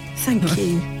amazing. Thank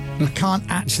you. I can't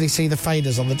actually see the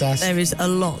faders on the desk. There is a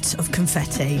lot of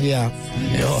confetti. Yeah.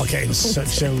 You're getting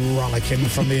such a rollicking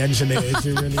from the engineers.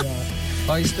 You really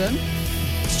are. Easton?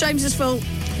 It's James's fault.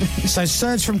 So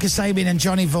Serge from Kasabian and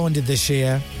Johnny Vaughan did this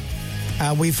year.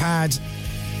 We've had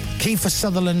Kiefer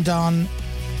Sutherland on.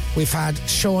 We've had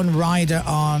Sean Ryder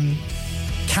on.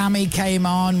 Cammy came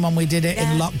on when we did it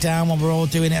in lockdown, when we were all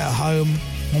doing it at home.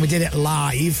 When we did it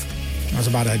live. That was a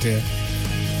bad idea.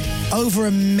 Over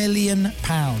 £1 million.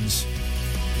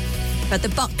 But the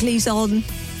Buckley's on.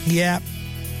 Yeah.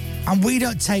 And we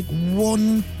don't take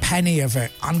 1 penny of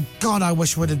it. And God, I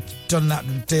wish we'd have done that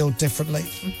deal differently.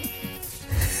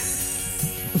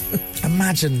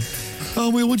 Imagine. Oh,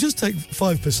 we'll just take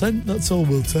 5%. That's all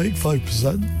we'll take,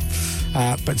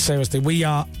 5%. But seriously, we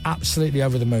are absolutely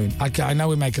over the moon. I know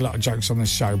we make a lot of jokes on this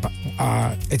show, but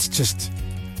it's just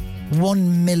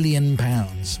 £1 million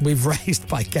we've raised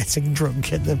by getting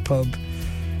drunk at the pub.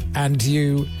 And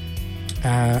you,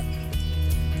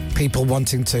 people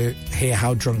wanting to hear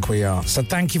how drunk we are. So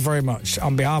thank you very much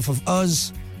on behalf of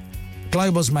us,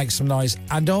 Globals Make Some Noise,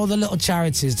 and all the little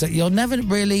charities that you'll never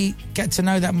really get to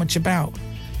know that much about.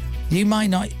 You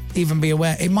might not even be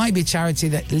aware. It might be a charity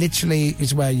that literally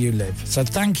is where you live. So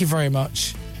thank you very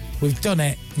much. We've done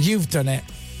it. You've done it.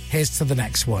 Here's to the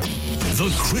next one.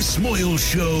 The Chris Moyle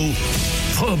Show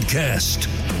podcast.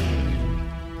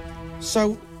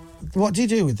 So, what do you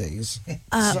do with these?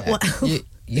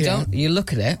 You don't. You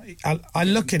look at it. I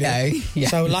look at it. Yeah.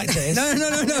 So like this.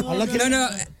 No. I look at No.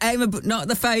 Aim, not at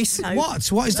the face. No.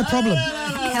 What? What is the problem?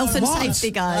 Health and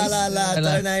safety, guys.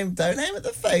 Don't aim at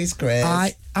the face, Chris.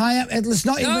 I am. It's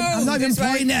not even. I'm not even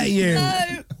pointing at you.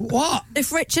 No. What?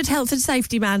 If Richard, Health and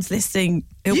Safety Man's listening,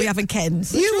 he'll be having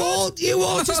Ken's. You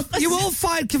all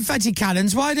fired confetti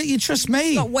cannons. Why don't you trust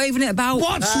me? Stop waving it about.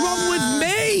 What's wrong with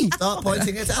me? Stop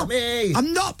pointing it at me.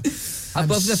 I'm not.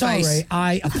 Above the sorry, face.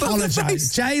 I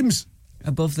apologise. James.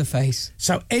 Above the face.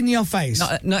 So in your face.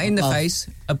 Not in the face.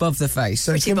 Above the face.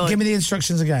 So give me the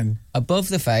instructions again. Above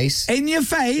the face. In your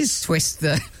face. Twist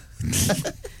it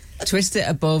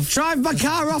above. Drive my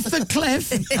car off the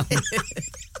cliff.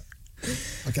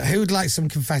 Okay, who would like some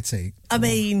confetti? I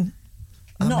mean,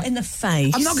 not in the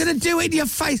face. I'm not going to do it in your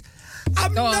face.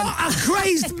 I'm not a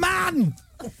crazed man.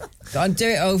 Go on, do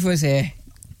it over his ear.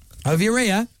 Over your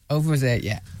ear? Over his ear,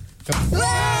 yeah.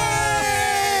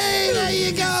 Hey, there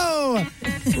you go.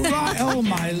 Right, oh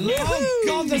my Lord.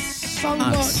 God, there's so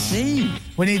much. See.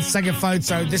 We need to take a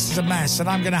photo. This is a mess, and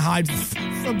I'm going to hide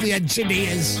from the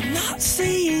engineers. Not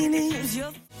seeing it.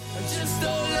 Just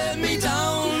don't let me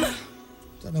down.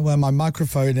 Don't know where my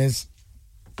microphone is.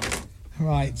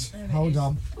 Right, hold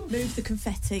on. Move the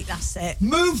confetti, that's it.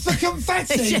 Move the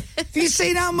confetti! Have you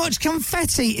seen how much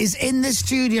confetti is in the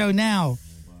studio now?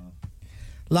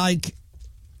 Like,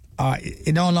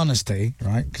 in all honesty,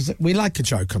 right, because we like a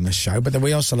joke on this show, but then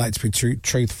we also like to be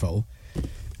truthful.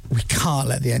 We can't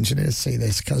let the engineers see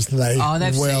this because they've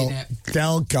seen it.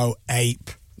 They'll go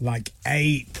ape. Like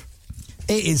ape.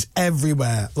 It is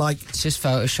everywhere. Like, it's just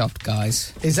photoshopped,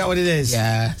 guys. Is that what it is?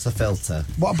 Yeah. It's a filter.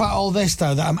 What about all this,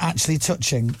 though, that I'm actually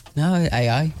touching? No,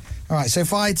 AI. All right, so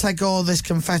if I take all this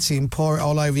confetti and pour it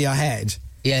all over your head,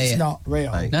 it's not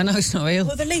real. No, it's not real.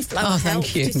 Will the leaf blower help,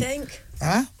 thank you. do you think?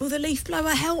 Huh? Will the leaf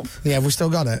blower help? Yeah, we've still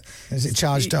got it. Is it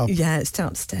charged up? Yeah, it's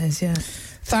downstairs, yeah.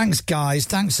 Thanks, guys.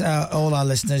 Thanks, all our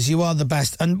listeners. You are the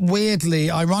best. And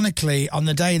weirdly, ironically, on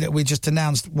the day that we just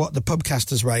announced what the Pubcast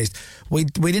has raised, we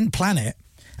didn't plan it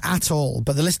at all,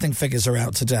 but the listening figures are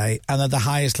out today, and they're the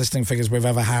highest listening figures we've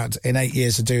ever had in 8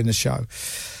 years of doing the show.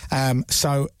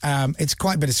 So it's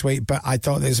quite bittersweet, but I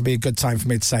thought this would be a good time for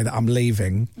me to say that I'm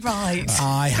leaving. Right.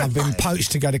 I have been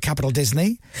poached to go to Capital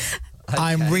Disney. Okay.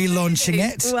 I'm relaunching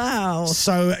it. Wow.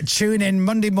 So tune in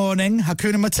Monday morning,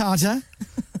 Hakuna Matata.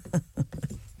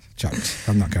 Jokes.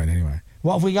 I'm not going anywhere.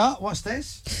 What have we got? What's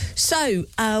this? So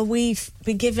we've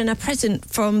been given a present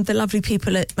from the lovely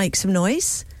people at Make Some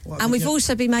Noise. And we've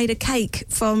also been made a cake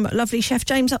from lovely Chef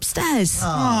James upstairs.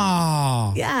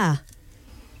 Oh. Yeah.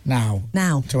 Now.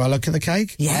 Do I look at the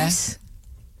cake? Yes.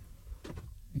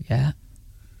 Yeah.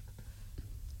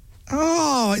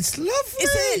 Oh, it's lovely.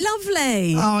 Isn't it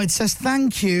lovely? Oh, it says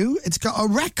thank you. It's got a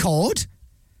record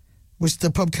with the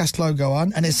Pubcast logo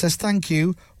on, and it says thank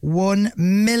you, £1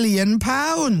 million.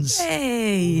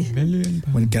 Hey. £1 million.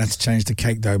 We're going to have to change the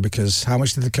cake, though, because how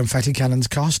much did the confetti cannons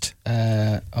cost?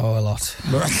 A lot.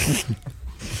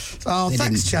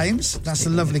 Thanks, James. That's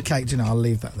a lovely cake. Do you know, I'll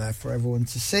leave that there for everyone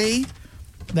to see.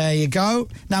 There you go.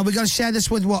 Now, we've got to share this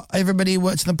with what? Everybody who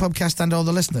works in the Pubcast and all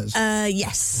the listeners?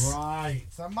 Yes. Right.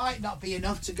 There might not be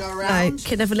enough to go around. No,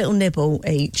 can have a little nibble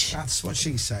each. That's what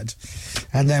she said.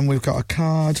 And then we've got a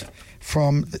card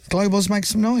from Globals Make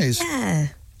Some Noise. Yeah,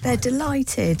 they're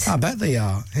delighted. I bet they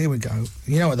are. Here we go.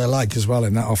 You know what they're like as well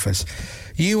in that office.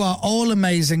 You are all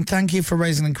amazing. Thank you for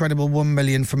raising an incredible $1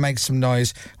 million for Make Some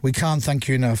Noise. We can't thank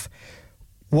you enough.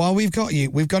 While we've got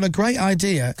you, we've got a great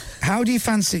idea. How do you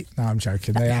fancy... No, I'm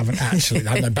joking. They haven't actually.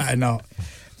 They better not.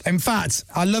 In fact,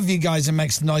 I love you guys and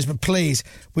Make Some Noise, but please,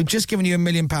 we've just given you £1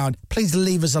 million. Please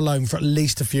leave us alone for at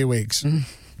least a few weeks.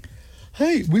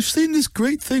 Hey, we've seen this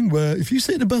great thing where if you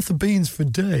sit in a bath of beans for a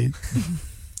day...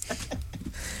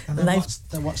 and then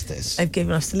what's this? They've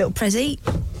given us a little prezzy.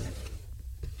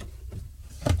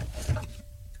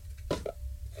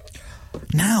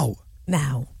 Now.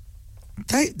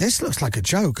 This looks like a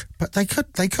joke, but they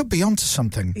could be onto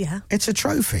something. Yeah. It's a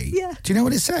trophy. Yeah. Do you know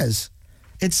what it says?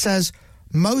 It says,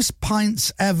 most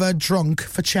pints ever drunk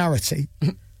for charity.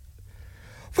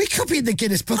 We could be in the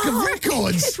Guinness Book of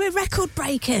Records. We're record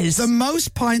breakers. The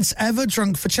most pints ever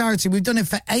drunk for charity. We've done it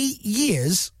for 8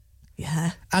 years.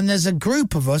 Yeah. And there's a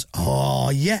group of us.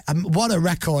 Oh, yeah. What a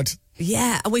record.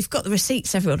 Yeah, and we've got the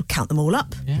receipts. Everyone will count them all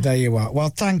up. Yeah. There you are. Well,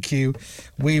 thank you.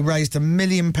 We raised £1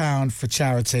 million for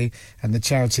charity, and the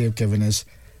charity have given us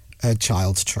a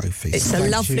child's trophy. It's a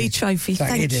lovely trophy.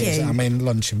 Thank you. It is. I mean,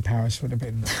 lunch in Paris would have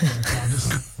been...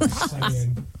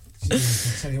 I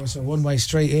tell you, it's a one-way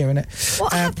street here, isn't it?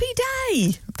 What a happy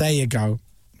day! There you go.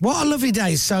 What a lovely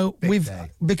day. So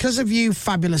because of you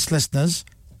fabulous listeners,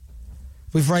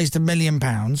 we've raised £1 million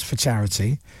for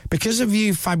charity. Because of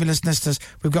you fabulous listeners,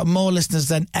 we've got more listeners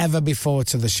than ever before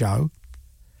to the show.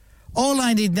 All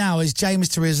I need now is James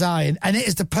to resign, and it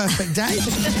is the perfect day.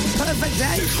 Perfect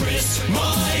day. The Chris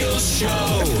Miles Show.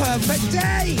 The perfect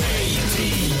day.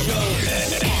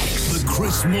 The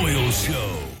Chris Miles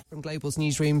Show. From Global's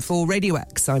newsroom for Radio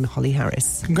X, I'm Holly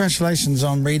Harris. Congratulations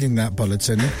on reading that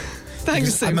bulletin.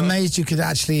 Thanks so I'm much. amazed you could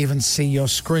actually even see your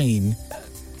screen.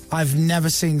 I've never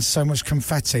seen so much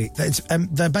confetti.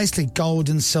 They're basically gold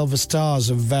and silver stars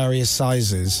of various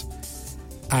sizes,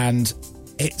 and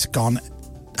it's gone.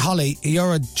 Holly,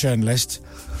 you're a journalist.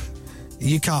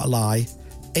 You can't lie.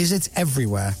 Is it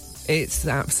everywhere? It's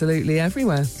absolutely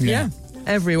everywhere. Yeah.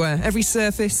 Everywhere. Every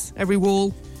surface, every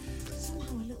wall.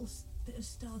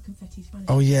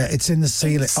 Oh, yeah, it's in the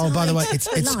ceiling. Oh, by the way,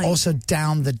 it's also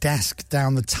down the desk,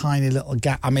 down the tiny little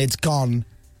gap. I mean, it's gone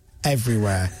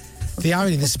everywhere. The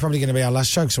irony, this is probably going to be our last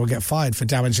show, so we'll get fired for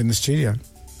damaging the studio.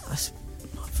 That's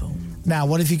my fault. Now,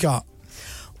 what have you got?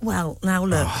 Well, now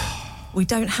look, we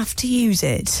don't have to use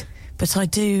it, but I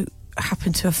do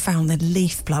happen to have found the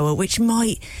leaf blower, which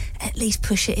might at least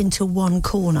push it into one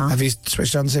corner. Have you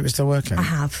switched on to see if it's still working? I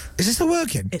have. Is it still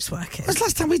working? It's working. When's the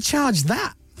last time we charged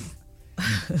that?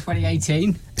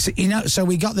 2018. So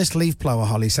we got this leaf blower,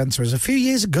 Holly, sent to us a few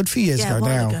years ago a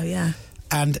while ago, yeah.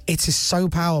 And it is so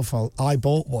powerful, I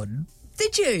bought one.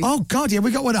 Did you? Oh, God, yeah, we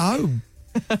got one at home.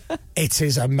 It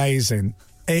is amazing.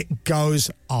 It goes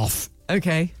off.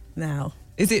 Okay. Now.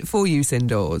 Is it for use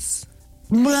indoors?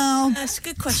 Well, that's a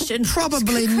good question.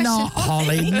 Probably not,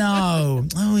 Holly. No.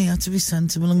 Oh, you have to be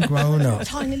sensible and grown up. A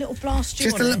tiny little blast.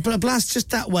 Just a little blast, just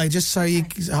that way, just so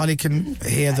Holly can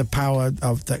hear the power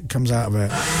that comes out of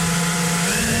it.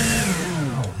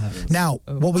 Now,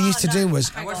 what we used to do was.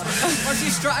 What's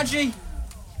your strategy?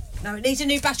 No, it needs a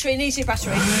new battery.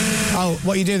 Oh,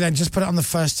 what you do then? Just put it on the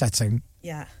first setting.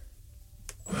 Yeah.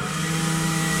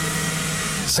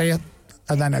 See it,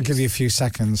 and then it'll give you a few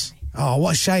seconds. Oh,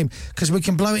 what a shame, because we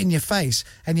can blow it in your face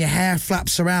and your hair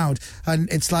flaps around and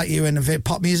it's like you're in a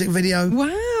pop music video.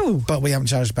 Wow. But we haven't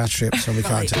charged the battery up, so we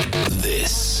can't take it.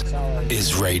 This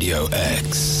is Radio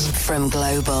X. From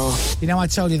Global. You know, I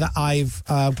told you that I've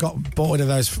bought one of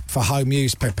those for home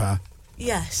use, Pippa.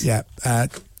 Yes. Yeah.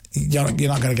 You're not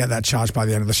going to get that charged by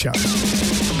the end of the show.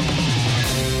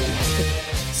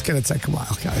 It's going to take a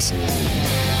while, guys.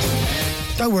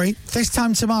 Don't worry, this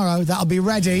time tomorrow, that'll be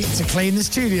ready to clean the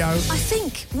studio. I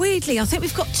think, weirdly,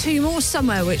 we've got 2 more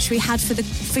somewhere, which we had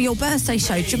for your birthday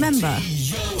show. Do you remember?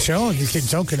 Sure, you keep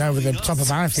talking over the top of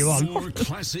that if you want. More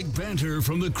classic banter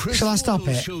from the Chris Shall I stop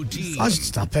Miles it? Show team. I'll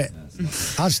stop it.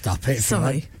 I'll stop it.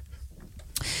 Sorry.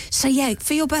 So, yeah,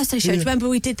 for your birthday show, do you remember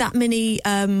we did that mini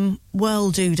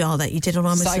whirl doodah that you did on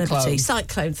I'm a Celebrity?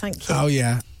 Cyclone, thank you. Oh,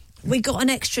 yeah. We got an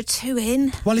extra 2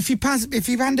 in. Well, if you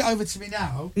hand it over to me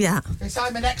now, yeah, because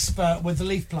I'm an expert with the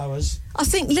leaf blowers. I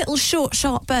think little short,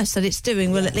 sharp bursts that it's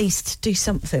doing will at least do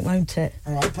something, won't it?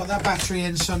 All right, put that battery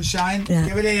in, sunshine. Yeah.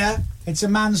 Give it here. It's a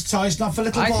man's toy. It's not for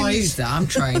little boys. I can use that. I'm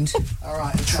trained. All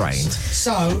right, okay. Trained.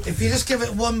 So if you just give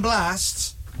it one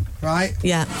blast, right?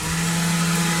 Yeah.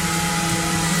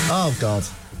 Oh God.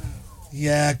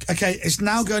 Yeah. Okay. It's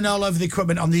now going all over the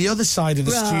equipment on the other side of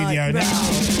the studio now.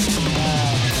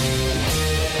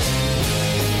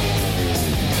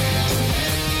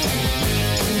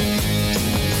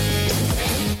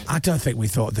 I don't think we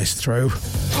thought this through.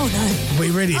 Oh, no. We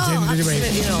really didn't, did we?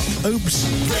 Absolutely not. Oops.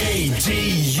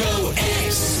 Radio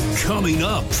X. Coming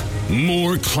up,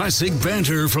 more classic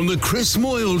banter from the Chris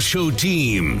Moyle Show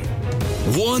team.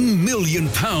 £1 million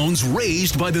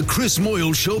raised by the Chris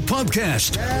Moyle Show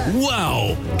podcast.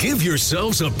 Wow. Give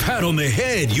yourselves a pat on the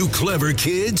head, you clever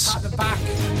kids. At the back.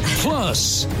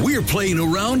 Plus, we're playing a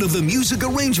round of the music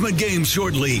arrangement game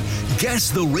shortly. Guess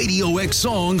the Radio X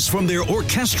songs from their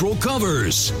orchestral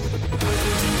covers.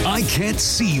 I can't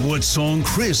see what song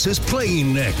Chris is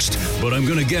playing next, but I'm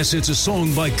going to guess it's a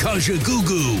song by Kaja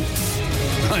Gugu.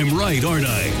 I'm right, aren't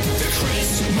I? The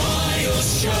Chris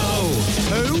Miles Show.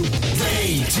 Who?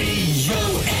 Radio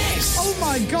X. Oh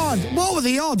my God! What were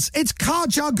the odds? It's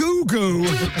Kaja Gugu.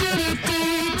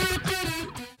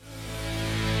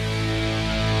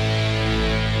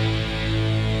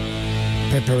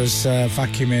 Pippa is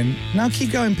vacuuming. No,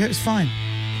 keep going, Pip. It's fine.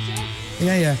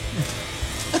 Yeah.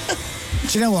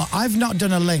 Do you know what? I've not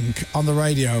done a link on the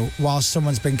radio while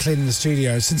someone's been cleaning the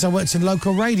studio since I worked in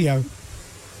local radio,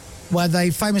 where they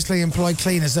famously employ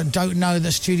cleaners that don't know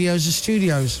that studios are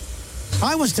studios.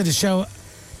 I once did a show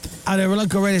at a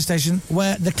local radio station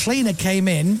where the cleaner came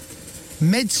in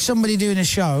mid somebody doing a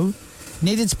show,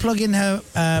 needed to plug in her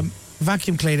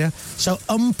vacuum cleaner, so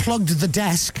unplugged the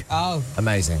desk. Oh.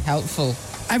 Amazing. Helpful.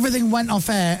 Everything went off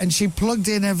air and she plugged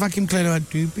in her vacuum cleaner and went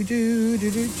doo-be-doo.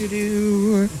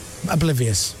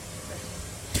 Oblivious.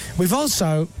 We've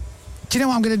also... Do you know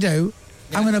what I'm going to do?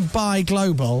 Yeah. I'm going to buy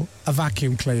Global a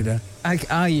vacuum cleaner.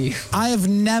 Are you? I have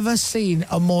never seen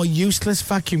a more useless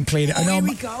vacuum cleaner. Oh, here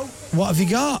we go. What have you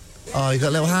got? Oh, you got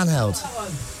a little handheld.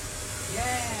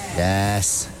 Yeah.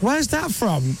 Yes. Where's that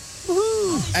from?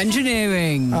 Woo.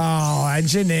 Engineering. Oh,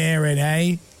 engineering,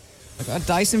 eh? I got a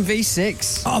Dyson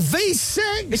V6. Oh,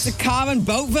 V6? It's the car and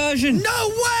boat version. No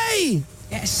way!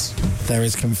 Yes. There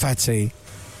is confetti.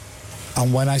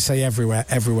 And when I say everywhere,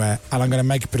 everywhere, and I'm going to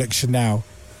make a prediction now,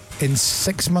 in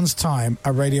 6 months' time,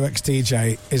 a Radio X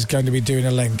DJ is going to be doing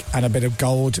a link and a bit of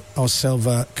gold or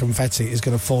silver confetti is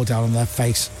going to fall down on their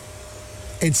face.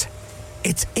 It's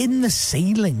in the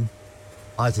ceiling.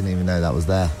 I didn't even know that was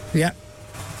there. Yeah.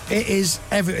 It is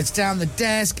everywhere. It's down the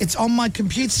desk. It's on my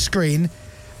computer screen,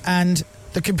 and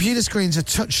the computer screen's a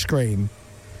touch screen.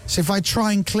 So if I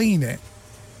try and clean it,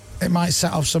 it might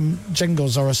set off some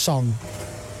jingles or a song.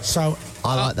 So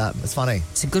I like that. It's funny.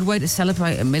 It's a good way to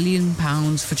celebrate £1 million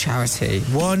for charity.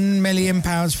 £1 million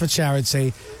for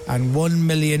charity and 1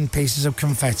 million pieces of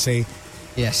confetti.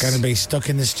 Yes. Going to be stuck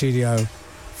in the studio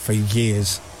for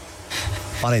years.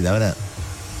 Funny though, isn't it?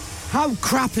 How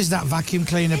crap is that vacuum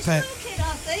cleaner, Pip?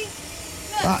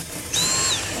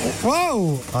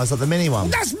 Whoa! Oh, is that the mini one?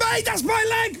 That's me! That's my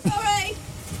leg! Sorry.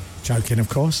 Joking, of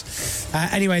course.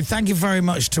 Anyway, thank you very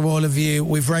much to all of you.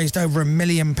 We've raised over £1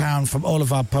 million from all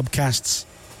of our pubcasts.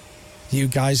 You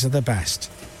guys are the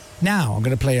best. Now, I'm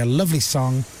going to play a lovely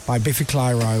song by Biffy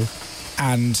Clyro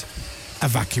and a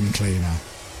vacuum cleaner.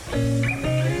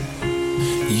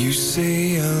 You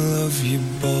say I love you,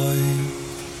 boy,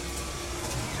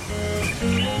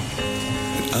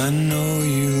 but I know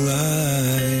you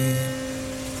lie.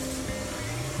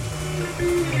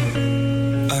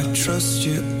 I trust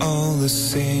you all the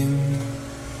same.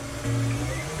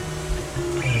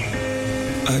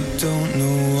 I don't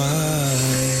know why.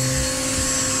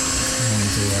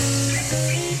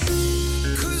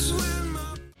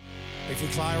 Biffy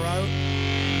Clyro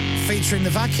featuring the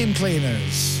vacuum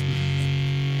cleaners.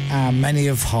 Many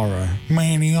of Horror.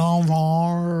 Many of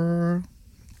Horror.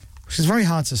 Which is very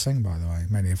hard to sing, by the way.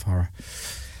 Many of Horror.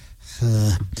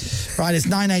 Right, it's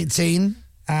 9:18.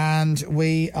 And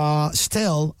we are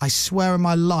still, I swear on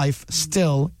my life,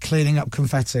 still cleaning up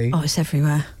confetti. Oh, it's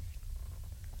everywhere.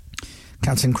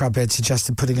 Captain Crabbeard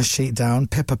suggested putting a sheet down.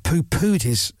 Pippa poo-pooed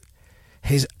his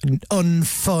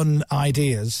unfun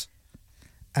ideas.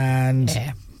 And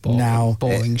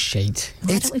boring sheet.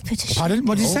 Why don't we put a sheet? Pardon?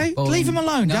 What did you say? Boring. Leave him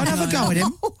alone. Don't have a go at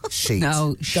him. Sheet.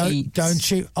 No, sheet. Don't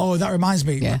shoot. Oh, that reminds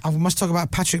me. Yeah. I must talk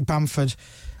about Patrick Bamford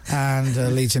and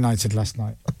Leeds United last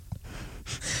night.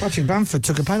 Patrick Bamford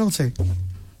took a penalty.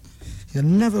 You'll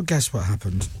never guess what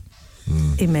happened.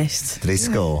 He missed. Did he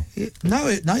score? No,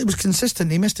 it was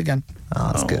consistent. He missed again.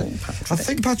 Oh, that's good. I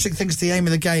think Patrick thinks the aim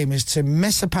of the game is to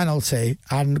miss a penalty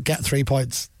and get 3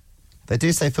 points. They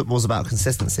do say football's about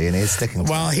consistency, and he is sticking to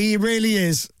Well, he really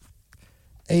is.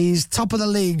 He's top of the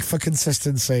league for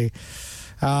consistency.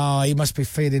 Oh, he must be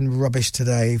feeling rubbish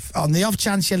today. On the off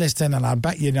chance you're listening, and I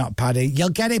bet you're not, Paddy, you'll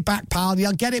get it back, pal.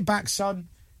 You'll get it back, son.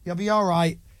 You'll be all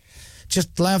right.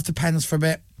 Just lay off the pens for a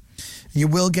bit. You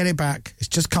will get it back. It's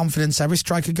just confidence. Every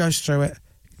striker goes through it.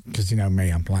 Because you know me,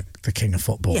 I'm like the king of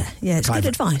football. Yeah, it's good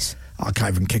advice. I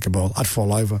can't even kick a ball. I'd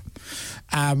fall over.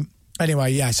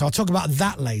 Anyway, yeah, so I'll talk about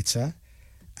that later.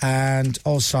 And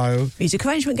also... Music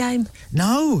arrangement game.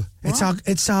 No,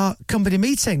 it's our company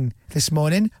meeting this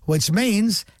morning, which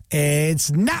means it's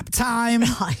nap time.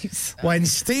 Nice. When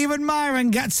Stephen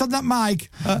Myron gets on that mic,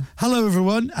 hello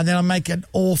everyone, and then I'll make an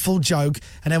awful joke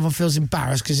and everyone feels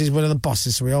embarrassed because he's one of the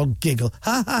bosses, so we all giggle.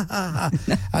 Ha, ha, ha, ha.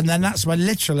 And then that's when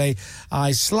literally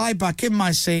I slide back in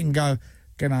my seat and go,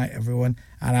 good night everyone,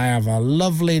 and I have a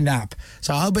lovely nap.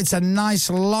 So I hope it's a nice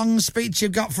long speech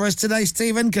you've got for us today,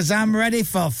 Stephen, because I'm ready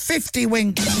for 50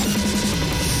 winks.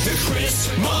 The Chris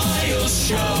Miles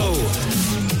Show.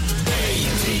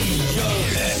 Radio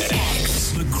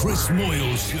X. The Chris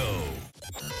Moyle Show.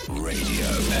 Radio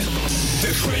X.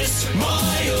 The Chris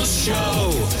Miles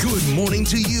Show. Good morning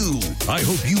to you. I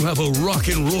hope you have a rock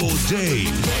and roll day.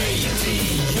 Radio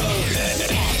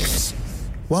X.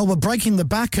 Well, we're breaking the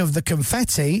back of the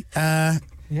confetti.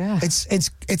 Yeah.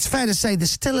 It's fair to say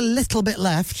there's still a little bit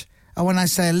left. And when I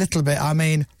say a little bit, I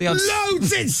mean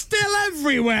loads. It's still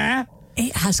everywhere.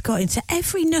 It has got into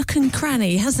every nook and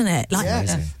cranny, hasn't it? Like,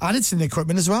 and it's in the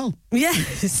equipment as well.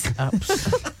 Yes.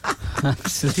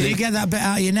 Absolutely. Did you get that bit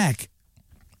out of your neck?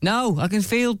 No, I can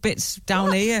feel bits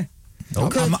down here.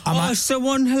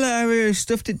 Someone hilarious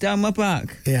stuffed it down my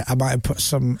back. Yeah, I might have put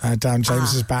some down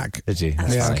James's back. Did you?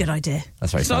 That's a good idea.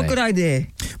 That's very It's not funny. a good idea.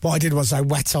 What I did was I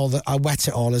wet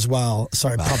it all as well, so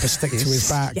it proper stick to his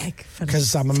back.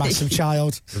 Because I'm a massive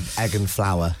child. With egg and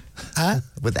flour.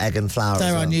 With egg and flour.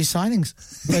 There are new signings.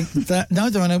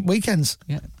 They're on weekends.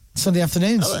 Yeah. Sunday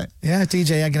afternoons. Are they? Yeah,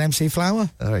 DJ Egg and MC Flower.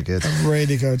 Very good. They're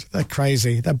really good. They're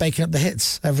crazy. They're baking up the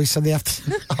hits every Sunday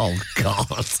afternoon. Oh,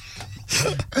 God.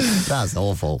 That's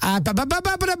awful. Is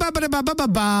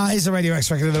the Radio X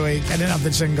record of the week. I didn't have the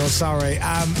jingle, sorry.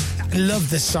 I love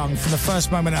this song from the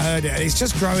first moment I heard it, and it's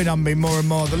just growing on me more and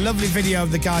more. The lovely video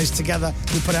of the guys together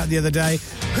we put out the other day.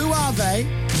 Who are they?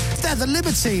 They're the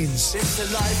Libertines. It's a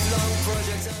lifelong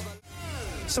project.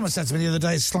 Someone said to me the other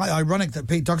day, it's slightly ironic that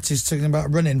Pete Doherty's talking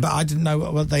about running, but I didn't know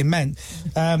what they meant.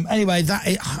 Anyway,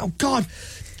 oh, God,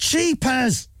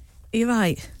 cheapers. You're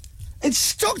right. It's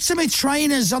stuck to my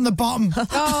trainers on the bottom.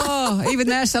 Oh, even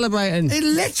they're celebrating. It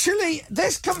literally,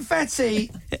 this confetti,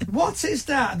 what is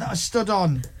that I stood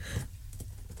on?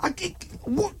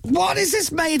 What is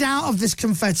this made out of, this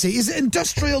confetti? Is it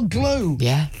industrial glue?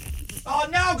 Yeah. Oh,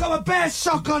 now I've got a bare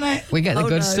sock on it. We get the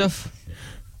good stuff.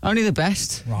 Only the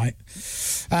best. Right.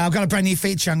 I've got a brand new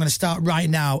feature I'm going to start right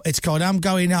now. It's called I'm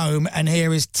Going Home, and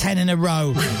here is 10 in a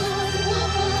row. Oh,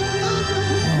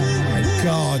 my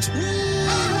God.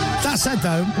 That said,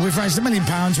 though, we've raised £1 million.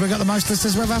 We've got the most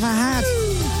listeners we've ever had.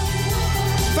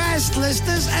 Best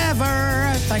listeners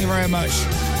ever. Thank you very much.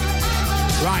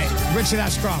 Right, Richard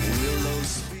Ashcroft.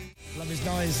 Love his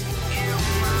noise.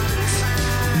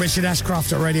 Richard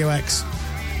Ashcroft at Radio X.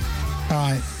 All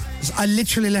right. I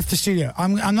literally left the studio.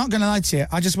 I'm not going to lie to you.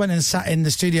 I just went and sat in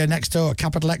the studio next door,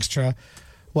 Capital Extra,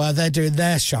 where they're doing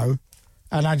their show.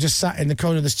 And I just sat in the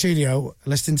corner of the studio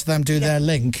listening to them do their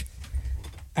link.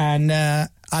 And I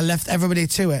left everybody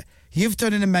to it. You've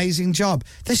done an amazing job.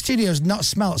 This studio's not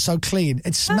smelt so clean.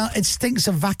 It stinks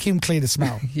of vacuum cleaner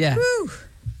smell. Yeah. Woo.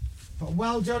 But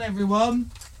well done, everyone.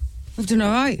 We've done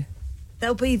all right.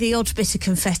 There'll be the odd bit of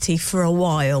confetti for a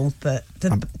while, but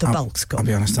the bulk's gone. I'll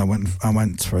be honest. I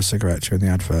went for a cigarette during the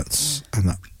adverts,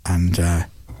 and the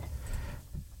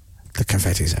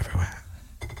confetti's everywhere.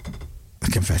 The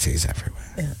confetti's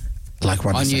everywhere. Yeah. Like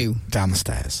when on you down the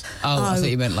stairs. Oh, I thought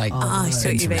you meant like. I see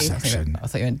what you mean. Reception. I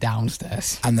thought you meant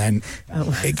downstairs. And then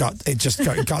it got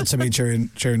to me during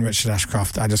Richard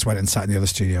Ashcroft. I just went and sat in the other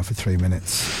studio for 3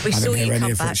 minutes. We I saw didn't hear you any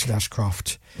come of back. Richard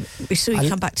Ashcroft. We saw you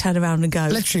come back, turn around and go.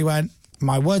 Literally went.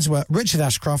 My words were Richard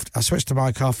Ashcroft. I switched the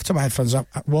mic off, took my headphones up,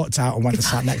 walked out, and went and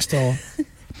sat next door.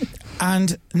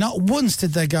 And not once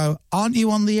did they go, "Aren't you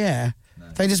on the air?" No.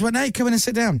 They just went, "Hey, come in and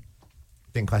sit down."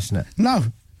 Didn't question it. No,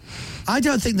 I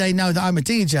don't think they know that I'm a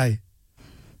DJ.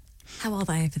 How are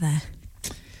they over there?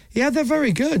 Yeah, they're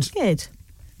very good. Good.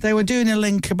 They were doing a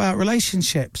link about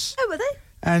relationships. Oh, were they?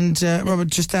 And Robert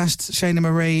just asked Shana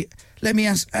Marie, let me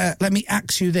ask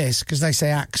you this, because they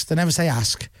say ask, they never say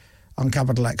ask on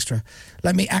Capital Extra.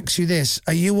 Let me ask you this.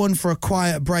 Are you one for a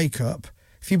quiet breakup?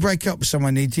 If you break up with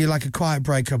someone, do you like a quiet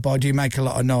breakup or do you make a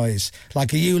lot of noise?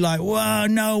 Like, are you like, whoa,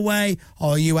 no way?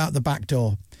 Or are you out the back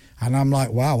door? And I'm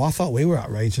like, wow, I thought we were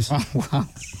outrageous. Oh, wow.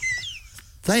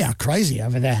 They are crazy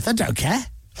over there. They don't care.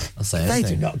 I'll say anything. They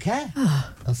do not care.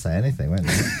 I'll say anything, won't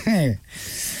I?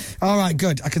 All right,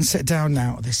 good. I can sit down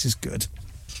now. This is good.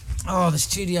 Oh, the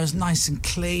studio's nice and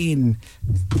clean.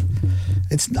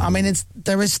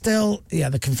 There is still,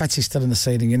 the confetti's still in the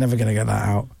ceiling. You're never going to get that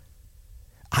out.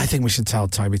 I think we should tell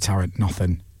Toby Tarrant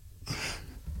nothing.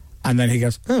 And then he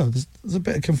goes, oh, there's a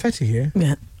bit of confetti here.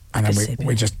 Yeah. And then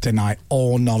we just deny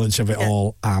all knowledge of it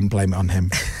all and blame it on him.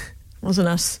 Wasn't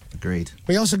us. Agreed.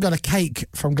 We also got a cake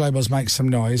from Global's Make Some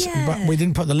Noise, but we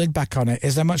didn't put the lid back on it.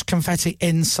 Is there much confetti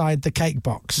inside the cake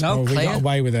box? No, or clear. We got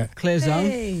away with it? Clear zone.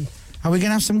 Hey. Are we going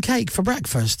to have some cake for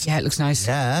breakfast? Yeah, it looks nice.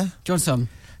 Yeah. Do you want some?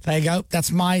 There you go.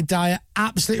 That's my diet.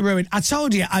 Absolutely ruined. I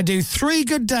told you, I do 3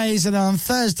 good days and then on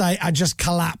Thursday I just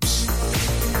collapse.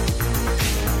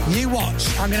 You watch.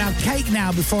 I'm going to have cake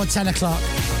now before 10 o'clock.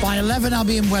 By 11 I'll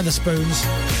be in Wetherspoons.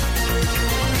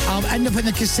 I'll end up in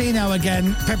the casino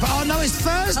again. Oh no, it's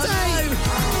Thursday! Oh,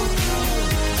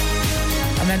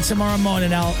 no. And then tomorrow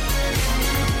morning I'll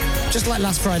Just like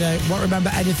last Friday, won't remember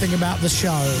anything about the show.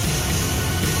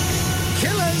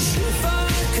 Killers!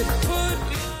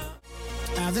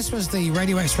 This was the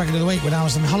Radio X record of the week when I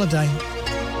was on holiday.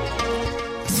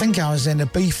 I think I was in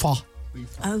Ibiza.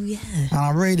 Oh, yeah. And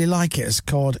I really like it. It's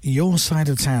called Your Side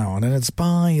of Town, and it's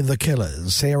by The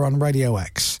Killers here on Radio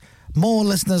X. More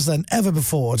listeners than ever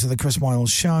before to the Chris Moyles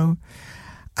Show.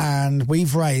 And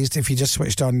we've raised, if you just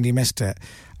switched on and you missed it,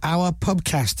 our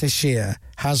pubcast this year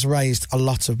has raised a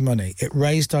lot of money. It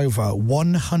raised over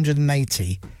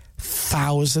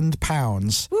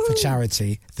 £180,000 for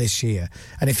charity this year.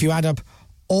 And if you add up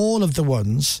all of the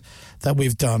ones that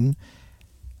we've done,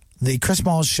 the Chris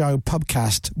Moyles Show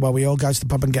pubcast, where we all go to the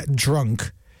pub and get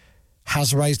drunk,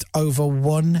 has raised over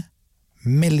 £1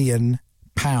 million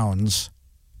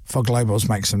for Globals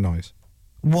Make Some Noise.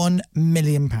 £1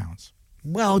 million.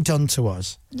 Well done to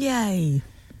us. Yay.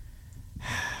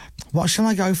 What shall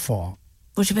I go for?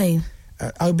 What do you mean?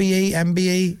 OBE,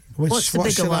 MBE? What's the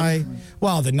bigger one?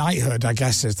 Well, the knighthood, I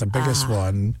guess, is the biggest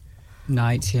one.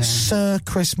 Knight, yeah. Sir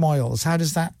Chris Moyles. How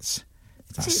does that...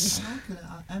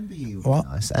 MBE would What? be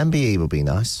nice. MBE would be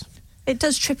nice. It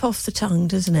does trip off the tongue,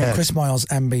 doesn't it? Chris Moyles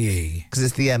MBE. Because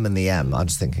it's the M and the M. I'm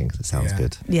just thinking 'cause it sounds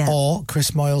good. Yeah. Or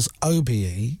Chris Moyles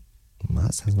OBE. Well,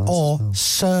 that sounds nice. Or as well.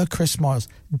 Sir Chris Moyles.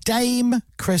 Dame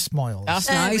Chris Moyles. That's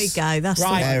There nice. we go. That's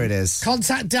Right. There it is.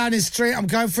 Contact Downing Street. I'm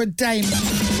going for a Dame.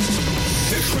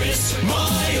 The Chris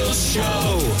Moyles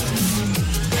Show.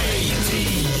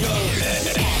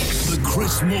 The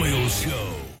Chris Moyles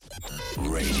Show.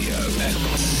 Radio X.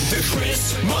 The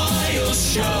Chris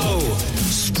Moyles Show.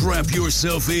 Strap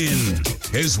yourself in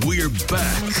as we're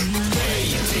back.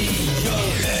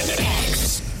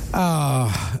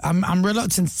 I'm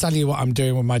reluctant to tell you what I'm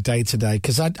doing with my day today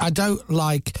because I don't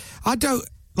like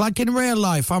in real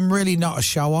life. I'm really not a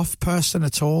show off person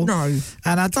at all. No.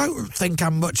 And I don't think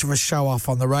I'm much of a show off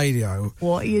on the radio.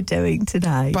 What are you doing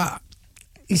today? But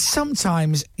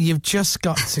sometimes you've just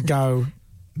got to go.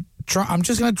 I'm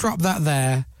just going to drop that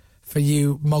there for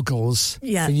you muggles,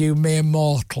 for you mere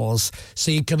mortals,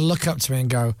 so you can look up to me and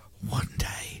go, one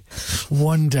day,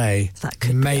 that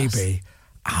could maybe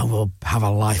I will have a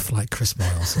life like Chris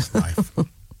Moyles' life.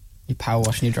 You power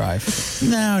wash and you drive.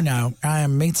 No. I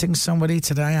am meeting somebody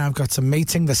today. I've got a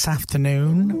meeting this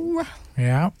afternoon.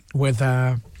 Yeah, with,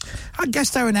 I guess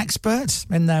they're an expert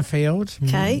in their field.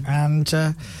 Okay. And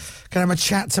going to have a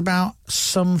chat about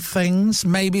some things,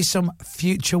 maybe some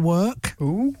future work.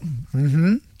 Ooh.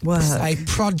 Mm-hmm. Work. A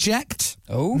project.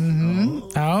 Oh. Mm-hmm.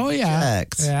 Oh, yeah.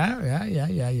 Project.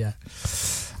 Yeah.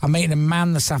 I'm meeting a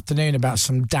man this afternoon about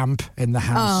some damp in the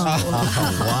house.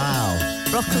 Oh, wow.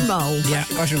 Rock and roll. Yeah.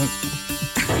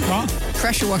 What?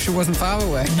 Pressure washer wasn't far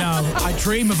away. No, I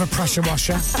dream of a pressure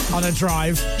washer on a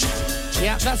drive.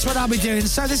 Yeah, that's what I'll be doing.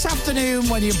 So this afternoon,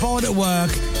 when you're bored at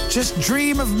work, just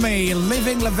dream of me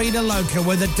living La Vida Loca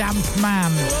with a damp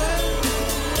man.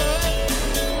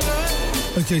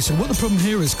 Okay, so what the problem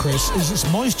here is, Chris, is this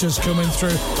moisture's coming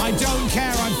through. I don't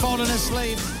care, I'm falling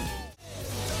asleep.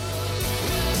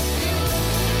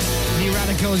 You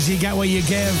radicals, you get what you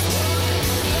give.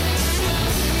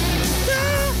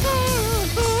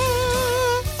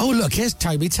 Oh, look, here's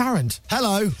Toby Tarrant.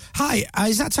 Hello. Hi,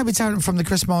 is that Toby Tarrant from the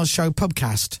Chris Moyles Show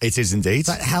pubcast? It is indeed.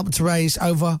 That helped raise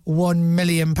over £1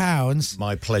 million.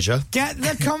 My pleasure. Get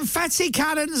the confetti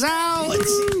cannons out! Well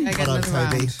done,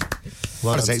 Toby.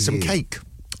 Well I'd done ate to some you. cake.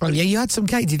 Well, yeah, you had some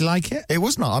cake. Did you like it? It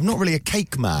was not. I'm not really a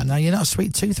cake man. No, you're not a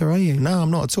sweet toother, are you? No, I'm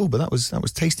not at all, but that was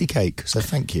tasty cake, so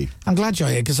thank you. I'm glad you're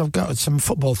here because I've got some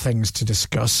football things to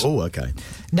discuss. Oh, okay.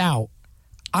 Now,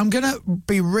 I'm going to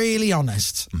be really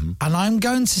honest, and I'm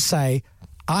going to say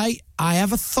I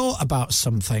have a thought about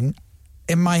something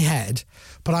in my head,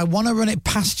 but I want to run it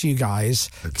past you guys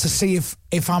to see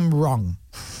if I'm wrong.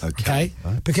 Okay?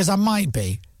 Right. Because I might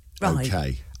be. Right.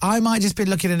 Okay. I might just be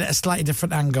looking at it at a slightly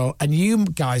different angle, and you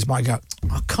guys might go,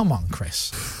 oh, come on,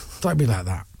 Chris. Don't be like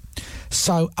that.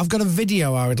 So I've got a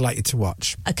video I would like you to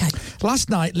watch. Okay. Last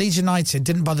night, Leeds United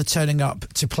didn't bother turning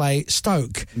up to play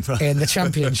Stoke in the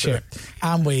Championship,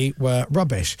 and we were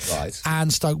rubbish. Right.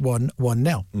 And Stoke won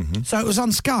 1-0. So it was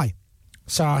on Sky.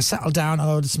 So I settled down, I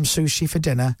ordered some sushi for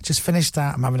dinner, just finished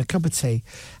that, I'm having a cup of tea,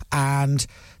 and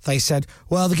they said,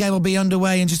 well, the game will be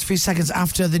underway in just a few seconds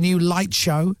after the new light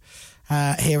show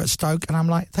here at Stoke. And I'm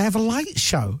like, they have a light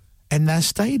show in their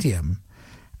stadium?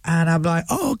 And I'm like,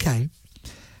 oh, okay.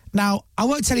 Now, I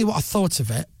won't tell you what I thought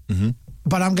of it,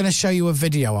 but I'm going to show you a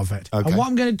video of it. Okay. And what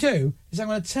I'm going to do is I'm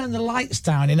going to turn the lights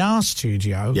down in our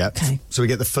studio. Yeah. Okay. So we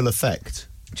get the full effect.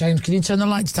 James, can you turn the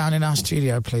lights down in our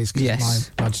studio, please? 'Cause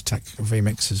Yes. my Logitech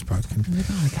VMix is broken.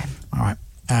 All right.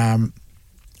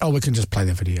 We can just play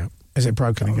the video. Is it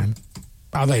broken again?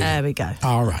 Oh, there we go.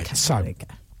 All right. Okay, so there we go.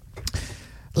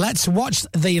 let's watch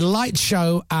the light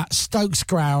show at Stokes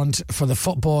Ground for the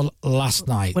football last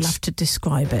night. We'll have to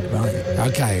describe it, right?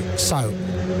 Okay, so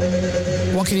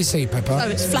what can you see, Pippa? So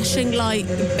it's flashing like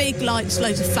big lights,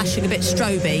 loads of flashing, a bit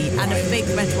stroby, and a big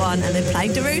red one, and then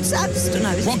playing Darude Sampson.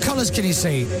 No, what colours can you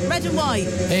see? Red and white.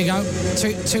 Here you go.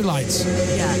 Two lights.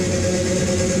 Yeah.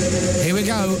 Here we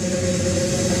go.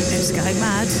 It's going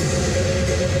mad.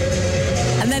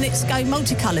 And then it's going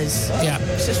multicolours. Yeah.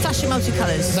 So it's flashing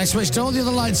multicolours. They switched all the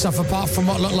other lights off apart from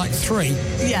what looked like 3.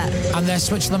 Yeah. And they're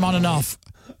switching them on and off.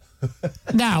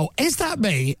 Now, is that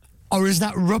me or is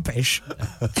that rubbish?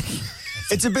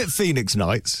 It's a bit Phoenix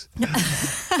Nights.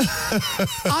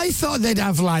 I thought they'd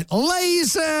have like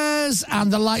lasers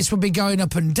and the lights would be going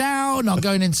up and down or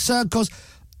going in circles.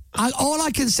 All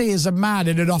I can see is a man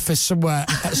in an office somewhere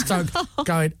at Stoke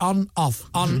going on, off,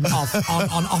 on, off,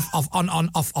 on, off, on,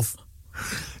 off.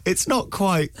 It's not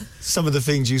quite some of the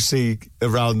things you see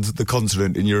around the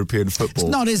continent in European football.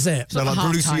 It's not, is it? It's not like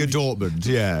Borussia Dortmund,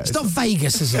 yeah. It's not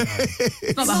Vegas, is it?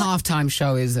 It's not the halftime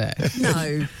show, is it?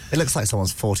 No. It looks like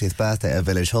someone's 40th birthday at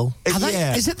Village Hall.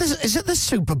 Yeah. Is it the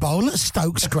Super Bowl at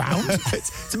Stokes Ground?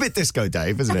 It's a bit Disco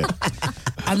Dave, isn't it?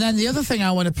 And then the other thing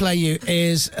I want to play you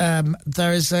is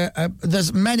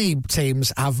there's many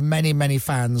teams have many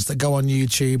fans that go on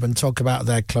YouTube and talk about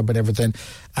their club and everything.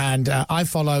 And I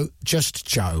follow Just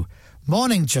Joe,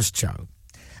 Morning Just Joe,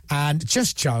 and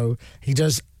Just Joe. He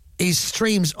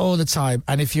streams all the time.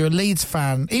 And if you're a Leeds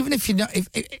fan, even if you're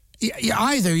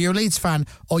either you're a Leeds fan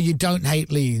or you don't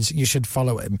hate Leeds, you should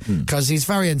follow him because he's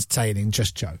very entertaining.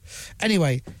 Just Joe.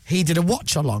 Anyway, he did a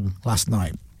watch along last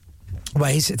night,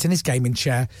 where he sits in his gaming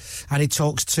chair and he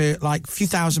talks to like a few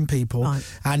thousand people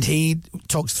and he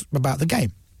talks about the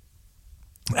game.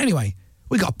 Anyway,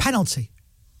 we got a penalty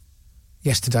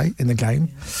yesterday in the game.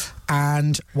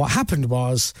 And what happened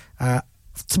was,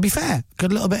 to be fair,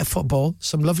 good little bit of football,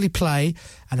 some lovely play,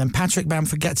 and then Patrick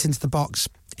Bamford gets into the box,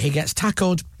 he gets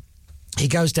tackled, he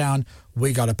goes down,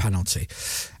 we got a penalty.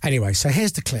 Anyway, so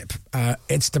here's the clip.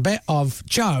 It's the bit of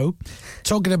Joe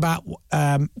talking about...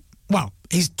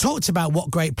 he's talked about what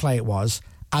great play it was,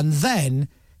 and then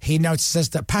he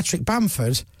notices that Patrick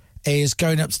Bamford is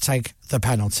going up to take the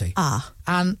penalty.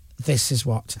 And this is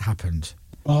what happened.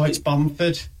 Oh, it's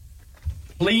Bamford.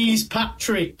 Please,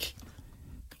 Patrick.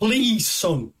 Please,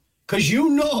 son. Because you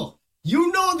know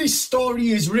this story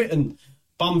is written.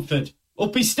 Bamford.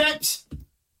 Up his steps.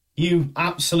 You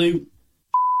absolute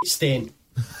stain.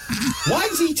 Why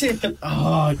is he taking...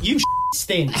 Oh, you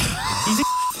stain. He's a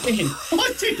stain.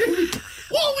 What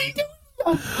are we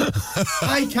doing?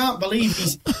 I can't believe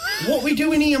what are we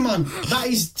doing here, man? That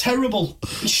is terrible.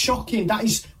 It's shocking. That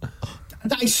is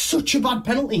such a bad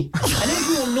penalty. And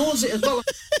everyone knows it as well.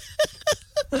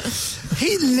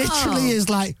 He literally is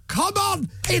like, come on,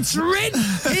 it's written.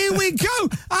 Here we go.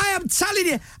 I am telling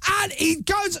you. And he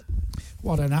goes...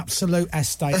 What an absolute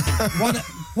estate.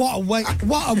 What a way.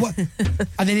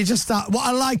 And then he just starts... What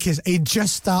I like is he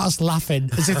just starts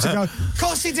laughing as if to go, of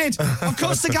course he did. Of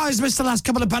course the guy who's missed the last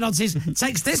couple of penalties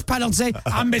takes this penalty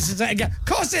and misses it again. Of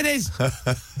course it is.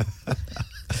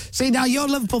 See, now you're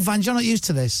Liverpool fans, you're not used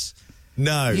to this.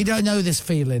 No. You don't know this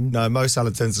feeling. No, Mo Salah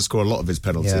tends to score a lot of his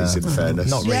penalties, in fairness.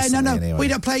 Not recently, no. anyway. We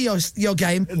don't play your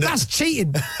game. That's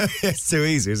cheating. It's too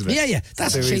easy, isn't it? Yeah,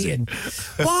 that's cheating.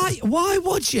 Why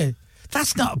would you?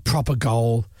 That's not a proper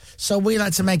goal. So we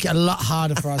like to make it a lot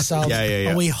harder for ourselves. Yeah.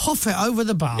 And we huff it over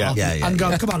the bar and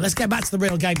go, come on, let's get back to the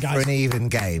real game, guys. For an even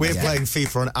game. We're playing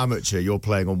FIFA on amateur, you're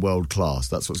playing on world class.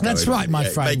 That's what's going on. That's right, my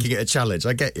friend. Making it a challenge,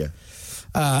 I get you.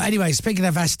 Anyway, speaking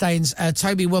of Estaines,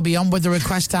 Toby will be on with the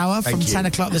request hour from 10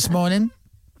 o'clock this morning.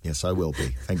 Yes, I will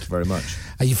be. Thank you very much.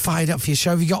 Are you fired up for your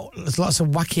show? Have you got lots of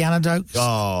wacky anecdotes?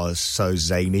 Oh, so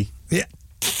zany. Yeah.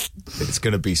 It's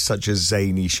going to be such a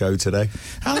zany show today.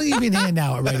 How long have you been here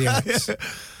now at Radio X?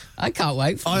 I can't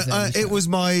wait for it was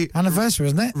my anniversary,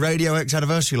 isn't it? Radio X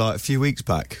anniversary, like a few weeks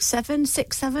back. 7,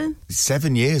 6, 7?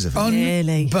 7 years of it.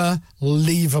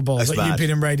 Unbelievable that you've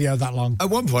been in radio that long. At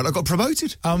one point, I got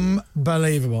promoted.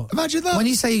 Unbelievable. Imagine that. When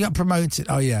you say you got promoted,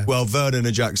 oh yeah. Well, Vernon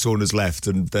and Jack Saunders left,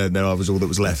 and then I was all that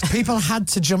was left. People had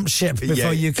to jump ship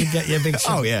before you could get your big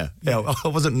show. Oh yeah. I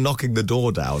wasn't knocking the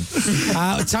door down.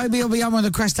 Toby will be on with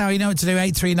the Quest Hour. You know what to do.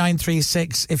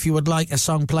 83936. If you would like a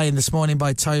song playing this morning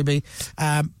by Toby.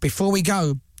 Before we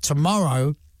go,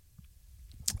 tomorrow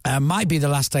might be the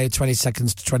last day of 20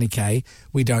 seconds to 20k.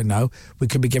 We don't know. We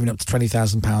could be giving up to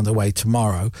 £20,000 away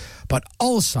tomorrow. But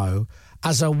also,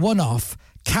 as a one-off,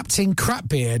 Captain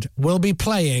Crapbeard will be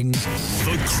playing...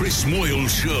 The Chris Moyle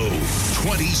Show.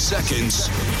 20 seconds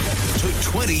to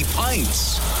 20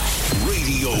 pints.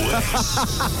 Radio X.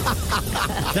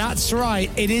 That's right.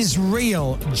 It is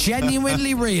real.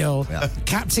 Genuinely real.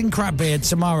 Captain Crapbeard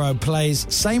tomorrow plays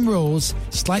same rules,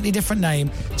 slightly different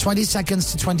name, 20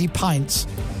 seconds to 20 pints.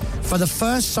 For the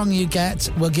first song you get,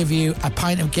 we'll give you a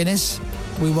pint of Guinness.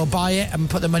 We will buy it and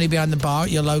put the money behind the bar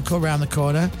at your local around the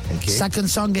corner. Thank you. Second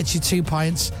song gets you 2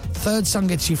 pints. Third song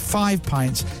gets you 5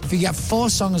 pints. If you get 4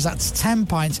 songs, that's 10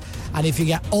 pints. And if you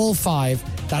get all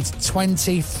 5, that's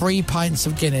 20 free pints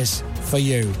of Guinness for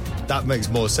you. That makes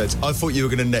more sense. I thought you were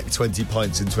going to neck 20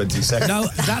 pints in 20 seconds. No,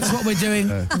 that's what we're doing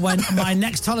when my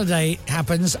next holiday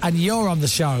happens and you're on the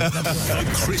show.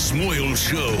 The Chris Moyle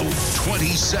Show. 20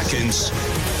 seconds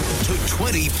to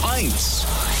 20 pints.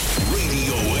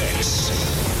 Radio X.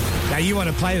 Now you want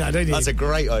to play that, don't you? That's a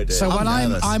great idea. So when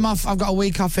I'm off, I've got a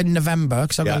week off in November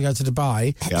because I've got to go to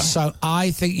Dubai. Yeah. So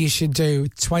I think you should do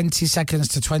 20 seconds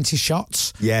to 20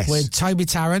 shots. Yes. With Toby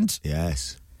Tarrant.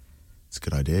 Yes. It's a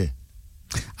good idea.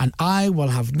 And I will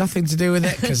have nothing to do with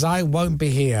it because I won't be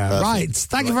here. Perfect. Right.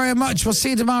 Thank you very much. We'll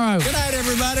see you tomorrow. Good night,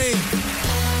 everybody.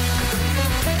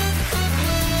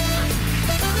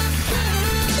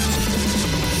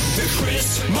 The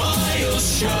Chris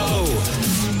Miles Show.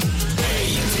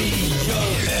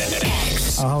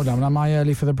 Oh, hold on. Am I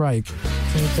early for the break?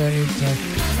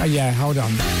 Yeah, hold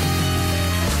on.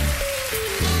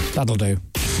 That'll do.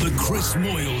 The Chris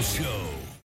Moyle Show.